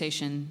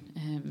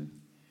conversation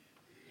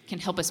can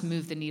help us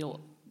move the needle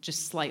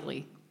just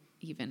slightly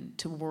even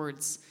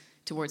towards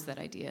that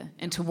idea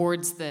and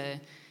towards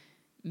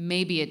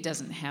maybe it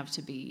doesn't have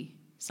to be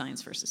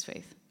science versus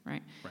faith,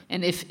 right?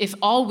 And if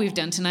all we've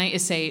done tonight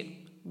is say,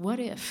 what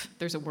if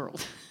there's a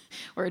world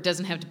where it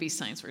doesn't have to be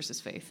science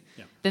versus faith,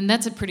 then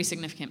that's a pretty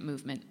significant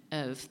movement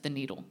of the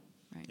needle,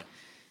 right?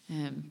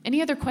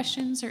 Any other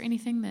questions or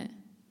anything that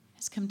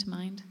has come to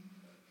mind?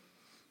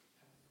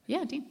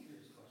 Yeah, Dean.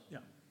 Yeah.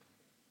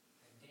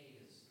 A day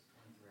is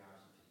 23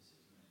 hours and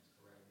 56 minutes,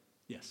 correct?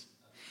 Yes.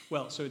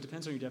 Well, so it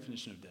depends on your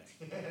definition of day,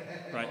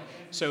 right?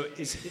 So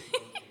is it,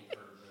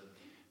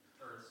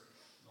 Earth's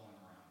going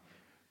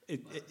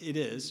around. It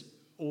is,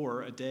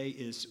 or a day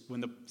is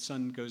when the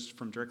sun goes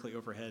from directly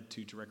overhead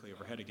to directly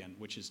overhead again,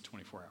 which is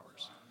 24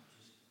 hours.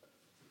 Just for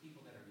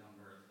people that are young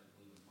Earth that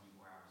believe in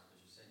 24 hours,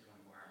 because you said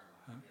 24 hours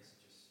a lot, I guess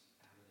just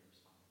how do they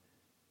respond to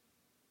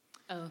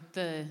that? Oh,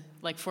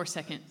 the 4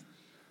 second.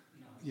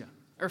 Yeah.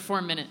 Or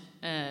 4 minute.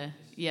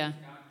 Yeah.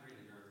 God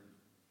created Earth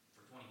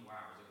for 24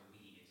 hours, it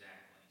would be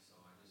exactly. So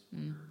I just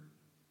wonder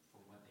for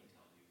what they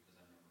tell you,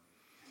 because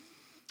I've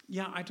never.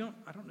 Yeah, I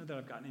don't know that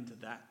I've gotten into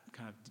that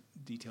kind of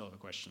detail of a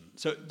question.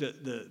 So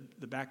the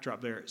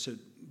backdrop there. So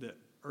the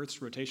Earth's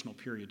rotational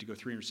period to go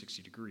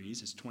 360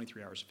 degrees is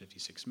 23 hours and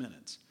 56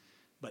 minutes.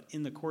 But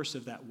in the course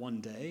of that one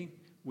day,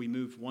 we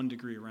move 1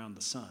 degree around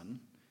the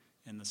sun,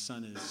 and the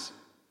sun is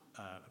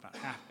about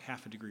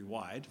half a degree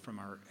wide from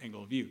our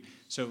angle of view.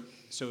 So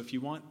if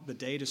you want the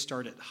day to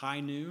start at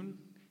high noon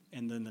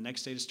and then the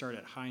next day to start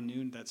at high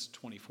noon, that's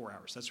 24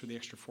 hours. That's where the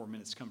extra 4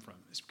 minutes come from.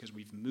 It's because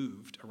we've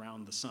moved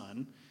around the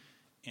sun,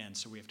 and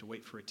so we have to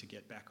wait for it to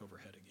get back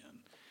overhead again.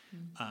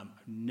 I've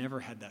never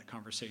had that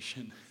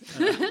conversation.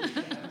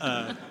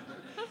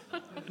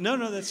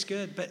 No, that's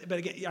good. But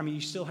again, I mean,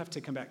 you still have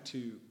to come back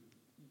to,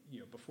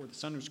 before the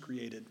sun was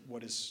created,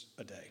 what is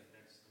a day?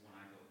 That's the one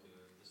I go to.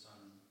 If the sun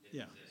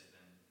didn't exist,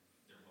 then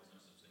there was no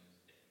such thing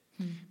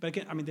as a day. But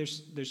again, I mean,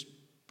 there's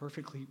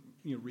perfectly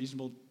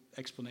reasonable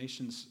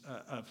explanations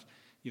of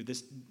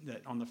this,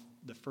 that on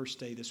the first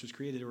day this was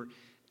created, or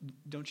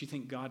don't you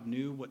think God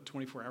knew what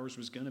 24 hours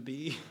was going to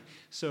be?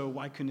 So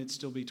why couldn't it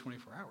still be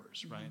 24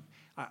 hours, right?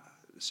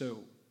 So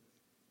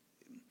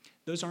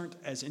those aren't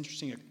as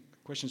interesting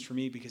questions for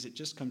me, because it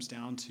just comes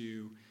down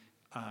to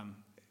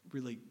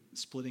really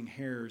splitting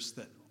hairs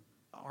that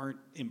aren't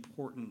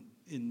important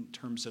in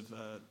terms of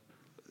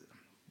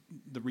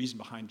the reason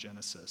behind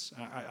Genesis.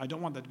 I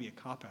don't want that to be a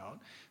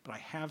cop-out, but I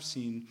have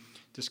seen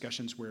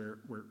discussions where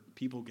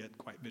people get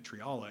quite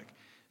vitriolic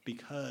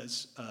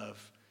because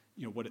of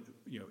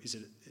is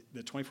it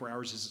the 24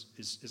 hours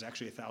is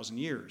actually 1,000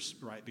 years,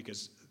 right?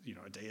 Because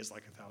a day is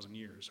like 1,000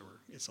 years, or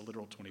it's a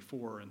literal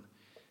 24, and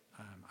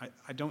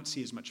I don't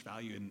see as much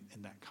value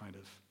in that kind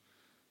of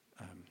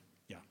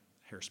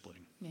hair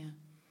splitting. Yeah.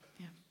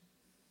 And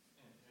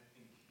I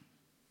think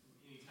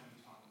anytime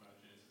we talk about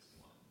Genesis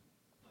 1,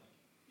 like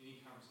any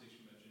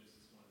conversation about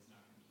Genesis 1 is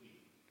not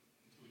complete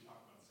until we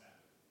talk about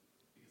Sabbath,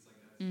 because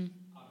that's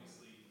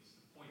obviously it's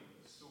the point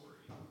of the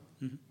story.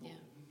 Well,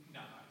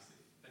 not obviously,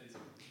 that is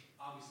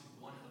obviously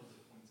one of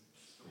the points of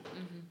the story.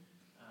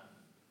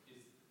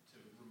 Is to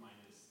remind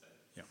us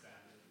that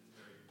Sabbath is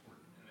very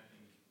important, and I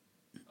think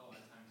a lot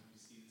of times we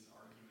see this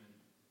argument,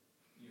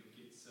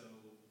 get so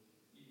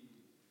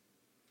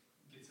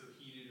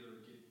heated or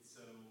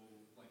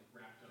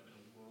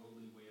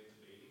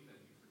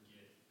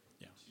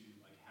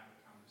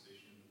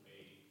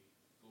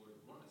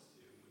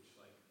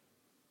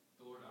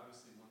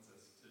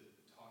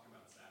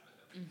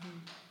by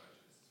talking about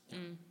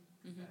Genesis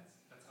 1.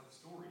 That's how the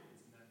story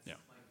is, and that's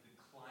Yeah. like the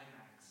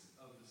climax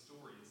of the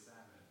story is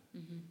Sabbath.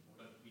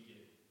 But we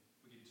get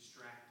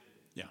distracted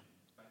Yeah.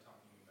 by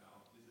talking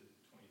about, is it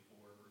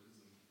 24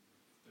 versus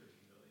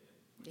 13 billion?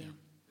 Yeah.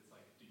 It's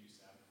like, did you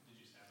Sabbath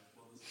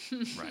well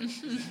this Right.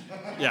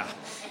 Yeah.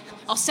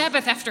 I'll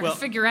Sabbath after I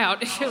figure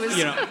out if it was.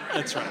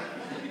 That's right.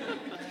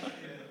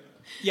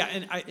 Yeah,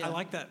 and I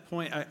like that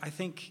point. I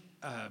think,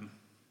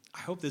 I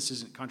hope this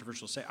isn't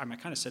controversial to say. I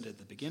kind of said it at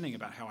the beginning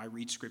about how I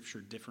read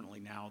Scripture differently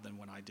now than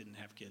when I didn't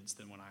have kids,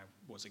 than when I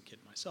was a kid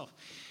myself.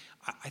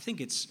 I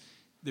think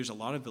there's a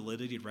lot of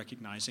validity in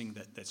recognizing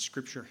that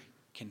Scripture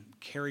can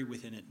carry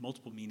within it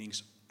multiple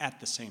meanings at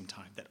the same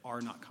time that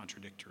are not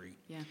contradictory.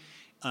 Yeah.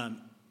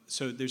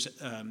 So there's,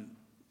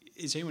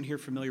 is anyone here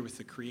familiar with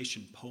the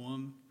creation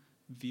poem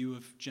view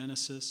of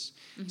Genesis?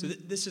 So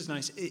this is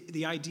nice.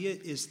 The idea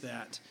is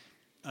that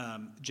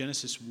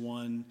Genesis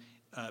 1,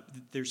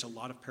 there's a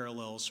lot of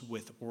parallels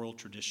with oral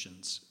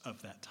traditions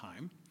of that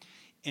time,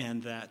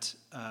 and that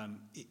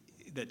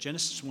that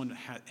Genesis 1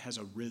 has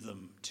a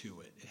rhythm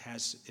to it. It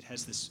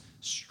has this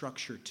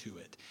structure to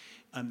it.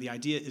 The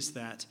idea is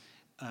that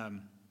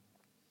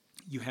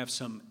you have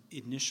some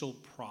initial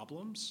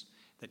problems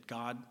that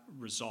God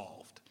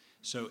resolved.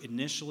 So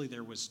initially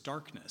there was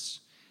darkness.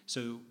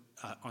 So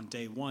on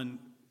day one,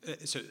 I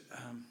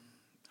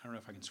don't know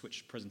if I can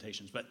switch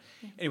presentations, but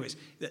anyways,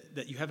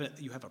 that you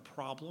have a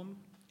problem,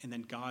 and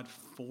then God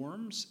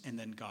forms, and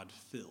then God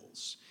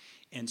fills.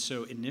 And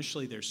so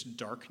initially there's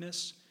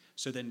darkness.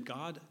 So then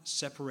God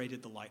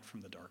separated the light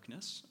from the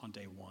darkness on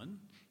day one,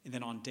 and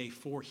then on day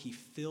 4 he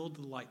filled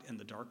the light and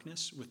the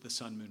darkness with the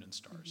sun, moon, and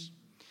stars.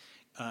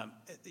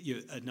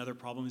 Another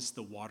problem is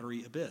the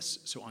watery abyss.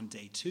 So on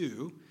day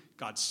 2,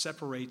 God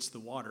separates the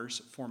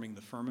waters, forming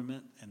the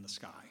firmament and the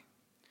sky.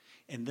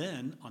 And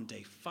then on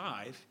day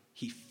 5,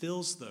 he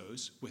fills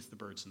those with the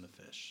birds and the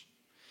fish.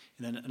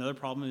 And then another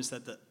problem is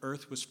that the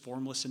earth was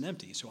formless and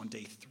empty. So on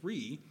day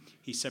 3,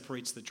 he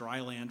separates the dry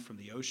land from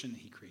the ocean.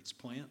 He creates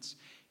plants.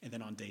 And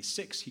then on day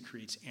 6, he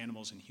creates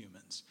animals and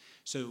humans.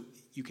 So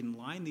you can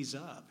line these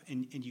up,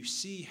 and you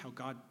see how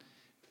God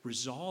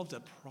resolved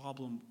a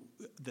problem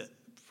that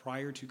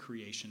prior to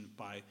creation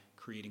by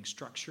creating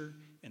structure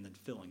and then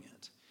filling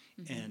it.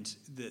 And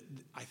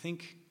I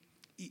think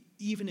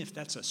even if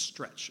that's a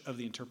stretch of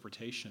the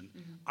interpretation,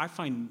 I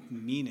find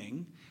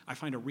meaning, I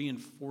find a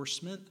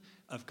reinforcement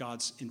of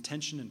God's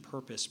intention and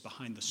purpose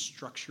behind the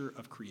structure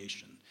of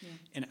creation. Yeah.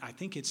 And I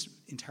think it's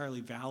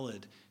entirely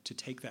valid to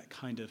take that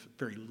kind of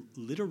very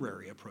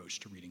literary approach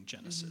to reading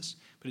Genesis.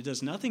 But it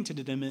does nothing to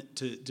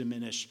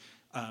diminish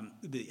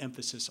the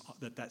emphasis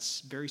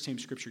that very same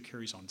scripture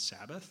carries on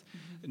Sabbath,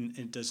 and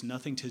it does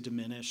nothing to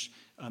diminish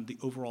the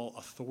overall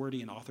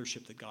authority and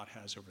authorship that God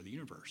has over the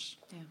universe.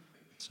 Yeah.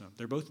 So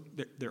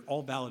they're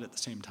all valid at the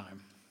same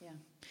time. Yeah,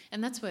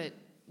 and that's what,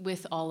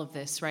 with all of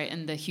this, right,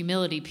 and the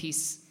humility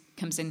piece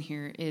comes in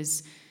here,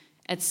 is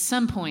at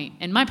some point,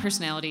 and my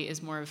personality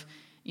is more of,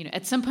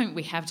 at some point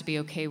we have to be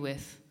okay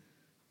with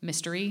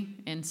mystery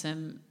and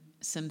some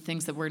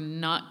things that we're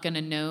not going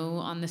to know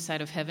on this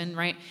side of heaven,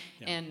 right?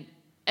 Yeah. And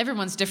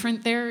everyone's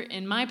different there.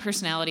 In my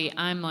personality,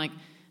 I'm like,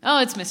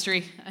 oh, it's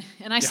mystery,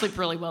 and I sleep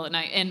really well at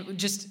night, and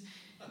just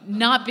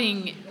not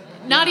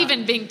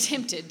even being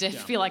tempted to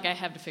feel like I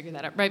have to figure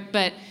that out, right?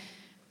 But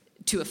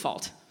to a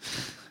fault.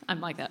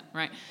 I'm like that,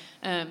 right?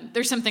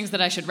 There's some things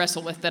that I should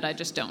wrestle with that I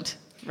just don't,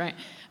 right?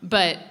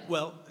 But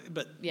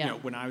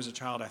when I was a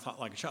child, I thought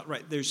like a child,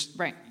 right? There's,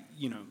 right.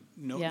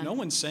 No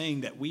one's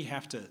saying that we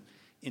have to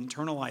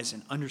internalize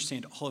and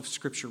understand all of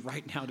Scripture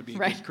right now to be a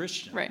good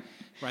Christian, right?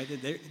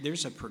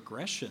 There's a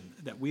progression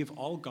that we've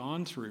all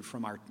gone through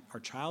from our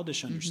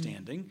childish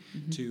understanding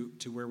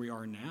to where we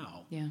are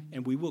now,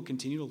 and we will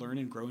continue to learn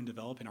and grow and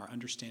develop in our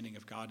understanding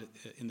of God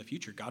in the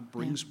future. God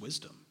brings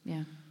wisdom.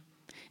 Yeah,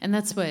 and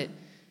that's what,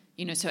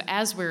 so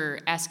as we're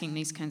asking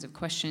these kinds of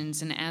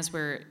questions, and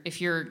if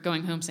you're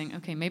going home saying,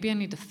 okay, maybe I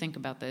need to think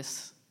about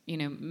this,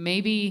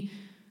 maybe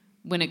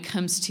when it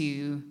comes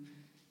to,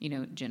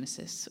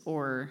 Genesis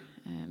or,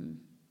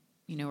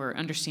 or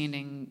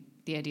understanding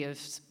the idea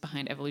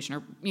behind evolution,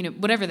 or,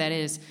 whatever that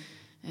is,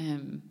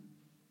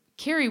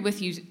 carry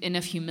with you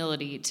enough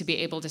humility to be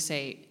able to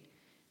say,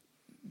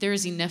 there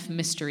is enough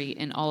mystery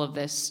in all of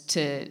this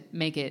to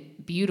make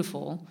it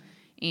beautiful,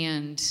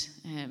 and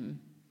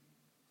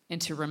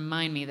to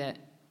remind me that,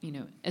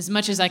 as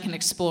much as I can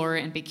explore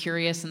and be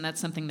curious, and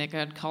that's something that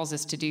God calls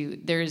us to do,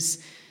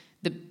 there's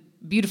the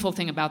beautiful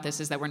thing about this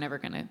is that we're never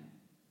going to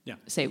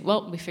say,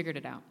 well, we figured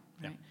it out,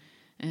 right?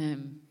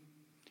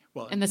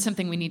 And that's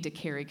something we need to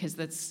carry, because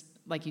that's,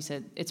 like you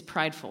said, it's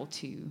prideful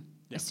to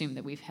assume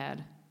that we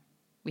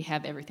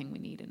have everything we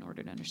need in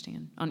order to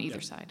understand on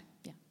either side.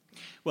 Yeah.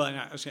 Well,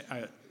 and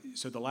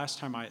so the last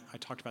time I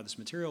talked about this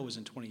material was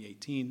in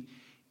 2018,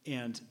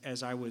 and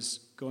as I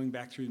was going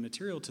back through the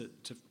material to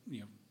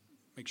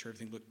make make sure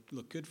everything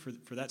looked good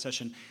for that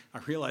session, I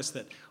realized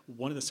that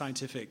one of the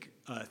scientific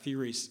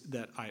theories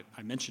that I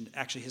mentioned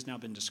actually has now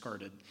been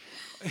discarded.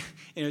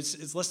 And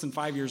it's less than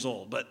 5 years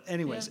old. But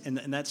anyways,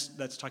 and that's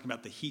talking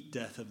about the heat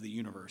death of the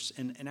universe.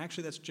 And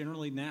actually that's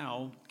generally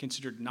now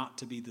considered not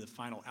to be the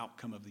final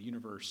outcome of the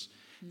universe,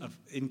 of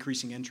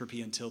increasing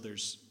entropy until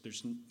there's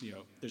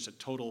a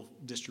total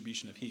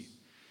distribution of heat.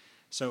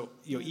 So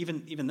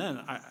even then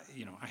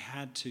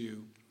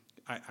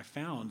I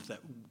found that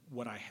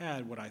what I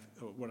had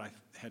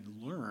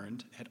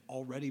learned had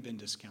already been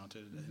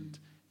discounted and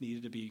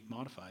needed to be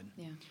modified.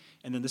 Yeah.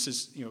 And then this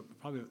is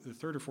probably the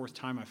third or fourth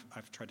time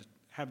I've tried to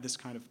have this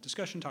kind of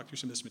discussion, talk through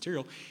some of this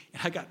material,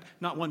 and I got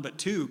not one but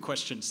two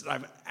questions that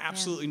I've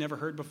absolutely never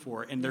heard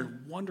before, and they're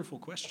wonderful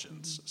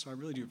questions. So I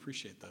really do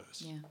appreciate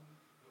those. Yeah.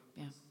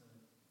 Yeah.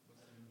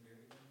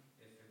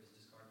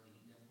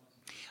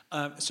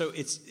 So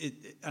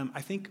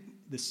I think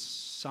the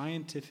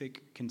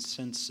scientific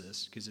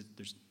consensus, because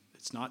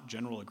it's not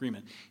general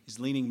agreement, is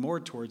leaning more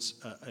towards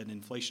an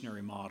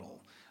inflationary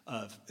model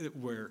of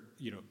where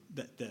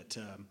that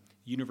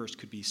universe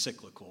could be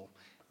cyclical,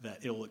 that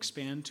it'll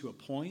expand to a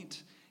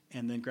point,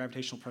 and then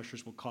gravitational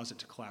pressures will cause it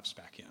to collapse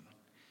back in.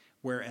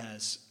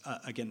 Whereas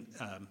again,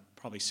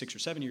 probably 6 or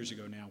 7 years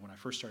ago now, when I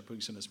first started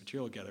putting some of this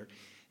material together,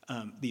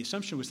 the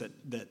assumption was that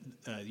the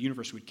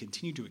universe would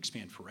continue to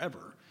expand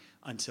forever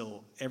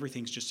until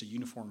everything's just a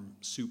uniform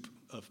soup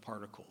of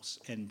particles,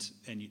 and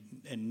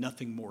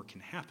nothing more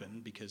can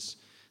happen because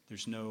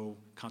there's no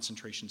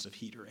concentrations of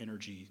heat or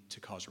energy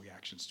to cause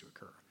reactions to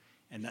occur.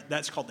 And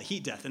that's called the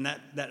heat death, and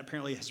that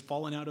apparently has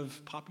fallen out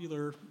of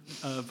popular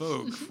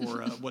vogue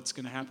for what's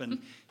going to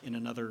happen in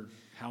another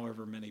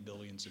however many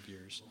billions of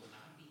years.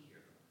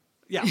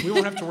 Yeah, we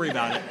won't have to worry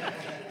about it.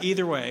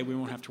 Either way, we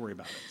won't have to worry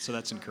about it, so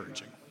that's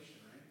encouraging.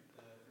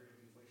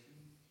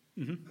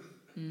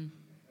 Mm-hmm.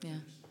 Yeah.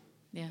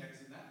 Yeah.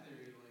 Because in that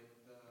theory,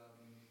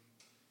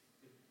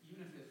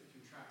 even if it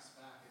contracts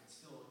back, it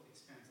still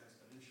expands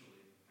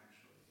exponentially,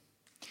 actually.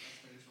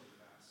 Exponentially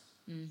fast.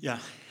 Yeah.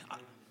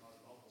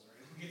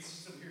 It's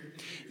just a weird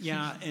thing.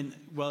 Yeah, and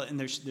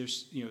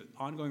there's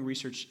ongoing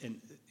research, and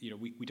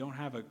we don't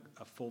have a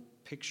full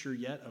picture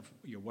yet of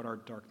what are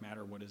dark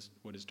matter, what is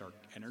dark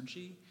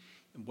energy,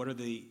 and what are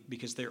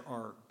because there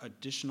are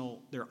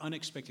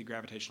unexpected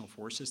gravitational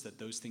forces that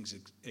those things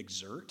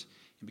exert.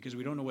 And because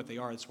we don't know what they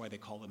are, that's why they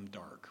call them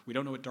dark. We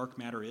don't know what dark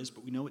matter is,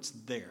 but we know it's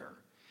there.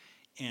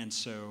 And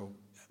so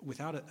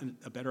without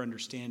a better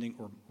understanding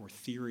or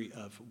theory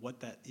of what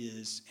that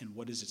is and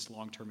what is its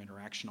long-term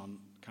interaction on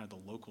kind of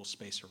the local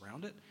space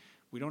around it,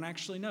 we don't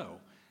actually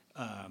know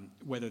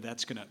whether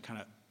that's going to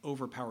kind of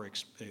overpower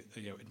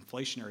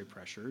inflationary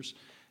pressures,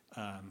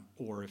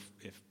 or if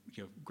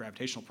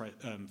gravitational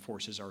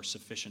forces are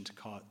sufficient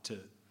to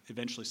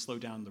eventually slow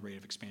down the rate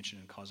of expansion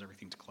and cause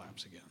everything to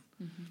collapse again.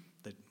 Mm-hmm.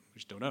 That we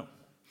just don't know.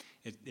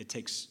 It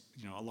takes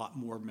a lot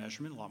more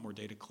measurement, a lot more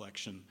data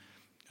collection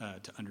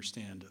to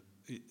understand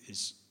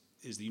is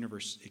the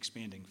universe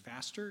expanding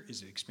faster?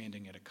 Is it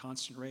expanding at a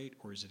constant rate,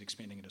 or is it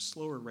expanding at a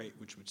slower rate,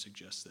 which would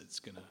suggest that it's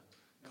going to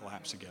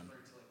collapse again? To the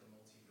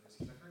multiverse,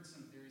 because I've heard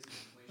some theories of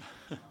inflation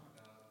that talk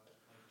about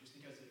just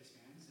because it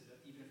expands,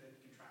 even if it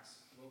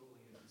contracts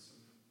locally in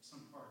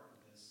some part of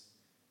this,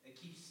 it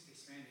keeps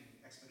expanding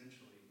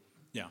exponentially.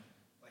 Yeah.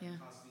 It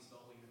causes these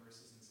bubble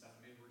universes and stuff.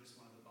 Maybe we're just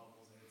one of the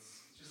bubbles, and it's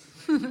just.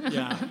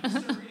 Yeah.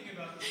 Start reading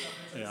about this stuff.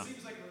 It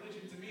seems like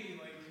religion to me,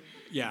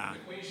 Yeah.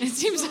 It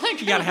seems like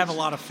you got to have a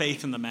lot of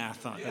faith in the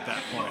math at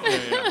that point.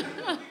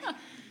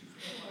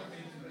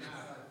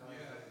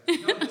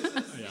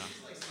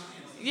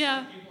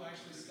 Yeah.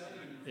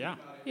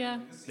 Yeah.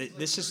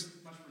 This is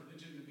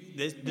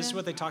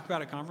what they talk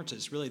about at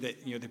conferences. Really,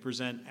 they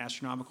present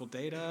astronomical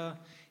data,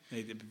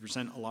 they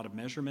present a lot of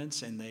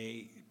measurements, and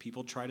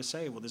people try to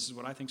say, well, this is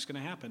what I think is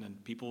going to happen,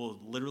 and people will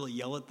literally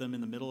yell at them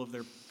in the middle of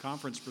their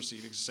conference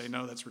proceedings and say,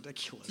 no, that's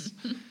ridiculous.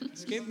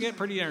 It's going to get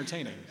pretty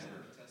entertaining.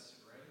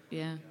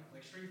 Yeah.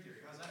 Like string theory,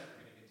 how's that ever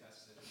going to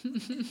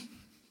get tested?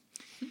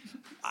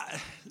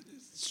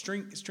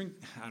 String.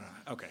 I don't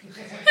know. Okay.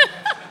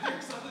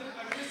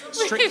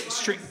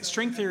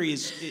 String theory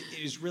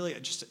is really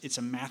it's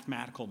a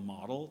mathematical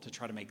model to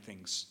try to make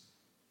things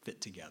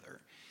fit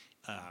together.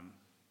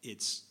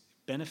 It's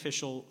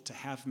beneficial to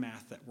have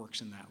math that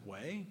works in that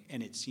way,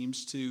 and it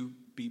seems to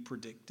be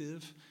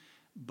predictive,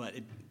 but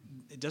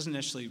it doesn't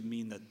necessarily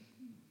mean that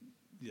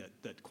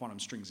quantum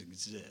strings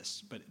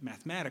exist. But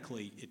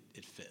mathematically,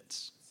 it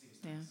fits.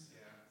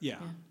 Yeah.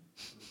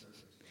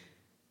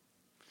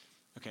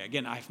 Okay,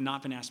 again, I've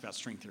not been asked about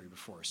string theory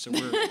before, so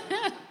we're...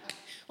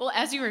 Well,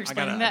 as you were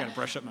explaining I gotta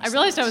brush up my I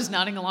realized I was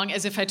nodding along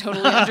as if I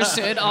totally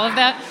understood all of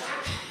that.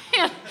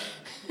 Yeah.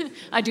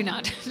 I do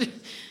not.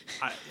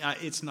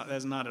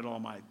 That's not at all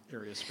my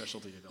area of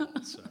specialty at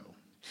all, so...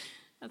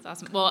 That's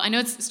awesome. Well, I know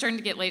it's starting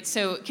to get late,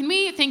 so can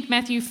we thank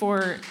Matthew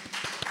for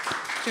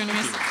joining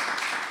us?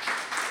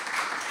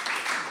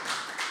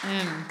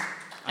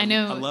 I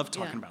know. I love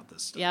talking about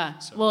this stuff. Yeah.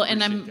 So well,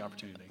 and the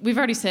opportunity. We've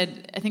already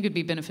said I think it'd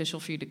be beneficial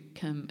for you to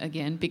come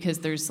again because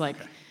there's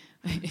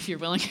if you're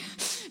willing,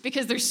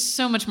 because there's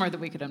so much more that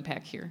we could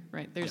unpack here,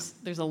 right?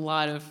 There's a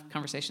lot of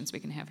conversations we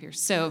can have here.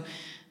 So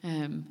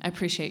I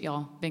appreciate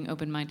y'all being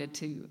open-minded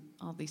to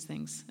all these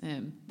things.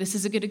 This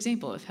is a good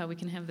example of how we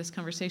can have this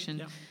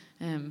conversation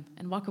and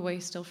walk away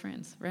still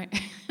friends, right?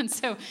 And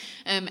so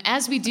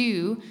as we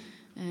do,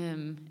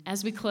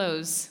 as we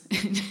close,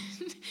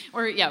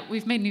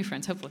 we've made new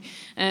friends, hopefully.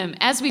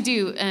 As we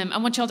do, I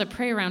want y'all to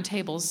pray around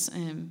tables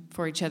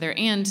for each other.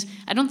 And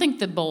I don't think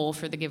the bowl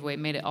for the giveaway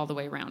made it all the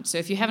way around. So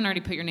if you haven't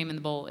already put your name in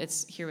the bowl,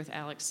 it's here with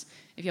Alex.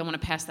 If y'all want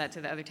to pass that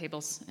to the other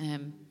tables,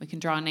 we can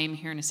draw a name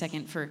here in a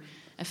second for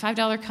a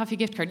 $5 coffee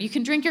gift card. You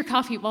can drink your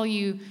coffee while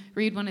you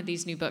read one of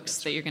these new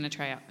books that you're going to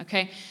try out,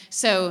 okay?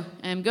 So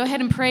go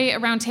ahead and pray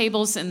around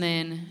tables, and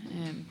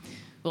then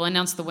we'll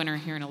announce the winner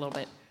here in a little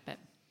bit.